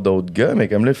allait voir d'autres gars. Mais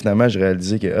comme là, finalement, j'ai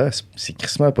réalisé que c'est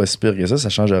crissement pas si pire que ça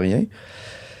change rien.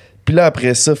 Puis là,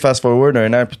 après ça, fast forward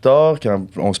un an plus tard, quand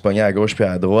on se pognait à gauche puis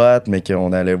à droite, mais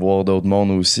qu'on allait voir d'autres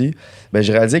mondes aussi, ben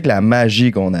j'ai réalisé que la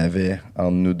magie qu'on avait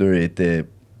entre nous deux était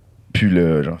plus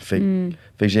là. Genre. Fait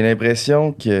que j'ai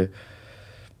l'impression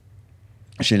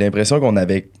qu'on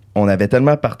avait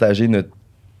tellement partagé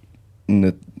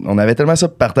on avait tellement ça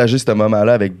partagé ce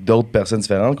moment-là avec d'autres personnes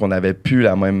différentes qu'on n'avait plus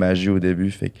la même magie au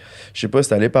début. Fait que je sais pas,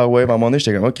 c'est allé par wave. À un moment donné,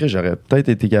 j'étais comme, OK, j'aurais peut-être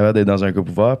été capable d'être dans un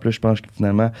couple ouvert. Puis là, je pense que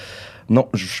finalement, non,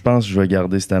 je pense que je vais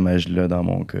garder cette magie-là dans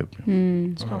mon couple.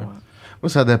 Moi,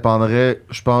 ça dépendrait,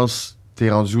 je pense, t'es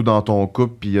rendu où dans ton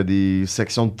couple, puis il y a des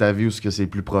sections de ta vie où c'est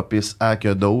plus propice à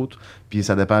que d'autres, puis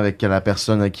ça dépend avec la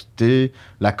personne à qui t'es,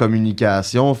 la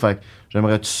communication. Fait que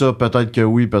j'aimerais-tu ça? Peut-être que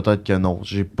oui, peut-être que non.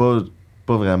 J'ai pas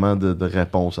vraiment de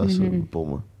réponse à ça pour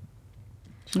moi.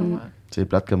 C'est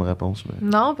plate comme réponse, mais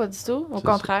Non, pas du tout. Au C'est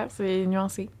contraire, c'est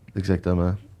nuancé.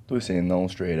 exactement. Toi, c'est non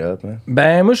straight up. Hein?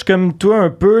 Ben, moi, je suis comme toi un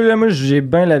peu. Là. Moi, j'ai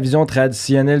bien la vision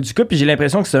traditionnelle du couple. Puis j'ai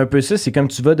l'impression que c'est un peu ça. C'est comme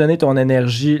tu vas donner ton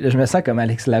énergie. Là, je me sens comme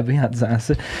Alex Labbé en disant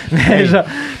ça. Mais genre,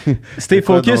 stay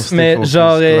Pourquoi donc focus. stay Mais focus,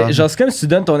 genre, Claude? genre, c'est comme si tu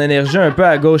donnes ton énergie un peu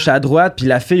à gauche, à droite. Puis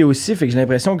la fille aussi. Fait que j'ai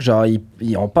l'impression que, genre,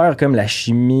 on perd comme la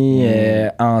chimie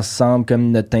ensemble,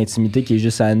 comme notre intimité qui est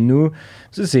juste à nous.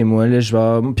 Ça, c'est moi, là, je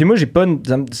vais... Puis moi, j'ai pas...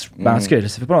 Parce que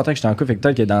ça fait pas longtemps que j'étais en couple, fait que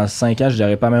peut-être que dans 5 ans, je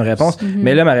n'aurais pas la même réponse.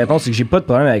 Mais là, ma réponse, c'est que j'ai pas de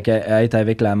problème à être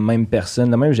avec la même personne.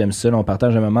 Là, même, j'aime ça, là, on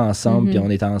partage un moment ensemble, puis on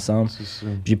est ensemble. C'est ça.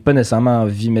 J'ai pas nécessairement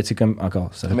envie, mais tu sais, comme... Encore,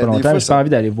 ça fait Mais pas des longtemps, fois, mais j'ai pas envie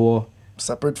d'aller voir.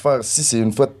 Ça peut te faire, si c'est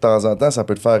une fois de temps en temps, ça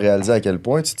peut te faire réaliser à quel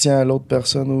point tu tiens à l'autre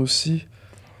personne aussi.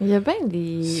 Il y a bien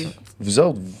des... Vous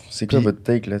autres, c'est quoi Puis- votre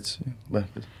take là-dessus? Ben,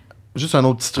 Juste un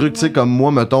autre petit truc, tu sais, comme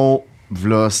moi, mettons,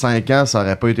 v'là 5 ans, ça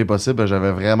aurait pas été possible,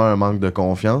 j'avais vraiment un manque de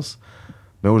confiance.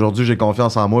 Mais aujourd'hui, j'ai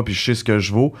confiance en moi, puis je sais ce que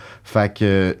je vaux. Fait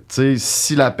que, tu sais,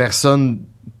 si la personne,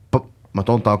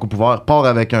 mettons, t'es en couple ouvert, part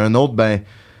avec un autre, ben,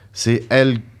 c'est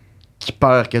elle qui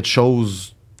perd quelque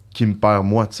chose qui me perd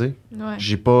moi, tu sais. Ouais.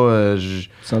 J'ai pas... Tu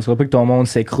sentiras pas que ton monde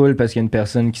s'écroule parce qu'il y a une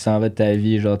personne qui s'en va de ta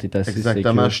vie, genre, t'es assez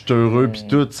exactement, je sécure. suis heureux, puis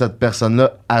toute cette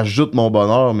personne-là ajoute mon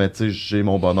bonheur, mais tu sais, j'ai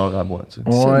mon bonheur à moi, tu sais.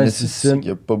 Ouais, mais c'est tu ça. sais qu'il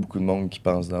y a pas beaucoup de monde qui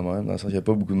pense de même. Dans le sens qu'il y a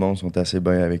pas beaucoup de monde qui sont assez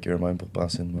bien avec eux-mêmes pour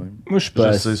penser de même. Moi, je suis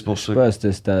pas, Je sais, c'est pour je ça suis pas à ce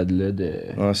stade-là de...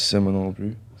 Ah, c'est ça, moi non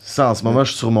plus. Ça, en ce moment, je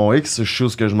suis sur mon X, je sais où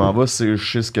ce que je m'en vais, je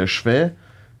sais ce que je fais,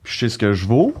 puis je sais ce que je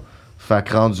vaux. Fait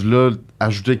que rendu là,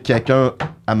 ajouter quelqu'un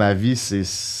à ma vie,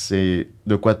 c'est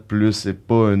de quoi de plus, c'est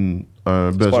pas un C'est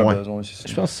pas besoin. un besoin, c'est ça.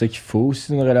 Je pense que c'est ça qu'il faut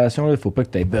aussi dans une relation. Il faut pas que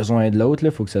tu aies besoin de l'autre.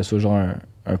 Il faut que ça soit genre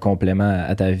un complément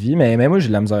à ta vie. Mais moi, j'ai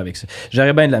de la misère avec ça.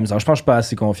 J'aurais bien de la misère. Je pense que je suis pas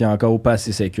assez confiant encore ou pas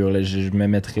assez sécure. Là. Je me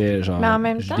mettrais genre. Mais en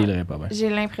même je temps, dealerais pas bien. j'ai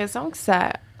l'impression que ça...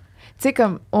 Tu sais,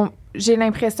 j'ai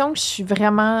l'impression que je suis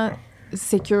vraiment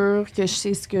sécure, que je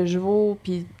sais ce que je vaux,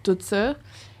 puis tout ça.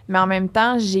 Mais en même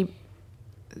temps, je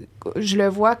le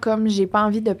vois comme j'ai pas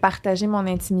envie de partager mon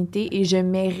intimité et je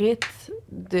mérite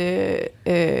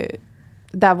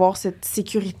d'avoir cette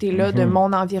sécurité-là de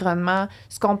mon environnement.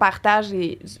 Ce qu'on partage,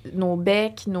 nos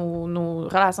becs, nos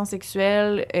relations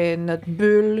sexuelles, notre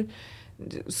bulle,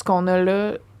 ce qu'on a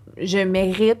là, je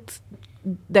mérite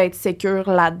d'être sécure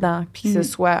là-dedans, puis que ce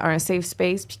soit un safe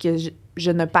space, puis que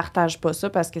je ne partage pas ça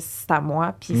parce que c'est à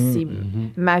moi, puis c'est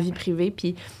ma vie privée,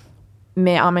 puis...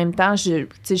 Mais en même temps, je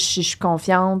suis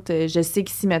confiante. Je sais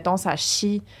que si, mettons, ça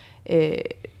chie,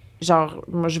 genre,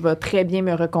 moi, je vais très bien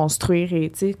me reconstruire et,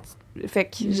 tu sais... Fait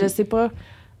que je sais pas.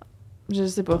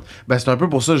 Ben, c'est un peu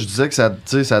pour ça que je disais que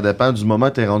ça dépend du moment où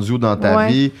t'es rendu où dans ta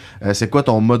vie. C'est quoi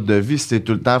ton mode de vie? Si t'es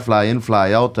tout le temps fly-in,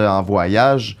 fly-out en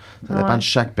voyage, ça dépend de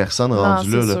chaque personne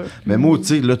rendue là. Mais moi, tu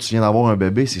sais, là, tu viens d'avoir un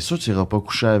bébé, c'est sûr que tu iras pas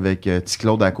coucher avec petit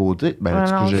Claude à côté. Ben, là,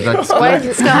 tu couches avec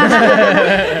petit Claude.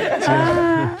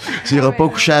 Tu iras pas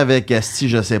coucher avec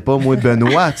je sais pas, moi,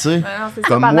 Benoît, tu sais. C'est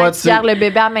comme ça, moi, tu gardes le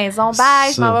bébé à la maison.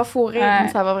 Bye, je m'en vais fourrer.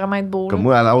 Ça va vraiment être beau. Comme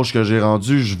moi, à l'âge que j'ai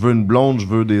rendu, je veux une blonde, je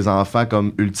veux des enfants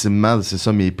comme ultimement, c'est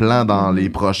ça mes plans dans les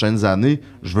prochaines années.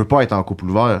 Je veux pas être en couple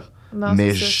ouvert. Non,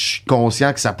 mais je suis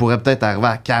conscient que ça pourrait peut-être arriver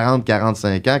à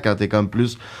 40-45 ans quand t'es comme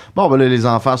plus... Bon, ben là, les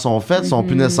enfants sont faits, sont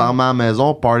plus nécessairement à la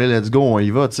maison, party, let's go, on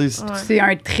y va, tu sais. C'est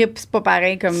un trip, c'est pas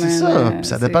pareil comme... C'est ça, puis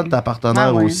ça dépend de ta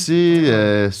partenaire aussi.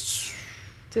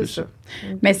 C'est ça.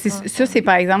 Mais ça, c'est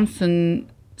par exemple,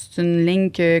 c'est une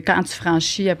ligne que quand tu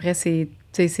franchis, après, c'est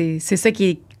ça qui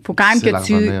est... Faut quand même que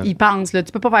tu y penses. Là.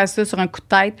 Tu peux pas faire ça sur un coup de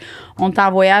tête. On est en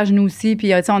voyage, nous aussi,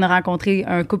 puis on a rencontré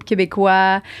un couple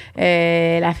québécois.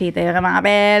 La fille était vraiment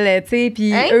belle, tu sais.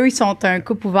 Puis eux, ils sont un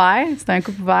couple ouvert. C'est un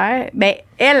couple ouvert. Ben,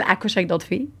 elle accouche avec d'autres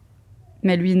filles.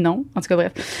 Mais lui, non. En tout cas,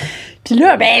 bref. Puis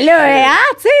là, tu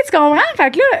sais, tu comprends?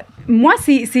 Fait que là, moi,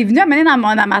 c'est venu à mener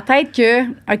dans ma tête que,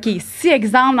 OK, si,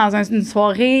 exemple, dans une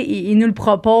soirée, il nous le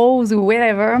propose ou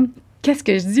whatever, qu'est-ce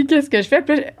que je dis? Qu'est-ce que je fais?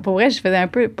 Puis là, pour vrai, je faisais un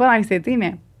peu, pas d'anxiété,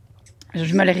 mais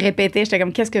je me le répétais. J'étais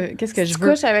comme, qu'est-ce que je veux?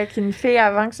 Tu couches avec une fille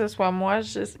avant que ce soit moi,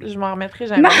 je m'en remettrai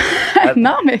jamais.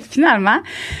 Non, mais finalement,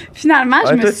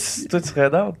 je me suis... Toi, tu serais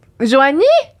d'ordre. Joanie?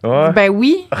 Ouais. Ben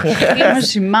oui. Moi,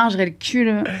 je mangerais le cul,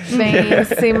 là. Ben,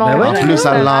 c'est mon... En plus,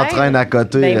 ça l'entraîne à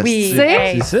côté. Ben oui,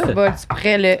 c'est ça. Tu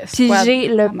pourrais le... Puis j'ai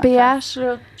le pH,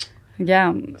 là.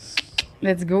 Regarde.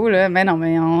 Let's go, là. Ben non,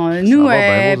 mais nous,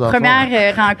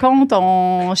 première rencontre,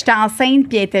 j'étais enceinte,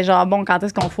 puis elle était genre, bon, quand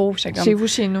est-ce qu'on faut? Comme, chez vous,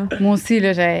 chez nous. Moi aussi,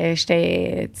 là,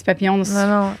 j'étais petit papillon.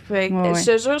 Non. Fait que, je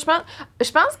te jure, je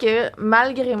pense que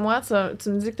malgré moi, tu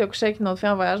me dis que tu as couché avec une autre fille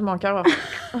en voyage, mon cœur va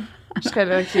faire... Je serais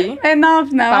là, OK. Mais non,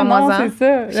 finalement, non, c'est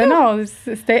ça. Mais non,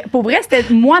 pour vrai, c'était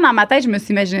moi, dans ma tête, je me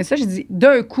suis imaginé ça. J'ai dit,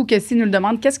 d'un coup, que s'il nous le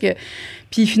demande, qu'est-ce que...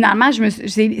 Puis finalement,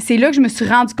 c'est là que je me suis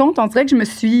rendu compte, on dirait que je me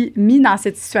suis mis dans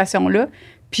cette situation-là,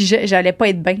 puis j'allais pas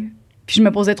être bien. Puis je me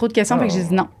posais trop de questions, fait que j'ai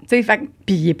dit non.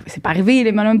 Puis c'est pas arrivé,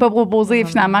 il m'a même pas proposé.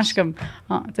 Finalement, je suis comme...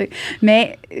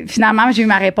 Mais finalement, j'ai eu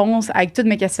ma réponse avec tous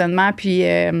mes questionnements, puis...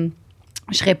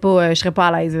 je serais pas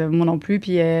à l'aise, moi non plus.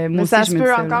 Puis, moi ça aussi, se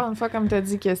peut encore une fois, comme tu as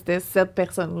dit, que c'était cette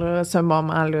personne-là, ce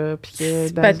moment-là. Puis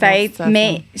que peut-être,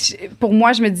 mais pour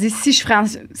moi, je me dis,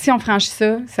 si on franchit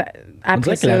ça on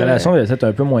dirait que la relation est peut-être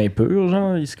un peu moins pure,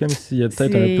 genre. C'est comme s'il y a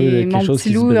peut-être un peu quelque chose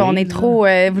qui se brise. On est trop...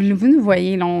 vous nous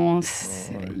voyez, là,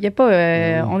 il y a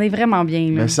pas... on est vraiment bien.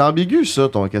 Là. Mais c'est ambigu, ça,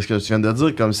 qu'est-ce que tu viens de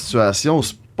dire comme situation.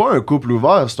 C'est pas un couple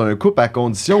ouvert, c'est un couple à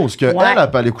condition où elle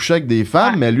peut aller coucher avec des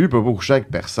femmes, mais lui, il peut pas coucher avec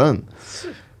personne.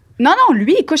 Non,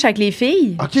 lui, il couche avec les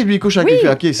filles. OK, lui, il couche avec les filles.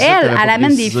 OK, c'est elle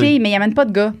amène des filles, mais il amène pas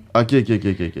de gars. OK.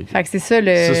 Fait que c'est ça,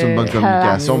 Ça, c'est une bonne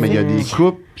communication, mais il y a des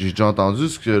couples, j'ai déjà entendu,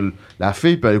 que la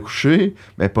fille peut aller coucher,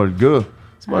 mais pas le gars.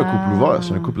 C'est pas un couple ouvert,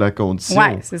 c'est un couple à condition.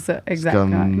 Ouais, c'est ça,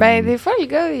 exactement. Ben, des fois, les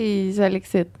gars, ça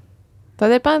l'excite. Ça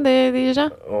dépend des gens.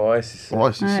 Ouais, c'est ça. Ouais,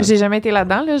 c'est ça. J'ai jamais été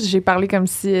là-dedans. Là. J'ai parlé comme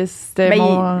si c'était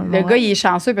le gars, il est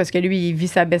chanceux parce que lui, il vit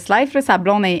sa best life. Là. Sa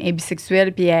blonde est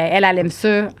bisexuelle, puis elle aime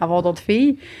ça, avoir d'autres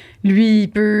filles. Lui, il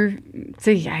peut...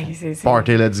 Tu sais, c'est...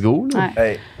 Party, let's go. Ouais.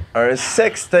 Hey, un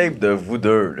sextape de vous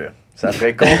deux, là. Ça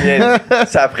ferait combien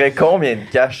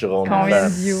de cash sur OnlyFans?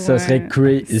 Ça serait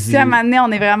crazy. Si à un moment donné,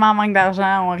 on est vraiment en manque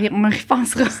d'argent, on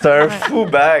repensera. C'est un fou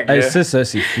bag. Hey, ça,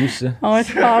 c'est fou, ça. On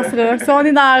repensera. Si on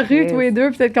est dans la rue, tous les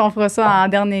deux, peut-être qu'on fera ça en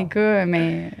dernier cas,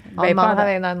 mais... On demandera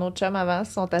à nos chums avant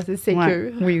s'ils sont assez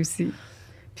sécures. Oui, aussi.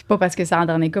 C'est pas parce que c'est en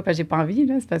dernier cas, parce que j'ai pas envie,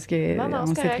 là. C'est parce que Non, on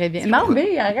c'est sait correct. très bien. Non,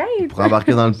 mais arrête! Pour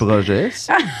embarquer dans le projet.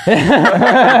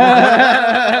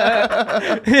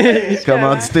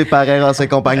 Commandité par Eros et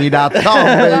compagnie d'Attends,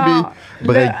 baby. Non.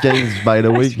 Break 15, by the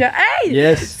way. Je suis comme, hey!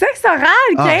 Yes. Sexe oral,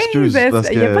 15! Ah, excuse, parce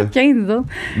Il n'y a que- pas de 15, nous autres.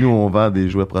 Nous, on vend des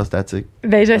jouets prostatiques.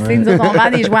 Ben, je sais, nous autres, on vend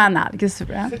des jouets anales. Qu'est-ce que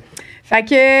tu veux, hein? Fait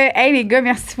que, hey, les gars,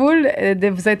 merci full de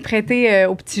vous être prêtés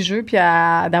au petit jeu puis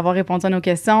d'avoir répondu à nos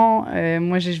questions.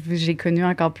 Moi, j'ai connu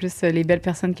encore plus les belles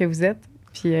personnes que vous êtes.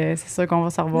 Puis c'est sûr qu'on va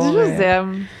se revoir. Je vous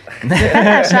aime. Vous êtes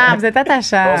attachants, vous êtes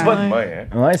attachants. On se voit demain,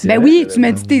 hein. Ouais, c'est Ben vrai. oui, tu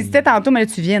m'as dit que t'hésitais tantôt, mais là,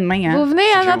 tu viens demain, hein? Vous venez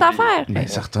à notre affaire. Ben,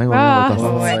 certain, on Ah, va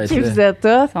t'en faire. Ouais, qui c'est vous êtes tous.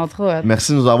 Ils sont trop hot.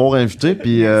 Merci de nous avoir invités.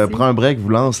 Puis, Merci. Prends un break, vous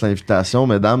lance l'invitation,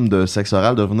 mesdames de Sexe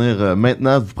Oral, de venir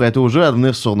maintenant vous prêter au jeu, à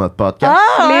venir sur notre podcast.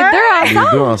 Ah, Les deux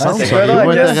Les deux ensemble. C'est Seriez-vous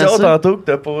quoi la question intéressés? tantôt que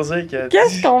t'as posée?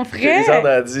 Qu'est-ce qu'on ferait? Lisande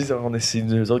a dit, c'est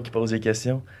nous autres qui posent des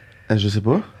questions. Je sais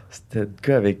pas. C'était le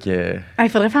cas avec... Ah, il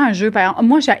faudrait faire un jeu, par exemple.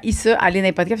 Moi, j'ai ça, aller dans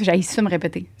les podcasts, j'ai ça me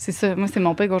répéter. C'est ça. Moi, c'est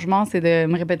mon pire cauchemar, c'est de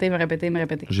me répéter.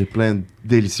 J'ai plein de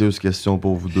délicieuses questions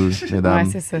pour vous deux, Ouais, mesdames.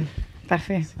 c'est ça.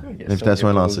 Parfait. L'invitation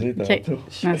est lancée. OK.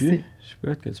 Je sais Merci. plus. Je sais pas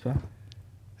de quoi tu parles.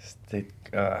 C'était...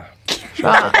 Je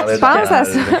pense qu'on parlait de Pense à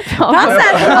ça. Pense à On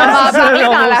va en parler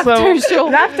dans l'after show.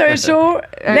 l'after show.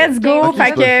 Let's go. Ok.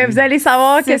 Fait que vous allez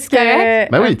savoir C'est qu'est-ce que... correct?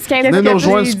 Ben oui, petit 15 venez nous minutes,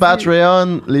 rejoindre j'ai sur dit.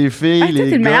 Patreon, les filles, Ah, toi, t'es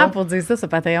les le gars. meilleur pour dire ça sur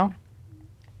Patreon.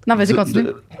 Non, vas-y, continue.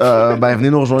 Ben, venez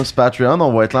nous rejoindre sur Patreon.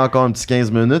 On va être là encore un petit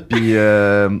 15 minutes. Puis,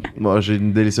 moi, j'ai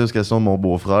une délicieuse question de mon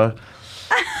beau-frère.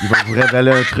 Il va vous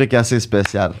révéler un truc assez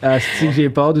spécial. Ah, c'est que j'ai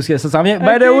peur d'où ce que ça s'en vient.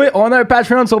 By the way, on a un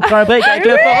Patreon sur Prends un break avec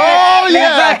le Oh, Les yeah!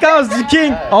 vacances du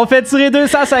King. On fait tirer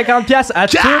 250$ à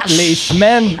toutes les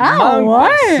semaines. Ah, Manque pas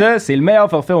ouais? ça, c'est le meilleur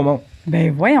forfait au monde.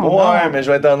 Ben voyons donc. Ouais, mais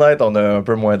je vais être honnête, on a un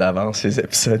peu moins d'avance ces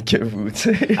épisodes que vous, tu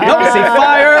sais. Donc, c'est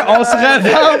fire, on se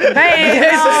revend.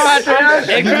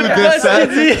 Ben, Écoute pas ce qu'il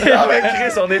dit. Non, mais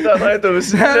Chris, on est honnête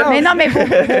aussi. mais non, mais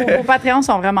vos Patreons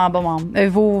sont vraiment bons, membres.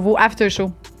 Vos after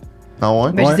show. Ah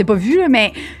ouais? Ben, je Ouais. les ai pas vus, là,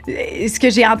 mais ce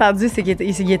que j'ai entendu, c'est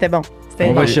qu'il était bon. C'était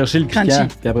On va bon. chercher le piquant, Crunchy.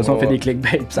 puis après ça, on fait des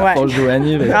clickbait, puis ça Ouais. fâche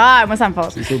Joanie. mais- Ah, moi, ça me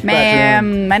fâche. C'est sur Mais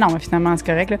Patreon. non, mais finalement, c'est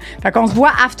correct. Là. Fait qu'on se voit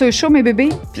after show, mes bébés.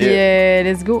 Puis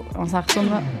let's go. On s'en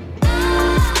retournera.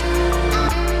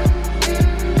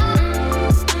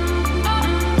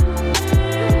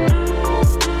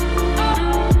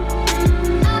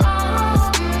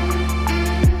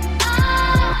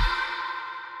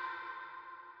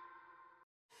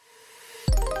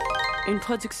 Une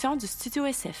production du Studio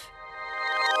SF.